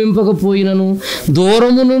అనుభవింపకపోయినను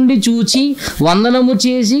దూరము నుండి చూచి వందనము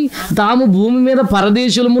చేసి తాము భూమి మీద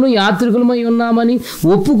పరదేశులమును యాత్రికులమై ఉన్నామని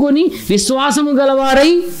ఒప్పుకొని విశ్వాసము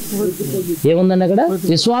గలవారై, ఏముందండి అక్కడ?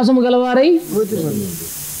 విశ్వాసము గలవారై.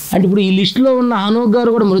 అంటే ఇప్పుడు ఈ లిస్టులో ఉన్న హనోకు గారు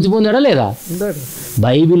కూడా మృతి పొందాడా లేదా?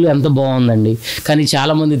 బైబిల్ ఎంత బాగుందండి, కానీ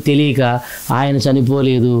చాలామంది తెలియక ఆయన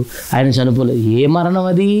చనిపోలేదు. ఏ మరణం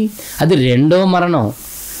అది? అది 2వ మరణం.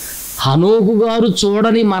 హనోకు గారు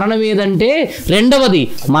చూడని మరణం ఏదంటే రెండవది.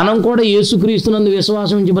 మనం కూడా యేసుక్రీస్తునందు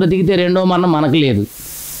విశ్వాసం ఉంచి బ్రతికితే 2వ మరణం మనకు లేదు.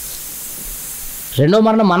 2వ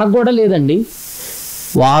మరణం మనకు కూడా లేదండి.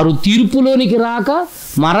 వారు తీర్పులోనికి రాక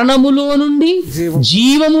మరణములో నుండి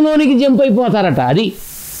జీవములోనికి జంప్ అయిపోతారట. అది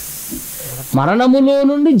మరణములో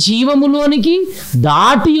నుండి జీవములోనికి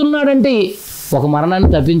దాటి ఉన్నాడంటే ఒక మరణాన్ని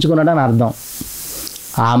తప్పించుకున్నాడని అర్థం.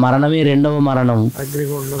 ఆ మరణమే 2వ మరణం,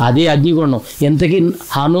 అదే అగ్నిగుండం. ఎంతకీ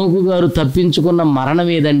హనోకు గారు తప్పించుకున్న మరణం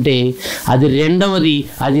ఏదంటే అది 2వది,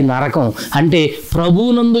 అది నరకం. అంటే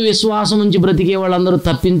ప్రభువునందు విశ్వాసం ఉంచి బ్రతికే వాళ్ళందరూ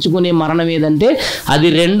తప్పించుకునే మరణం ఏదంటే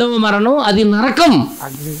అది 2వ మరణం, అది నరకం,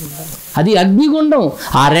 అది అగ్నిగుండం.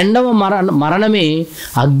 ఆ 2వ మరణమే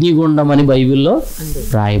అగ్నిగుండం అని బైబిల్లో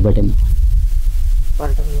రాయబడింది.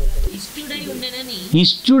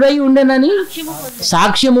 ఇష్టుడై ఉండెనని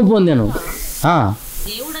సాక్ష్యము పొందెను.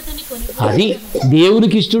 అది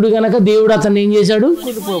దేవుడికి ఇష్టడు గనక దేవుడు అతన్ని ఏం చేశాడు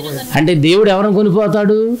అంటే దేవుడు ఎవరిని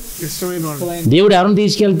కొనిపోతాడు? దేవుడు ఎవరిని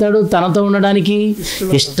తీసుకెళ్తాడు? తనతో ఉండడానికి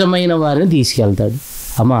ఇష్టమైన వారిని తీసుకెళ్తాడు.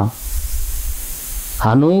 అమ్మా,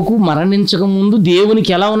 హనోకు మరణించక ముందు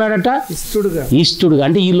దేవునికి ఎలా ఉన్నాడట? ఇష్టుడుగా.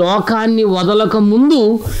 అంటే ఈ లోకాన్ని వదలక ముందు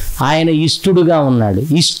ఆయన ఇష్టుడుగా ఉన్నాడు.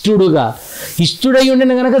 ఇష్టుడై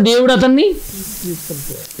ఉండిన కనుక దేవుడు అతన్ని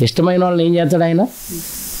ఇష్టమైన వాళ్ళని ఏం చేస్తాడు ఆయన?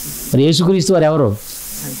 మరి యేసుక్రీస్తు వారు ఎవరు?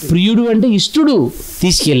 ప్రియుడు అంటే ఇష్టుడు,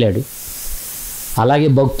 తీసుకెళ్ళాడు. అలాగే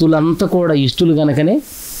భక్తులంతా కూడా ఇష్టులు కనుకనే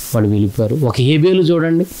వాళ్ళు వెళ్ళిపోయారు. ఒక హేబేలు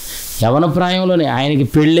చూడండి, యవన ప్రాయంలోనే ఆయనకి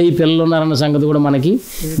పెళ్ళయి పిల్లలు ఉన్నారన్న సంగతి కూడా మనకి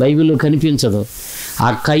బైబిల్లో కనిపించదు. ఆ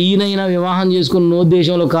కయ్యనైనా వివాహం చేసుకుని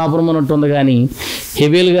నోద్దేశంలో కాపురం అన్నట్టు ఉంది, కానీ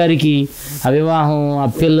హేబేలు గారికి ఆ వివాహం, ఆ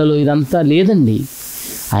పిల్లలు ఇదంతా లేదండి.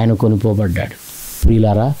 ఆయన కొనిపోబడ్డాడు.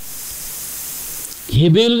 ప్రియులారా,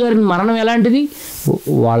 హేబేలు గారి మరణం ఎలాంటిది?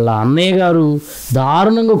 వాళ్ళ అన్నయ్య గారు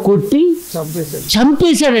దారుణంగా కొట్టి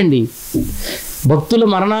చంపేశాడండి. భక్తుల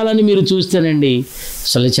మరణాలని మీరు చూస్తేనండి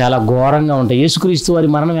అసలు చాలా ఘోరంగా ఉంటాయి. యేసుక్రీస్తు వారి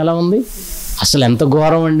మరణం ఎలా ఉంది? అసలు ఎంత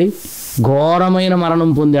ఘోరం అండి! ఘోరమైన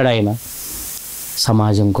మరణం పొందాడు ఆయన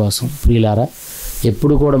సమాజం కోసం. ప్రియులారా,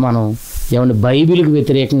 ఎప్పుడు కూడా మనం ఏమన్నా బైబిల్కి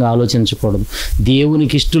వ్యతిరేకంగా ఆలోచించకూడదు.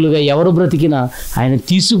 దేవునికి ఇష్టలుగా ఎవరు బ్రతికినా ఆయన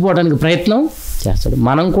తీసుకుపోవడానికి ప్రయత్నం చేస్తాడు.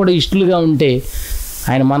 మనం కూడా ఇష్టలుగా ఉంటే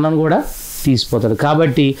ఆయన మనల్ని కూడా తీసిపోతాడు.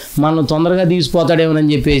 కాబట్టి మనం తొందరగా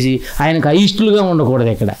తీసిపోతాడేమోనని చెప్పేసి ఆయనకు అయిష్టలుగా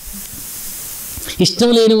ఉండకూడదు. ఇక్కడ ఇష్టం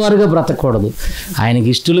లేని వారుగా బ్రతకూడదు. ఆయనకి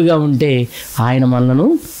ఇష్టలుగా ఉంటే ఆయన మనలను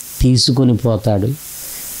తీసుకొని పోతాడు.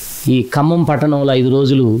 ఈ ఖమ్మం పట్టణంలో 5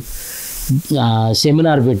 రోజులు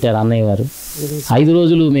సెమినార్ పెట్టారు అన్నయ్య గారు. 5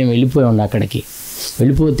 రోజులు మేము వెళ్ళిపోయాం అక్కడికి.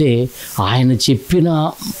 వెళ్ళిపోతే ఆయన చెప్పిన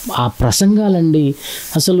ఆ ప్రసంగాలండి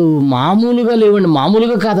అసలు మామూలుగా లేవండి,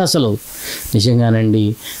 మామూలుగా కాదు అసలు. నిజంగానండి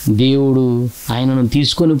దేవుడు ఆయనను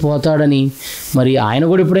తీసుకొని పోతాడని మరి ఆయన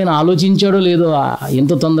కూడా ఎప్పుడైనా ఆలోచించాడో లేదో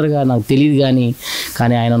ఎంత తొందరగా నాకు తెలియదు,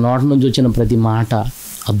 కానీ ఆయన నోట నుంచి వచ్చిన ప్రతి మాట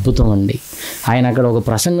అద్భుతం అండి. ఆయన అక్కడ ఒక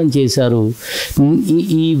ప్రసంగం చేశారు.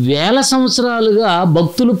 ఈ వేల సంవత్సరాలుగా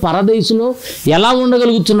భక్తులు పరదేశంలో ఎలా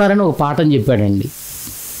ఉండగలుగుతున్నారని ఒక పాఠం చెప్పాడండి.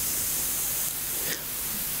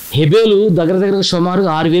 హెబేలు దగ్గర సుమారుగా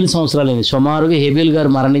 6000 సంవత్సరాలైంది. సుమారుగా హెబేలు గారు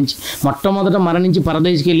మొట్టమొదట మరణించి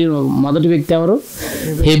పరదేశికి వెళ్ళిన మొదటి వ్యక్తి ఎవరు?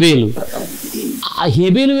 హెబేలు. ఆ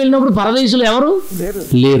హెబేలు వెళ్ళినప్పుడు పరదేశంలో ఎవరు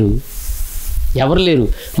లేరు.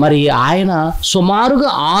 మరి ఆయన సుమారుగా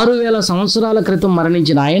 6000 సంవత్సరాల క్రితం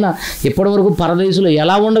మరణించిన ఆయన ఇప్పటి వరకు పరదేశంలో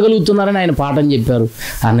ఎలా ఉండగలుగుతున్నారని ఆయన పాఠం చెప్పారు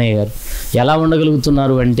అన్నయ్య గారు. ఎలా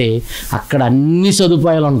ఉండగలుగుతున్నారు అంటే అక్కడ అన్ని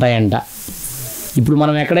సదుపాయాలు ఉంటాయంట. ఇప్పుడు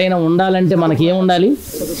మనం ఎక్కడైనా ఉండాలంటే మనకి ఏముండాలి?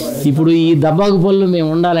 ఇప్పుడు ఈ దబ్బాకు పళ్ళు మేము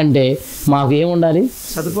ఉండాలంటే మాకు ఏముండాలి?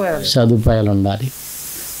 సదుపాయాలు ఉండాలి.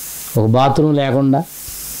 ఒక బాత్రూమ్ లేకుండా,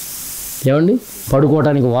 ఏమండి,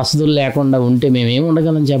 పడుకోవడానికి వసతులు లేకుండా ఉంటే మేమేమి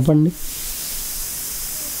ఉండగలం చెప్పండి?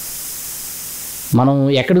 మనం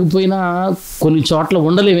ఎక్కడికి పోయినా కొన్ని చోట్ల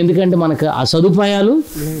ఉండలేము, ఎందుకంటే మనకు ఆ సదుపాయాలు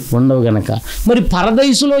ఉండవు గనక. మరి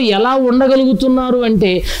పరదేశంలో ఎలా ఉండగలుగుతున్నారు అంటే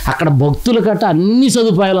అక్కడ భక్తుల కట్ట అన్ని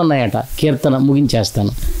సదుపాయాలు ఉన్నాయట. కీర్తన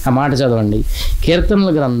ముగించేస్తాను, ఆ మాట చదవండి.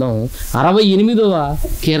 కీర్తనల గ్రంథం 68వ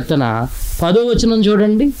కీర్తన 10వ వచనం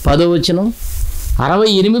చూడండి. 10వ వచనం,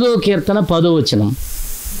 68వ కీర్తన 10వ వచనం.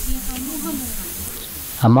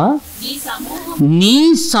 అమ్మా, నీ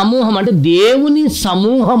సమూహం అంటే దేవుని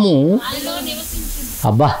సమూహము,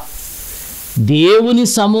 అబ్బా, దేవుని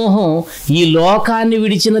సమూహం, ఈ లోకాన్ని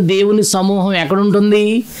విడిచిన దేవుని సమూహం ఎక్కడుంటుంది?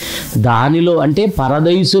 దానిలో అంటే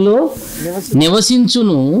పరదైసులో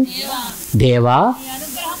నివసించును దేవా,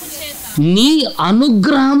 నీ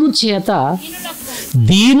అనుగ్రహము చేత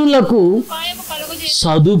దీనులకు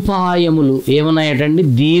సదుపాయములు ఏమన్నాయటండి?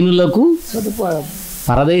 దీనులకు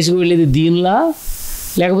పరదేశకు వెళ్ళేది దీనులా,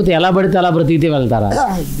 లేకపోతే ఎలా పడితే అలా బ్రతికితే వెళ్తారా?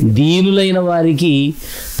 దీనులైన వారికి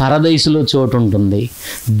పరదేశంలో చోటు ఉంటుంది.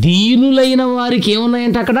 దీనులైన వారికి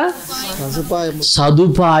ఏమున్నాయంటే అక్కడ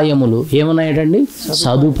సదుపాయములు. ఏమున్నాయటండి?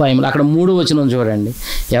 సదుపాయములు. అక్కడ 3వ వచనం చూడండి.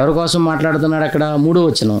 ఎవరి కోసం మాట్లాడుతున్నాడు అక్కడ? 3వ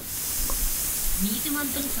వచనం,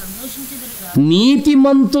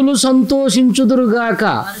 నీతిమంతులు సంతోషించుదురుగాక.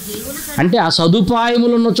 అంటే ఆ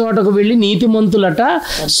సదుపాయములు ఉన్న చోటకు వెళ్ళి నీతిమంతులట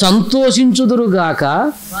సంతోషించుదురుగాక,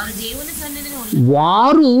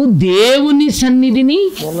 వారు దేవుని సన్నిధిని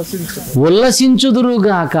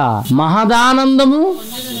ఉల్లసించుదురుగాక, మహదానందము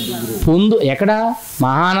పొందు. ఎక్కడ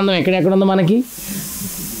మహానందం? ఎక్కడెక్కడుందో మనకి?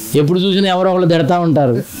 ఎప్పుడు చూసినా ఎవరో ఒకళ్ళు తిడతా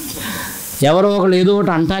ఉంటారు, ఎవరో ఒకళ్ళు ఏదో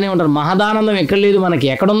ఒకటి అంటానే ఉంటారు. మహదానందం ఎక్కడ లేదు మనకి,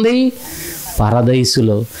 ఎక్కడుంది?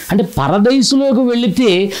 పరదైసులో. అంటే పరదైసులోకి వెళితే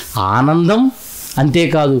ఆనందం,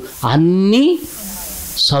 అంతేకాదు అన్ని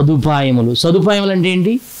సదుపాయములు. సదుపాయములు అంటే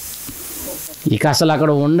ఏంటి? ఇక అసలు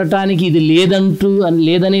అక్కడ ఉండటానికి ఇది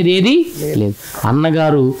లేదనేది ఏది లేదు.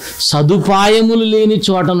 అన్నగారు సదుపాయములు లేని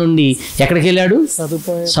చోట నుండి ఎక్కడికి వెళ్ళాడు?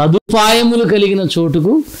 సదుపాయములు కలిగిన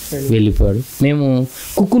చోటుకు వెళ్ళిపోయాడు. మేము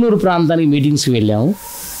కుక్కునూరు ప్రాంతానికి మీటింగ్స్కి వెళ్ళాము.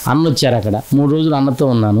 అన్న వచ్చారు. అక్కడ 3 రోజులు అన్నతో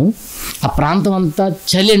ఉన్నాను. ఆ ప్రాంతం అంతా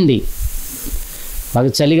చలి అండి,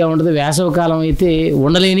 బాగా చలిగా ఉంటుంది. వేసవికాలం అయితే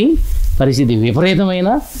ఉండలేని పరిస్థితి,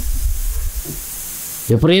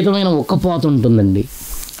 విపరీతమైన ఉక్కపోత ఉంటుందండి.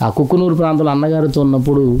 ఆ కుక్కునూరు ప్రాంతంలో అన్నగారితో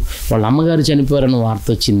ఉన్నప్పుడు వాళ్ళ అమ్మగారు చనిపోయారని వార్త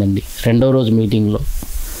వచ్చిందండి. 2వ రోజు మీటింగ్లో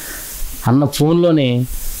అన్న ఫోన్లోనే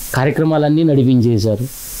కార్యక్రమాలన్నీ నడిపించేశారు.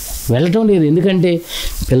 వెళ్ళటం లేదు, ఎందుకంటే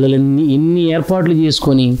పిల్లలన్నీ ఇన్ని ఏర్పాట్లు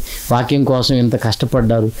చేసుకొని వాక్యం కోసం ఎంత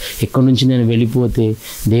కష్టపడ్డారు. ఇక్కడి నుంచి నేను వెళ్ళిపోతే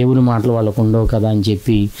దేవుని మాటలు వాళ్ళకు ఉండవు కదా అని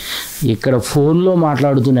చెప్పి ఇక్కడ ఫోన్లో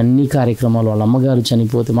మాట్లాడుతున్న అన్ని కార్యక్రమాలు, వాళ్ళ అమ్మగారు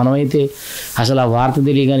చనిపోతే మనమైతే అసలు ఆ వార్త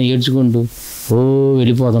తెలియగానే ఏడ్చుకుంటూ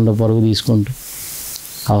వెళ్ళిపోతుంటాం పరుగు తీసుకుంటూ.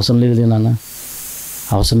 అవసరం లేదు నాన్న,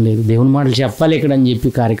 అవసరం లేదు, దేవుని మాటలు చెప్పాలి ఇక్కడ అని చెప్పి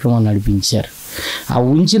కార్యక్రమాలు నడిపించారు. ఆ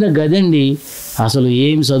ఉంచిన గదండి అసలు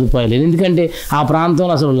ఏం సదుపాయం లేదు, ఎందుకంటే ఆ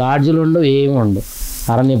ప్రాంతంలో అసలు లాడ్జీలు ఉండవు, ఏమి ఉండవు,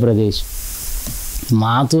 అరణ్య ప్రదేశం.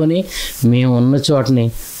 మాతోనే మేము ఉన్న చోటనే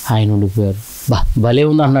ఆయన ఉండిపోయారు. భలే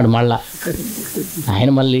ఉంది అన్నాడు. మళ్ళా ఆయన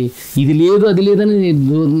మళ్ళీ ఇది లేదు అది లేదని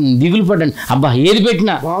దిగులు పడ్డాడు. అబ్బా ఏది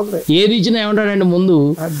పెట్టినా ఏది ఇచ్చినా ఏమంటాడండి ముందు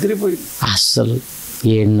అస్సలు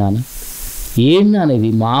ఏంటి నాన్న ఇది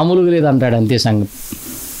మామూలుగా లేదు అంటాడు. అంతే సంగతి.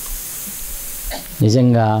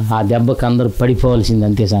 నిజంగా ఆ దెబ్బకి అందరూ పడిపోవాల్సింది,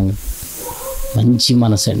 అంతే సంగతి. మంచి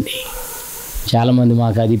మనసు అండి. చాలామంది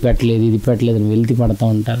మాకు అది పెట్టలేదు ఇది పెట్టలేదు అని వెళ్తి పడుతూ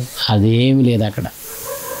ఉంటారు. అదేమి లేదు అక్కడ.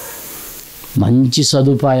 మంచి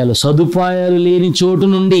సదుపాయాలు లేని చోటు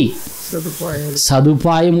నుండి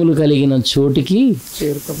సదుపాయములు కలిగిన చోటికి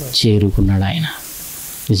చేరుకున్నాడు ఆయన.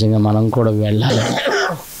 నిజంగా మనం కూడా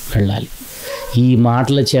వెళ్ళాలి. ఈ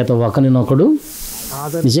మాటల చేత ఒకరినొకడు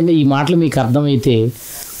నిజంగా ఈ మాటలు మీకు అర్థమైతే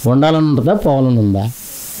ఉండాలని ఉంటుందా, పోవాలని ఉందా?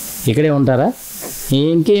 ఇక్కడే ఉంటారా?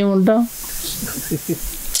 ఇంకేం ఉంటాం?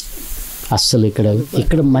 అస్సలు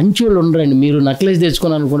ఇక్కడ మంచి వాళ్ళు ఉండరండి. మీరు నక్లెస్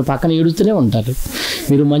తెచ్చుకుని అనుకోండి పక్కన ఏడుస్తూనే ఉంటారు.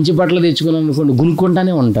 మీరు మంచి బట్టలు తెచ్చుకుని అనుకోండి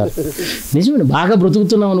గునుక్కుంటానే ఉంటారు. నిజమే, బాగా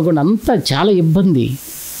బ్రతుకుతున్నాం అనుకోండి అంతా చాలా ఇబ్బంది.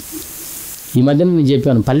 ఈ మధ్యన నేను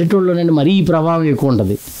చెప్పాను, పల్లెటూళ్ళలోనండి మరీ ఈ ప్రభావం ఎక్కువ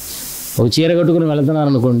ఉంటుంది. ఒక చీర కట్టుకుని వెళుతున్నారు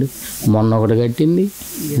అనుకోండి, మొన్న ఒకటి కట్టింది,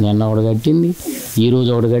 నిన్న ఒకటి కట్టింది, ఈరోజు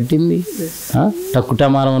ఒకటి కట్టింది,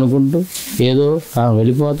 టక్కుటమారం అనుకుంటూ ఏదో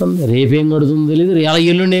వెళ్ళిపోతుంది. రేపేం కడుతుందో తెలియదు,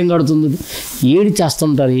 ఎల్లుండి ఏం కడుతుందో ఏడి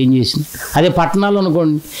చేస్తుంటారు ఏం చేసిన. అదే పట్టణాలు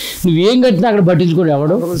అనుకోండి, నువ్వేం కట్టినా అక్కడ పట్టించుకోండి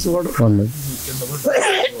ఎవడో ఉండదు.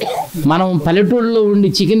 మనం పల్లెటూళ్ళలో ఉండి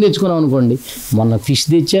చికెన్ తెచ్చుకున్నాం అనుకోండి, మొన్న ఫిష్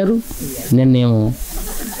తెచ్చారు, నిన్నేమో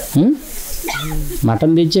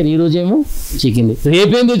మటన్ తెచ్చారు, ఈరోజేమో చికెన్,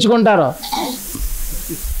 రేపేం తెచ్చుకుంటారో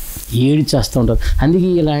ఏడి చేస్తూ ఉంటారు. అందుకే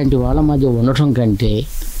ఇలాంటి వాళ్ళ మధ్య ఉండటం కంటే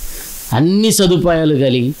అన్ని సదుపాయాలు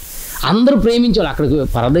కలిగి అందరూ ప్రేమించాలి. అక్కడికి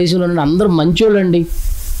పరదేశంలో నుండి అందరూ మంచోళ్ళండి,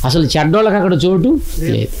 అసలు చెడ్డోళ్ళకి అక్కడ చోటు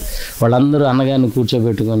లేదు. వాళ్ళందరూ అన్నగారిని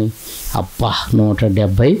కూర్చోబెట్టుకొని అబ్బా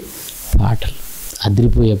 170 పాటలు,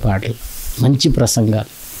 అదిరిపోయే పాటలు, మంచి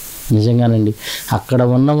ప్రసంగాలు. నిజంగానండి అక్కడ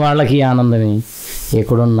ఉన్న వాళ్ళకి ఆనందమే,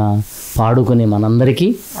 ఎక్కడున్న పాడుకునే మనందరికీ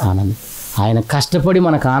ఆనందం. ఆయన కష్టపడి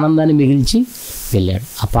మనకు ఆనందాన్ని మిగిల్చి వెళ్ళాడు.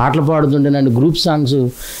 ఆ పాటలు పాడుతుంటేనండి గ్రూప్ సాంగ్స్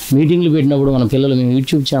మీటింగ్లు పెట్టినప్పుడు మన పిల్లలు మేము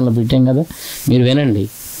యూట్యూబ్ ఛానల్ పెట్టాం కదా, మీరు వినండి.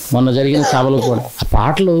 మొన్న జరిగిన సభలో కూడా ఆ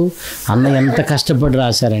పాటలు అన్న ఎంత కష్టపడి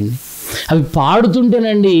రాశారండి. అవి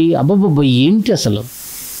పాడుతుంటేనండి అబ్బబ్బబ్బ ఏంటి అసలు.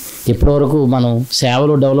 ఇప్పటివరకు మనం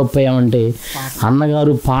సేవలో డెవలప్ అయ్యామంటే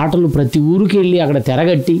అన్నగారు పాటలు ప్రతి ఊరికి వెళ్ళి అక్కడ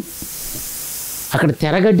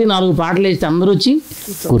తెరగట్టి 4 పాటలు వేస్తే అందరూ వచ్చి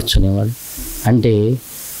కూర్చునేవాడు. అంటే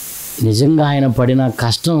నిజంగా ఆయన పడిన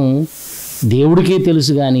కష్టం దేవుడికే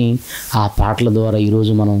తెలుసు. కానీ ఆ పాటల ద్వారా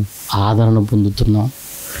ఈరోజు మనం ఆదరణ పొందుతున్నాం.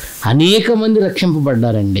 అనేక మంది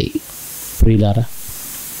రక్షింపబడ్డారండి ప్రియులారా.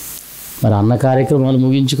 మరి అన్న కార్యక్రమాలు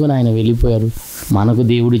ముగించుకొని ఆయన వెళ్ళిపోయారు. మనకు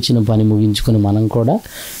దేవుడిచ్చిన పని ముగించుకొని మనం కూడా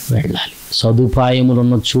వెళ్ళాలి. సదుపాయములు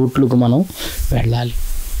ఉన్న చోట్లకు మనం వెళ్ళాలి.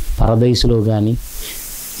 పరదేశంలో కానీ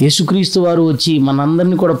యేసుక్రీస్తు వారు వచ్చి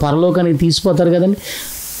మనందరినీ కూడా పరలోకానికి తీసిపోతారు కదండి.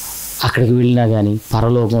 అక్కడికి వెళ్ళినా కానీ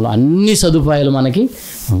పరలోకంలో అన్ని సదుపాయాలు మనకి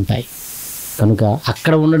ఉంటాయి. కనుక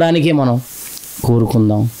అక్కడ ఉండడానికే మనం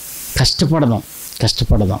కోరుకుందాం,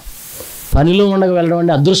 కష్టపడదాం. పనిలో ఉండగా వెళ్ళడం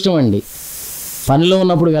అంటే అదృష్టం అండి. పనిలో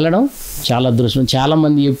ఉన్నప్పుడు వెళ్ళడం చాలా అదృష్టం.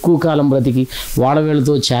 చాలామంది ఎక్కువ కాలం బ్రతికి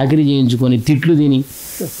వాడవేళ్ళతో చాకరీ చేయించుకొని తిట్లు తిని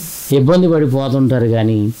ఇబ్బంది పడిపోతుంటారు.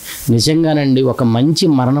 కానీ నిజంగానండి ఒక మంచి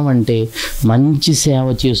మరణం అంటే మంచి సేవ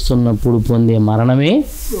చేస్తున్నప్పుడు పొందే మరణమే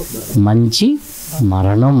మంచి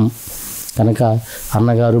మరణం. కనుక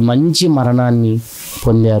అన్నగారు మంచి మరణాన్ని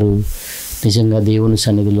పొందారు. నిజంగా దేవుని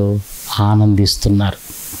సన్నిధిలో ఆనందిస్తున్నారు.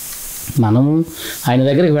 మనము ఆయన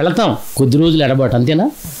దగ్గరికి వెళతాం, కొద్ది రోజులు ఎడబాటు, అంతేనా?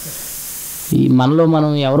 ఈ మనలో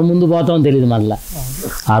మనం ఎవరు ముందు పోతామో తెలియదు. మళ్ళీ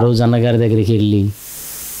ఆ రోజు అన్నగారి దగ్గరికి వెళ్ళి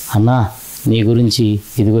అన్నా నీ గురించి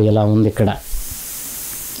ఇదిగో ఇలా ఉంది ఇక్కడ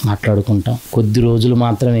మాట్లాడుకుంటాం. కొద్ది రోజులు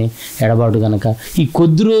మాత్రమే ఎడబాటు కనుక ఈ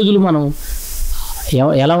కొద్ది రోజులు మనం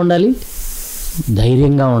ఎలా ఉండాలి?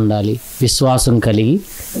 ధైర్యంగా ఉండాలి, విశ్వాసం కలిగి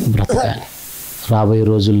బ్రతకాలి. రాబోయే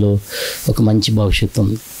రోజుల్లో ఒక మంచి భవిష్యత్తు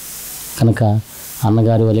ఉంది. కనుక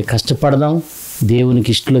అన్నగారి వల్లే కష్టపడదాం, దేవునికి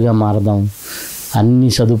ఇష్టలుగా మారదాం, అన్ని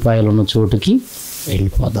సదుపాయాలు ఉన్న చోటుకి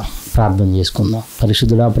వెళ్ళిపోదాం. ప్రార్థన చేసుకుందాం.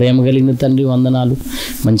 పరిశుద్ధుడా, ప్రేమ కలిగిన తండ్రి, వందనాలు.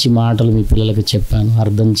 మంచి మాటలు మీ పిల్లలకు చెప్పాను,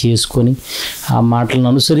 అర్థం చేసుకొని ఆ మాటలను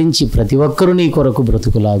అనుసరించి ప్రతి ఒక్కరూ నీ కొరకు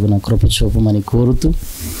బ్రతుకులాగున కృప చూపమని కోరుతూ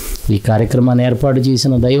ఈ కార్యక్రమాన్ని ఏర్పాటు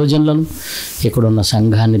చేసిన దైవజనులను, ఇక్కడున్న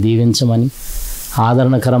సంఘాన్ని దీవించమని,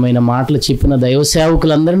 ఆదరణకరమైన మాటలు చెప్పిన దైవ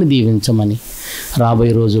సేవకులందరినీ దీవించమని,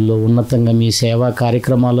 రాబోయే రోజుల్లో ఉన్నతంగా మీ సేవా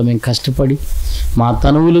కార్యక్రమాల్లో మేము కష్టపడి మా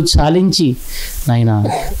తనువులు చాలించి నాయన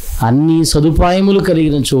అన్ని సదుపాయములు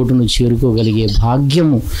కలిగిన చోటును చేరుకోగలిగే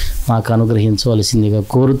భాగ్యము మాకు అనుగ్రహించవలసిందిగా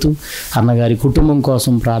కోరుతూ, అన్నగారి కుటుంబం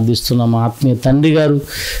కోసం ప్రార్థిస్తున్న మా ఆత్మీయ తండ్రి గారు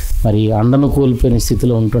మరి అండను కోల్పోయిన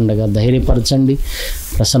స్థితిలో ఉంటుండగా ధైర్యపరచండి.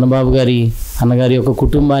 ప్రసన్నబాబు గారి అన్నగారి యొక్క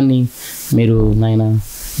కుటుంబాన్ని మీరు నాయన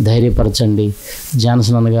ధైర్యపరచండి.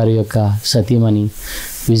 జాన్సన్ అన్నగారి యొక్క సతీమణి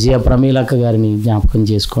విజయ ప్రమీలక్క గారిని జ్ఞాపకం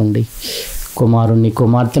చేసుకోండి.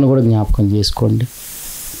 కుమార్తెను కూడా జ్ఞాపకం చేసుకోండి.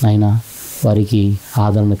 నాయన వారికి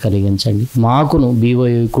ఆదరణ కలిగించండి. మాకును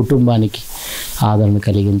బీవై కుటుంబానికి ఆదరణ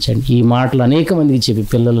కలిగించండి. ఈ మాటలు అనేక మందికి చెప్పి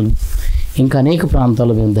పిల్లలను ఇంకా అనేక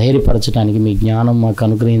ప్రాంతాల్లో మేము ధైర్యపరచడానికి మీ జ్ఞానం మాకు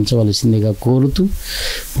అనుగ్రహించవలసిందిగా కోరుతూ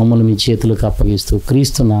మమ్మల్ని మీ చేతులకు అప్పగిస్తూ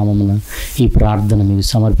క్రీస్తు నామమున ఈ ప్రార్థన మీకు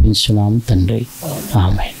సమర్పించున్నాము తండ్రి.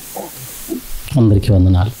 ఆమేన్. అందరికీ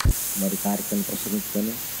వందనాలు. వాక్యాన్ని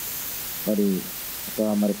ప్రసరించుకొని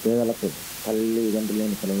మరి పేదలకు, తల్లిదండ్రులు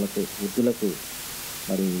లేని పిల్లలకు, వృద్ధులకు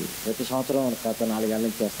మరి ప్రతి సంవత్సరం గత 4 ఏళ్ళ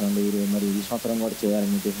నుంచి చేస్తామండి. మరి ఈ సంవత్సరం కూడా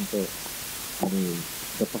చేయాలని ఉద్దేశంతో మరి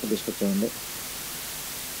గొప్పకు తీసుకొచ్చామండి.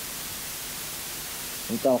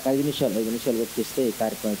 ఇంకా ఒక 5 నిమిషాలు వచ్చేస్తే ఈ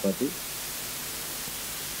కార్యక్రమం అయిపోద్ది.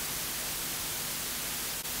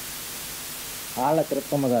 ఆళ్ళ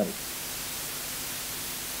తిరుపతమ్మ గారు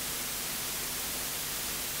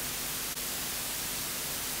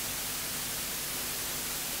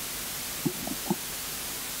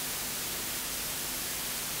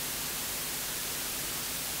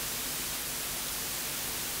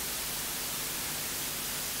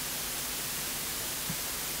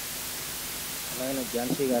అలాగే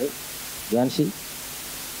ఝాన్సీ గారు, ఝాన్సీ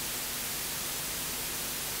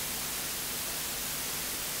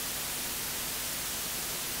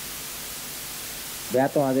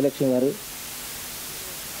బేతం ఆదిలక్ష్మి గారు,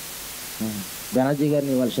 బెనర్జీ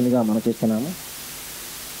గారిని ఇవ్వాల్సిందిగా మనం చేస్తున్నాము.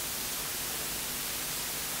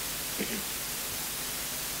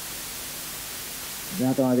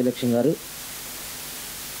 బేతం ఆదిలక్ష్మి గారు,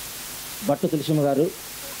 బట్టు తులసిమ్మ గారు,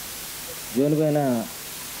 జోనిపైన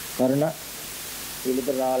కరుణ,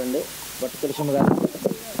 వీళ్ళిద్దరు రావాలండి. బట్టు తులసిమ్మ గారు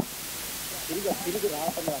తిరిగి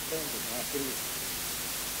రావటం అట్లే ఉంది.